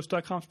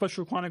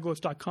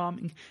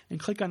specialchronicles.com, and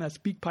click on that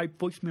SpeakPipe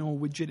voicemail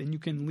widget, and you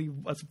can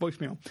leave us a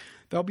voicemail.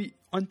 That'll be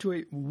onto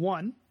a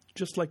 1,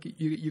 just like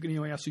you're going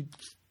to hear us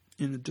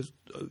in just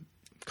a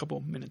couple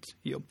of minutes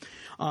here.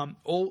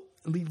 Or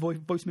leave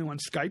voicemail on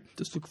Skype.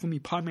 Just look for me,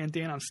 Podman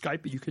Dan, on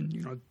Skype, but you can,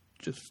 you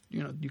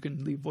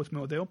can leave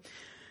voicemail there.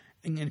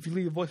 And if you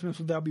leave a voicemail,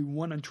 so that'll be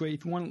 1 entree.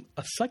 If you want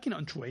a second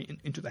entree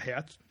into the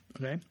hat,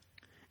 okay,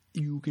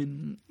 you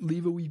can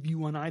leave a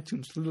review on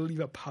iTunes. So leave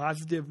a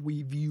positive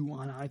review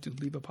on iTunes.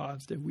 Leave a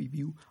positive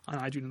review on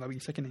iTunes, and that'll be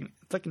second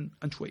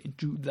entree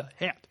into the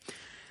hat.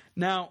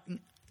 Now,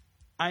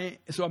 I'm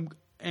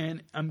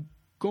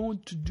going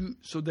to do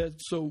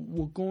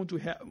we're going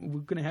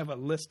to have a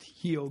list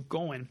here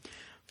going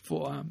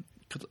for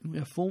because we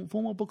have four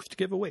more books to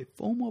give away.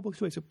 4 more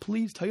books away. So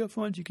please tell your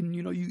friends. You can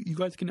you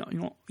guys can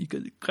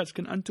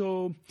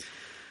enter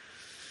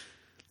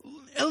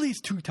at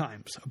least 2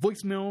 times a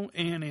voicemail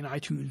and an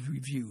iTunes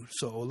review.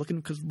 So we're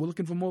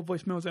looking for more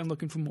voicemails and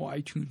looking for more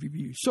iTunes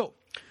reviews. So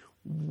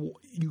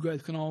you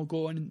guys can all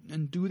go on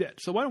and do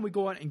that. So why don't we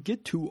go on and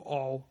get to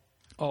our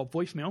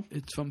voicemail?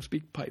 It's from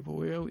SpeakPipe.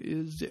 Where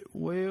is it?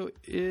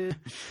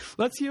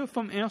 Let's hear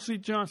from Ashley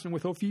Johnson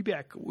with her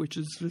feedback,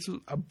 this is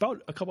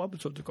about a couple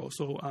episodes ago.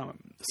 So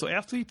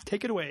Ashley,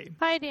 take it away.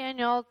 Hi,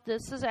 Daniel.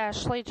 This is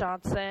Ashley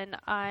Johnson.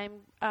 I'm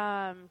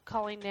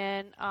calling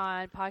in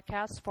on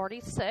podcast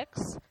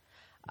 46.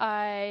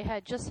 I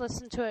had just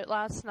listened to it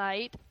last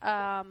night.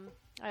 I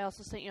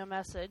also sent you a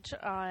message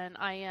on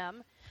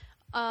IM.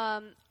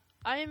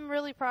 I'm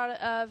really proud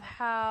of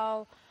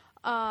how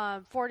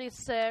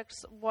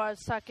 46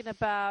 was talking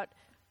about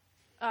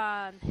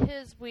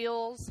his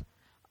wheels,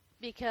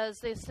 because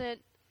they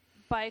sent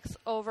bikes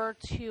over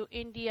to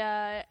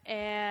India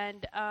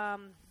and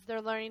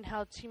they're learning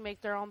how to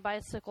make their own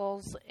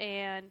bicycles,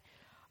 and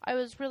I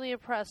was really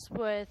impressed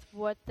with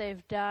what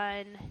they've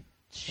done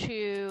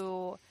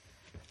to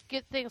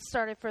get things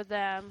started for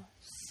them.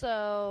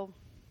 So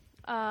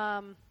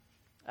I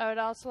would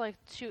also like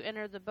to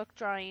enter the book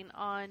drawing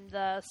on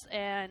this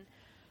and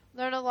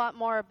learn a lot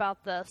more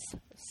about this.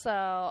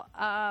 So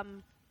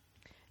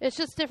it's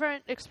just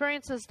different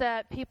experiences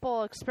that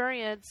people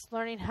experience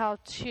learning how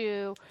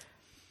to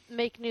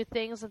make new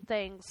things and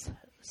things.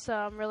 So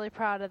I'm really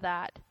proud of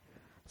that.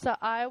 So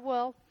I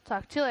will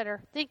talk to you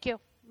later. Thank you.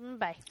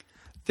 Bye.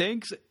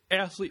 Thanks,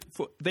 Ashley,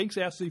 for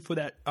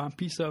that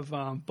piece of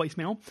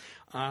voicemail.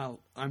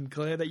 I'm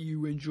glad that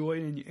you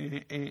enjoyed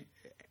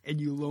and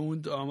you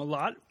learned a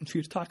lot.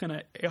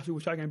 Ashley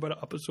was talking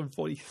about episode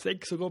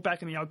 46. So go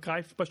back in the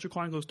archive,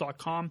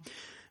 specialchronicles.com,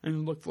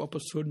 and look for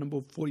episode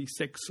number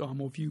 46.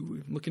 If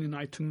you looking in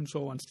iTunes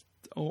or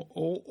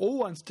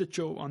on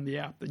Stitcher on the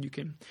app, then you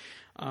can,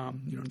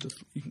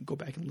 you can go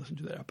back and listen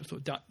to that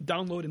episode.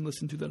 Download and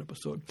listen to that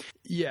episode.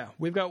 Yeah,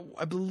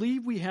 I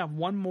believe we have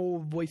one more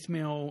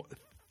voicemail.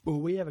 Well,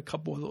 we have a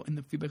couple in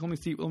the feedback.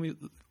 Let me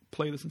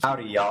play this.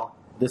 Howdy, y'all.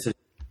 This is.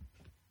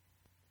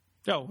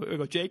 Oh, here we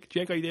go. Jake,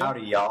 are you there?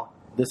 Howdy, y'all.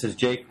 This is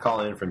Jake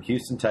calling in from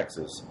Houston,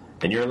 Texas,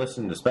 and you're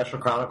listening to Special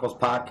Chronicles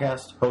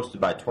podcast,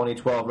 hosted by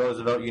 2012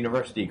 Roosevelt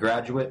University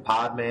graduate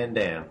Podman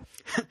Dan.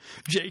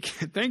 Jake,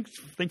 thanks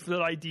for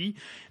that ID.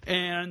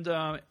 And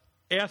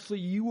Ashley,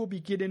 you will be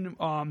getting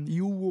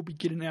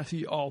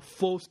Ashley our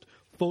first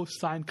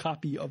signed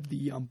copy of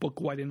the book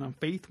Writing on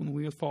Faith When the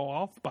Wheels Fall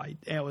Off by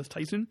Alice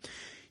Tyson.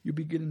 You'll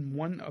be getting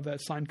one of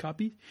that signed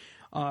copy.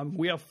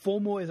 We have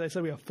 4 more, as I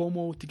said,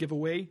 to give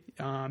away.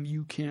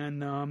 You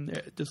can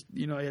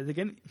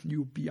again,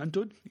 you'll be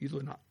entered either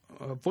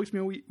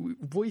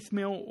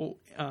voicemail or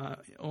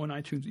an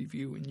iTunes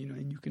review, and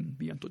you can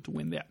be entered to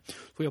win that. So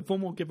we have 4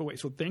 more giveaways.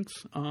 So thanks,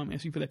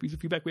 Ashley, for that piece of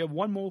feedback. We have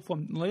 1 more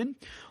from Lynn,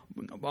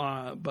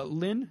 but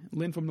Lynn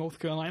from North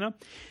Carolina.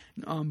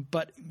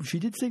 But she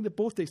did sing the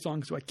birthday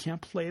song, so I can't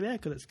play that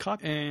because it's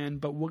copy.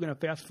 But we're gonna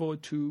fast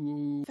forward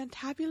to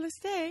Fantabulous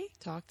Day.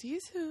 Talk to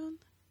you soon.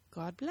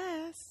 God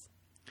bless.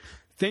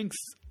 Thanks,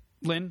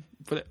 Lynn,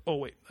 for that. Oh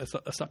wait, let's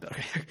stop that.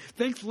 Okay.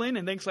 Thanks, Lynn,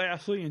 and thanks,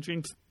 Ashley, and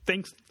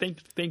thanks,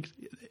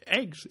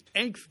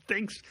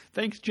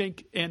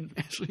 Jake and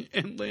Ashley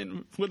and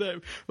Lynn for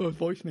the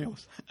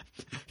voicemails.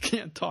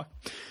 Can't talk.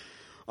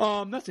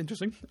 That's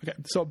interesting. Okay,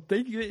 so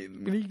thank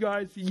you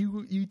guys.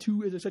 You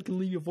too, as I said, can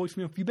leave your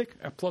voicemail feedback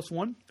at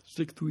 +1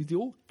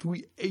 630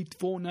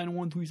 384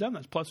 9137.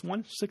 That's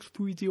 +1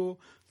 630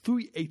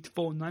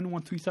 384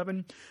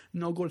 9137.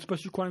 No, go to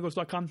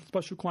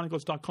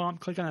specialchronicles.com,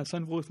 click on that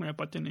send voicemail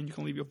button, and you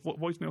can leave your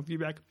voicemail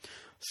feedback.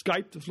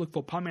 Skype, just look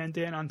for Podman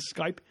Dan on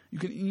Skype. You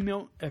can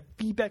email at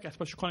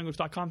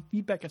feedback@specialchronicles.com,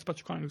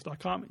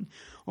 feedback@specialchronicles.com,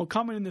 or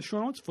comment in the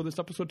show notes for this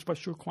episode,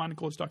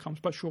 specialchronicles.com,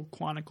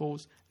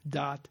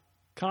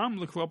 specialchronicles.com.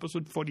 Look for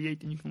episode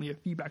 48, and you can leave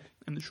feedback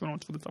in the show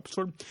notes for this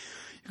episode.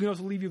 You can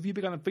also leave your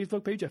feedback on the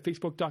Facebook page at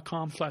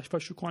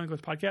facebook.com/Special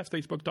Chronicles Podcast,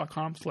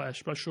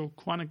 facebook.com/Special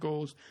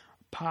Chronicles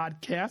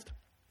Podcast.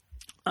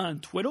 On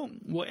Twitter,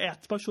 we're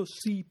at Special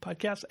C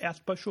Podcast,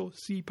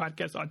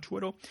 on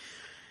Twitter,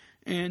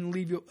 and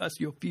leave us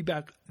your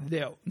feedback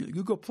there.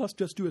 Google Plus,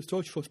 just do a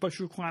search for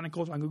Special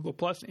Chronicles on Google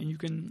Plus, and you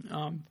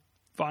can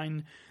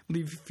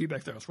leave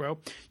feedback there as well.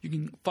 You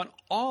can find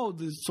all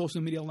the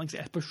social media links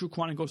at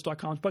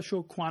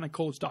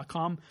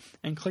specialchronicles.com,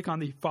 and click on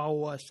the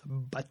Follow Us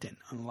button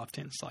on the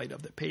left-hand side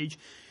of the page.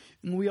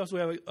 And we also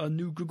have a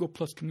new Google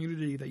Plus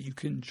community that you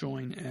can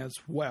join as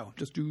well.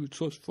 Just do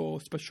search for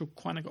Special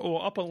Chronicles,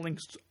 or up a link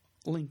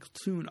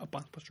soon up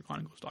on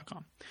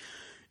specialchronicles.com.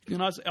 You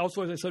can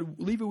also, as I said,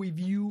 leave a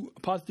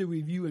positive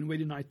review, and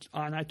rate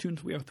on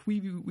iTunes. We have 3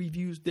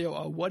 reviews there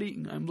already,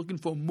 and I'm looking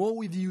for more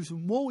reviews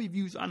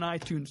on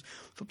iTunes.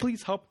 So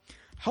please help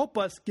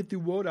us get the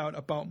word out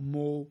about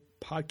more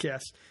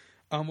podcasts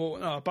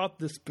about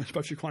this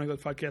Special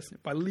Chronicles podcast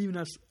by leaving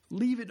a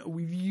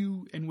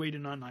review and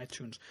rating on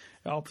iTunes.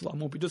 It helps a lot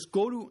more. But just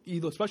go to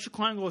either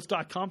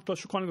specialchronicles.com,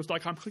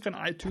 click on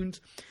iTunes,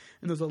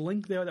 and there's a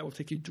link there that will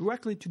take you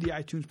directly to the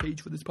iTunes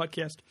page for this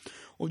podcast,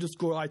 or just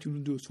go to iTunes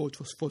and do a search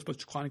for Special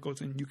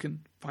Chronicles, and you can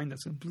find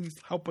us. And please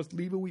help us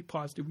leave a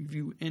positive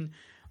review in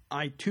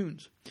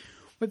iTunes.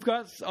 We've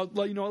got, I'll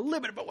let you know a little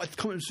bit about what's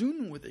coming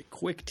soon with a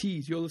quick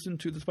tease. You'll listen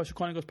to the Special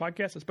Chronicles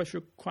podcast at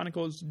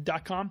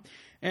specialchronicles.com,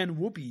 and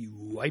we'll be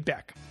right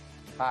back.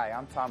 Hi,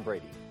 I'm Tom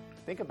Brady.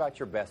 Think about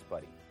your best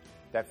buddy,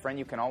 that friend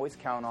you can always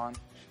count on,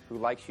 who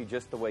likes you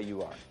just the way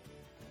you are.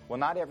 Well,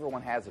 not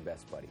everyone has a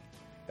best buddy.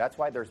 That's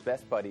why there's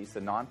Best Buddies, the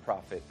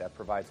nonprofit that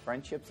provides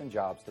friendships and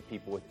jobs to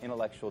people with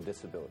intellectual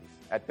disabilities.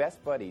 At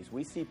Best Buddies,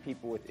 we see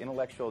people with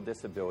intellectual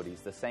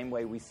disabilities the same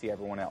way we see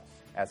everyone else,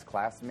 as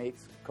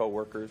classmates,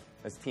 co-workers,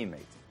 as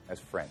teammates, as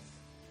friends.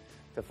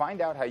 To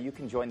find out how you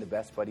can join the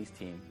Best Buddies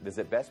team,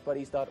 visit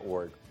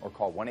bestbuddies.org or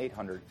call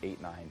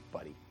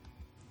 1-800-89-BUDDY.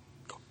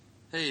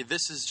 Hey,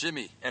 this is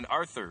Jimmy and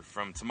Arthur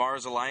from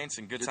Tomorrow's Alliance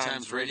and Good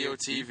Times Radio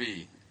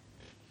TV.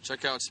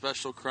 Check out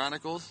Special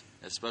Chronicles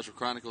at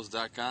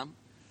specialchronicles.com.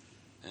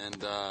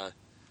 And, oh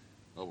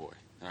boy. All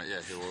right,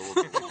 yeah, here,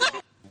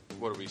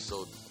 what are we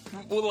sold?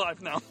 We're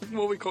live now.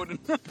 What are we coding?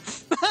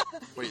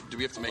 Wait, do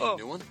we have to make a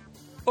new one?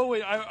 Oh,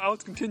 wait, I'll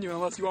continue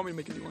unless you want me to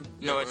make a new one.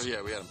 No,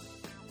 yeah, we had them.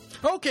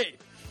 Okay.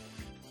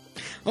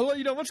 I'll let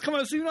you know what's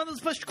coming soon on the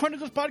Special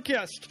Chronicles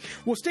podcast.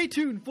 Well, stay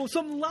tuned for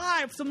some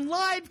live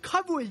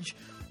coverage.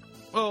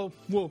 Oh,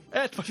 well,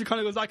 at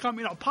specialchronicles.com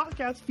in our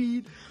podcast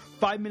feed,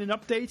 5-minute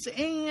updates,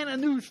 and a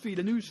news feed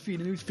at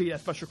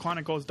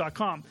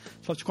specialchronicles.com.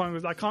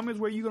 Specialchronicles.com is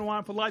where you're going to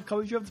want for live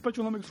coverage of the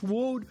Special Olympics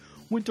World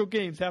Winter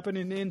Games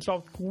happening in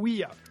South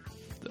Korea.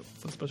 The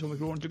Special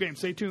Olympics World Winter Games.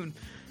 Stay tuned.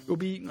 It will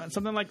be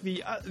something like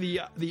the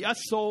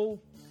SO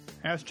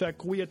hashtag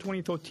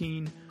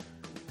Korea2013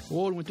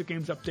 World Winter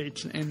Games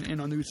updates in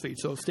our news feed.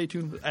 So stay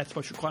tuned at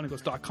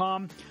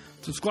specialchronicles.com.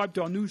 Subscribe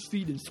to our news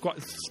feed and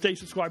stay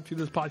subscribed to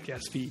this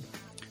podcast feed.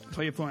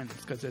 Tell your friends,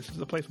 because this is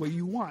the place where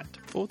you want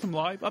for some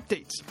live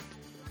updates.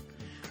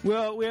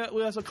 Well, we're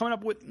also coming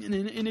up with an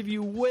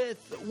interview with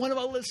one of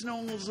our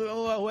listeners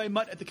who I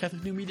met at the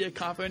Catholic New Media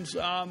Conference.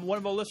 One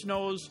of our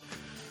listeners,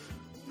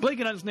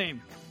 blanking on his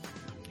name.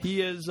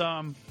 He is,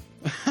 I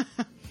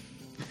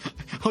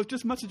was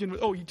just messaging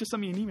with, he just sent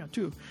me an email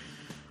too.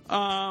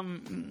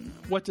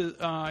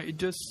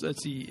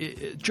 Let's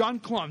see, John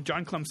Clum.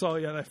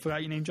 Sorry, I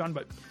forgot your name, John,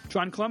 but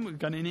John Clum, we've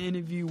got an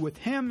interview with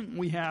him.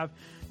 We have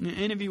an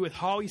interview with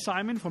Holly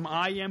Simon from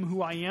I Am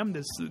Who I Am,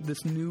 this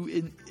new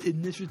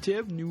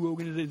initiative, new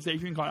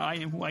organization called I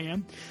Am Who I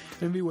Am.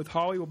 Interview with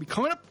Holly will be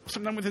coming up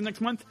sometime within next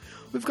month.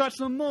 We've got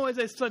some more, as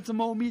I said, some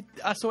more Meet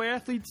SO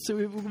athletes. So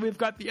we've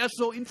got the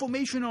SO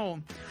informational.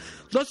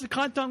 Lots of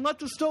content,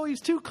 lots of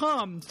stories to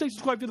come. Stay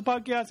subscribed to the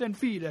podcast and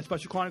feed at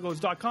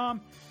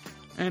specialchronicles.com.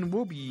 And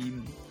we'll be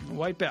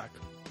right back.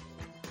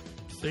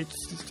 Stay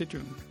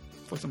tuned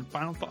for some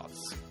final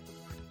thoughts.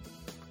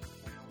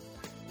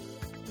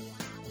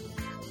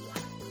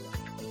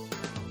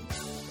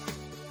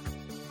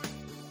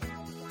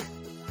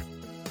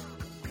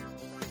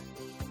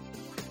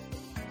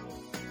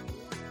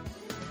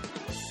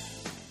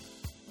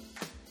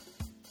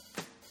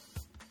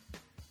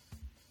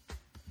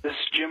 This is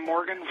Jim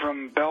Morgan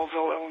from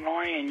Belleville,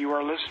 Illinois, and you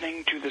are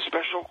listening to the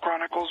Special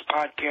Chronicles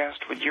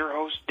podcast with your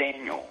host,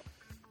 Daniel.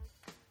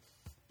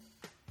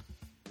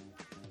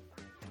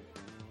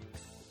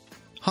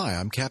 Hi,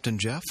 I'm Captain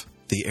Jeff,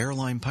 the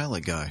airline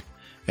pilot guy,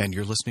 and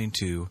you're listening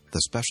to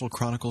the Special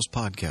Chronicles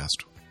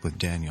podcast with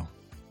Daniel.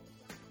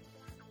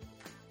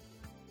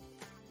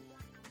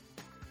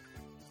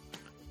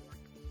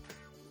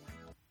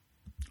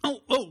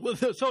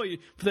 Sorry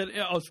for that.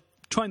 I was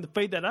trying to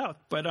fade that out,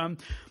 but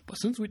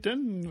since we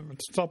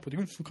didn't stop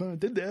producing, we kind of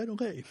did that.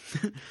 Okay,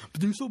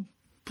 producer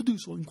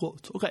in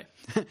quotes. Okay.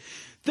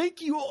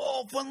 Thank you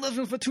all for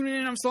listening, for tuning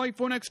in. I'm sorry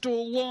for an extra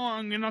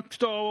and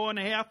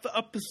a half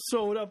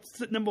episode of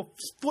number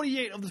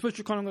 48 of the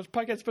Special Chronicles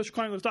podcast,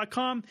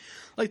 specialchronicles.com.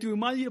 I'd like to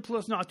remind you to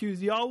plus not to use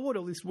the R word, or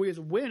at least raise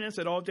awareness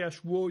at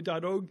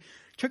all-word.org.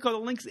 Check out the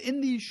links in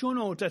the show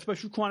notes at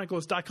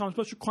specialchronicles.com,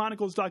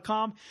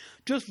 specialchronicles.com.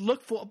 Just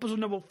look for episode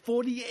number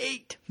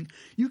 48.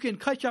 You can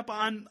catch up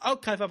on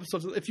archive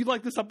episodes. If you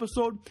like this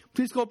episode,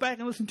 please go back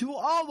and listen to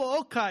all the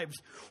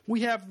archives.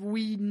 We have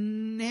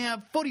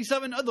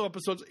 47 other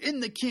episodes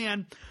in the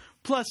can,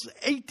 plus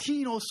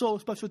 18 or so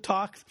special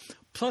talks,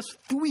 plus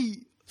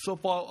 3 so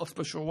far of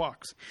special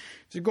walks.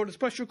 So go to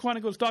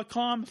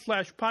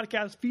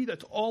specialchronicles.com/podcast feed.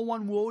 That's all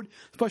one word,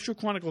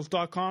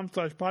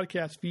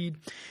 specialchronicles.com/podcast feed.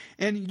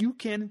 And you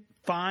can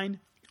find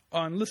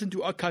and listen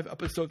to archive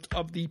episodes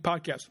of the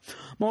podcast.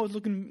 I'm always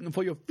looking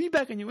for your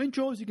feedback and your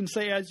intros. You can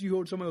say, as you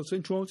heard some of those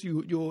intros,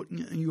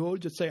 you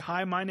heard, just say,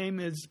 hi, my name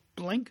is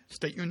blank,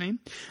 state your name.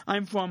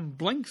 I'm from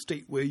blank,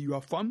 state where you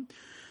are from,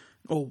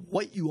 or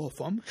what you are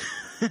from.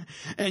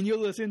 And you're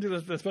listening to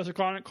the Special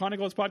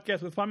Chronicles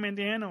podcast with Fun Man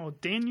Dan, or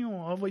Daniel,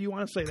 or however you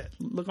want to say that.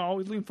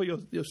 Always looking for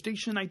your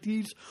station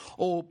IDs,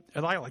 or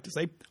as I like to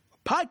say,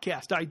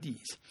 podcast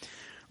IDs.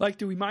 I'd like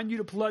to remind you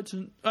to pledge.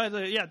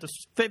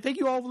 Thank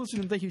you all for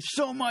listening. Thank you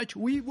so much.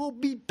 We will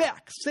be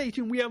back. Stay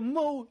tuned. We have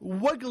more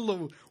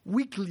regular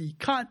weekly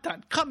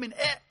content coming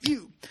at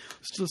you.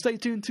 So stay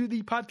tuned to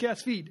the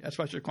podcast feed at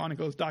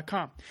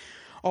SpecialChronicles.com.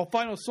 Our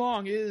final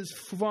song is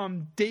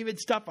from David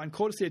Stuffin,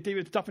 courtesy of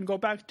David Stuffin. Go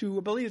back to,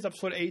 I believe it's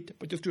episode 8,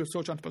 but just do a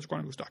search on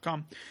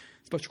SpecialChronicles.com.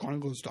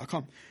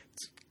 SpecialChronicles.com.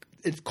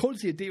 It's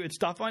courtesy of David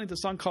Stuffin. It's a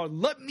song called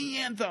Let Me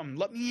Anthem.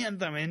 Let Me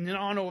Anthem. And in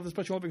honor of the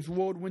Special Olympics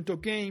World Winter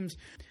Games.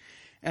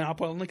 And I'll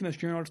put a link in the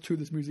show notes to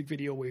this music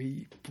video where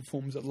he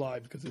performs it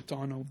live because it's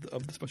on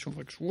of the Special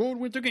Olympics World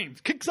Winter Games.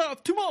 Kicks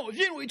off tomorrow,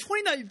 January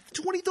 29th,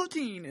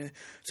 2013.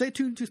 Stay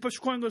tuned to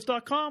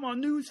SpecialChronicles.com, our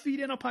news feed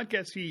and our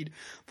podcast feed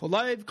for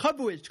live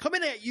coverage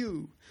coming at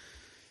you.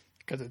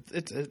 Because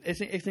it's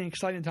an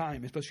exciting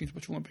time, especially in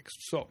Special Olympics.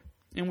 So,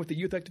 and with the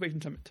Youth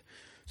Activation Summit.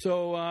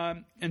 So,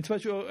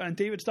 and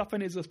David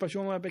Stuffin is a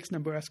Special Olympics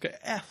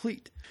Nebraska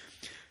athlete.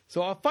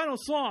 So our final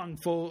song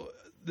for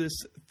this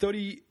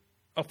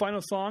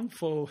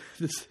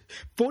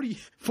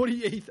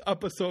 48th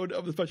episode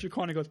of the Special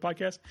Chronicles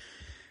podcast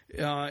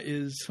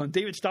is from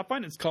David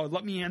Stuffin. It's called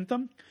Let Me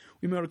Anthem.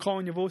 Remember to call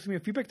in your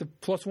voicemail feedback to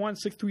 +1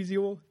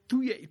 630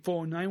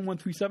 384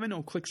 9137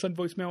 or click send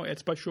voicemail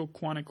at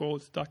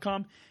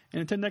SpecialChronicles.com.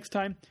 And until next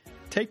time,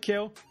 take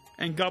care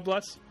and God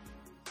bless.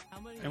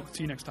 And we'll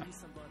see you next time.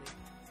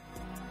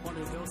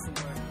 Wanted to go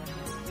somewhere.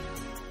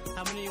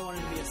 How many of you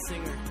wanted to be a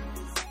singer?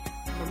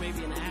 Or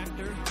maybe an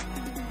actor?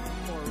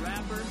 Or a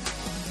rapper?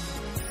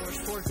 Or a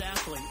sports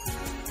athlete?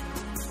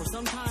 Well,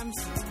 sometimes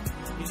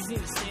you just need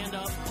to stand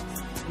up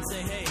and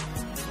say, hey,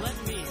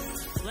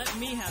 let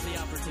me have the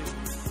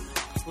opportunity.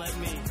 Let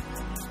me.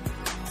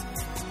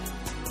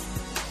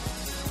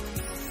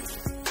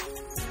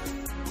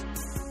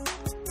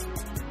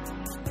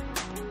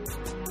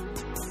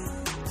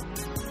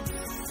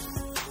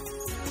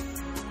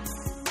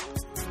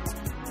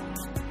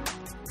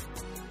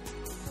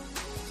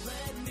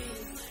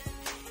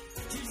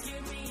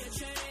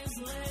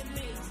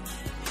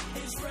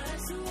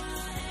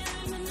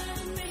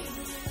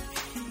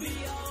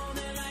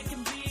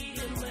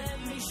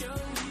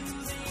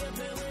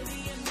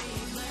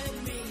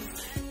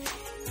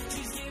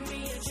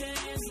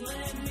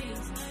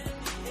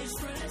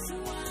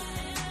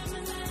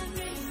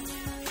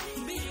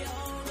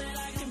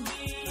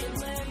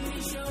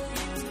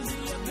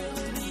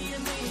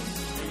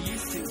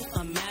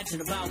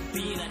 About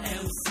being an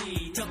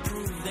MC to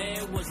prove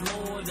there was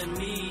more than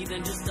me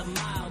than just a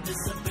mild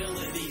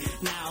disability.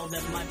 Now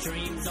that my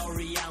dreams are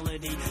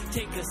reality,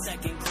 take a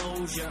second,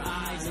 close your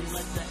eyes and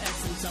let the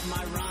essence of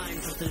my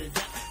rhymes with the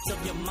depths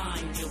of your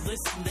mind. You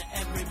listen to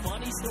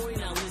everybody's story,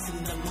 now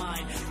listen to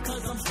mine.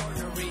 Cause I'm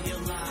starting to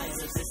realize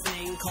that this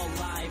thing called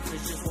life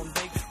is just one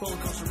big roller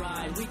coaster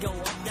ride. We go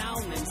up,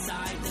 down, and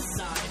side to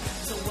side.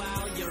 So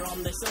while you're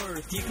on this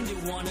earth, you can do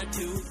one or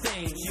two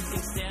things. You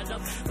can stand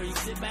up or you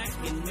sit back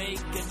and make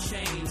a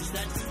change.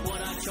 That's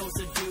what I chose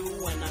to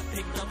do when I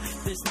picked up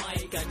this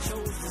mic. I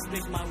chose to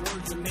speak my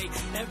words and make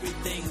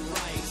everything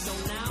right. So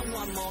now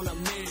I'm on a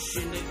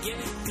mission to get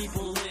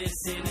people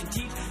listen and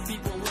teach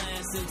people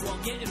lessons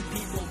while getting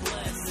people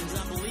blessings.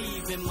 I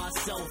believe in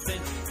myself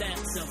and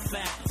that's a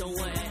fact. Don't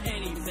let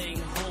anything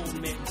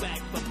hold me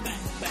back, but back.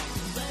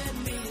 Let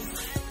me,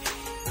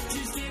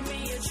 just give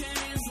me a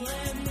chance,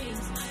 let me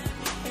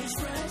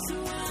express who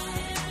I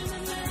am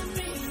and let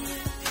me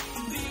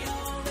be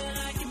all that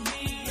I can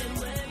be and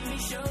let me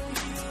show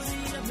you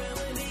the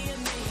ability in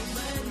me.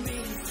 Let me,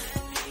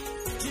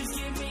 just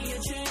give me a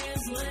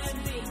chance, let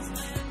me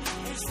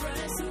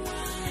express who I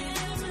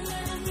am and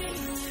let me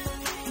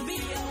be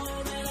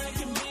all that I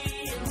can be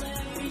and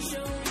let me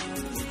show you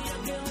the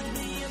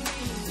ability in me.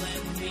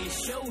 Let me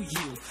show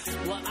you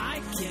what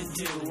I can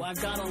do.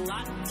 I've got a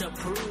lot to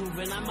prove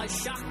and I might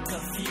shock a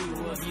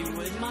few of you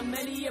with my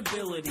many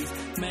abilities,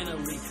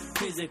 mentally,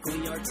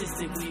 physically,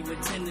 artistically,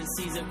 with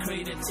tendencies of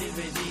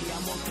creativity.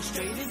 I'm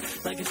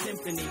orchestrated like a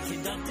symphony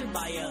conducted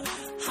by a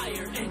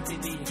higher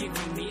entity,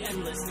 giving me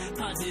endless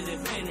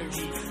positive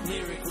energy.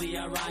 Lyrically,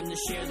 I rhyme to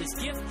share this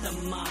gift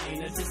of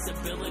mine. A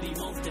disability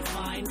won't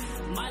define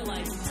my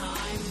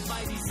lifetime.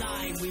 By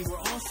design, we were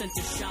all sent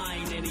to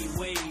shine.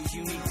 Anyways,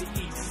 you need to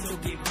eat, so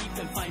get deep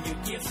and find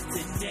your gifts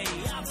today.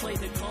 I play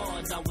the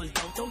cards I was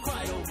dealt. Don't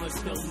cry over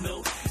spilled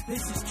milk.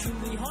 This is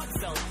truly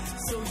heartfelt,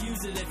 so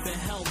use it if it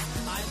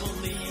helps. I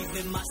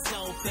believe in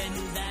myself, and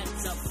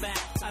that's a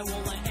fact. I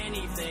won't let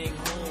anything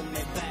hold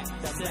me back.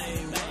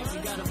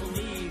 You gotta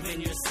believe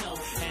in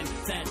yourself, and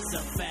that's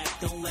a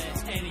fact. Don't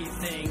let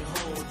anything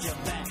hold you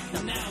back.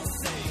 Now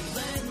say,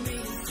 let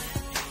me,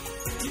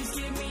 just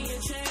give me a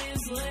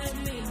chance, let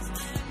me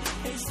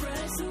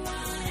express who I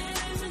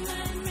am, and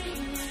let me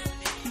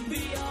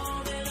be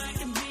all that I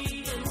can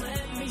be, and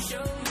let me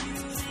show you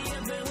the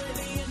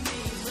ability in me.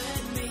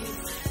 Let me,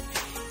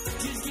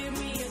 just give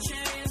me a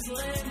chance,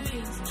 let me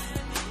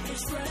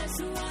express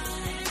who I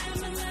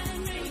am, and let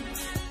me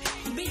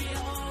be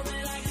all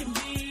that I can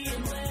be,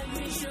 and let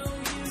me show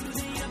you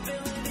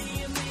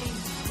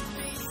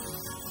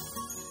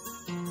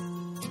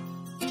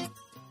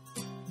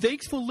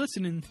Thanks for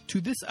listening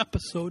to this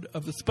episode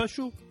of the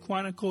Special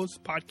Chronicles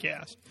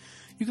podcast.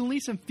 You can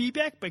leave some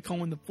feedback by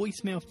calling the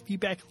voicemail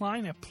feedback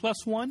line at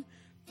 +1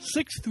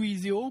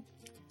 630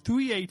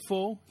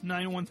 384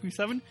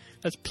 9137.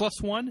 That's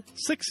 +1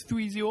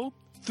 630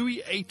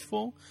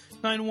 384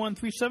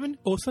 9137.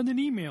 Or send an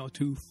email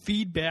to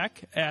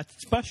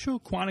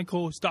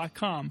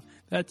feedback@specialchronicles.com.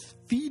 That's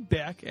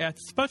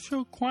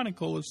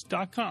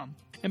feedback@specialchronicles.com.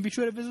 And be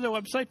sure to visit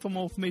our website for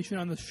more information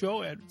on the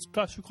show at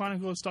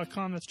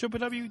specialchronicles.com. That's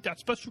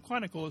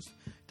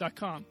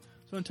www.specialchronicles.com.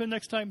 So until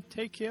next time,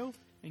 take care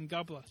and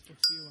God bless. We'll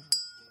see you around.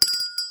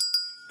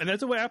 And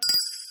that's a wrap.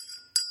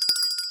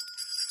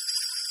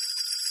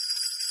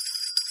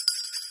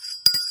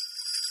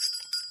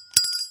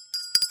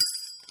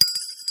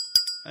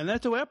 And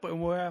that's a wrap.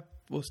 And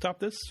we'll stop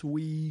this.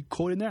 We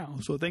code it now.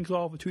 So thanks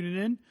all for tuning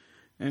in,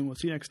 and we'll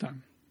see you next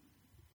time.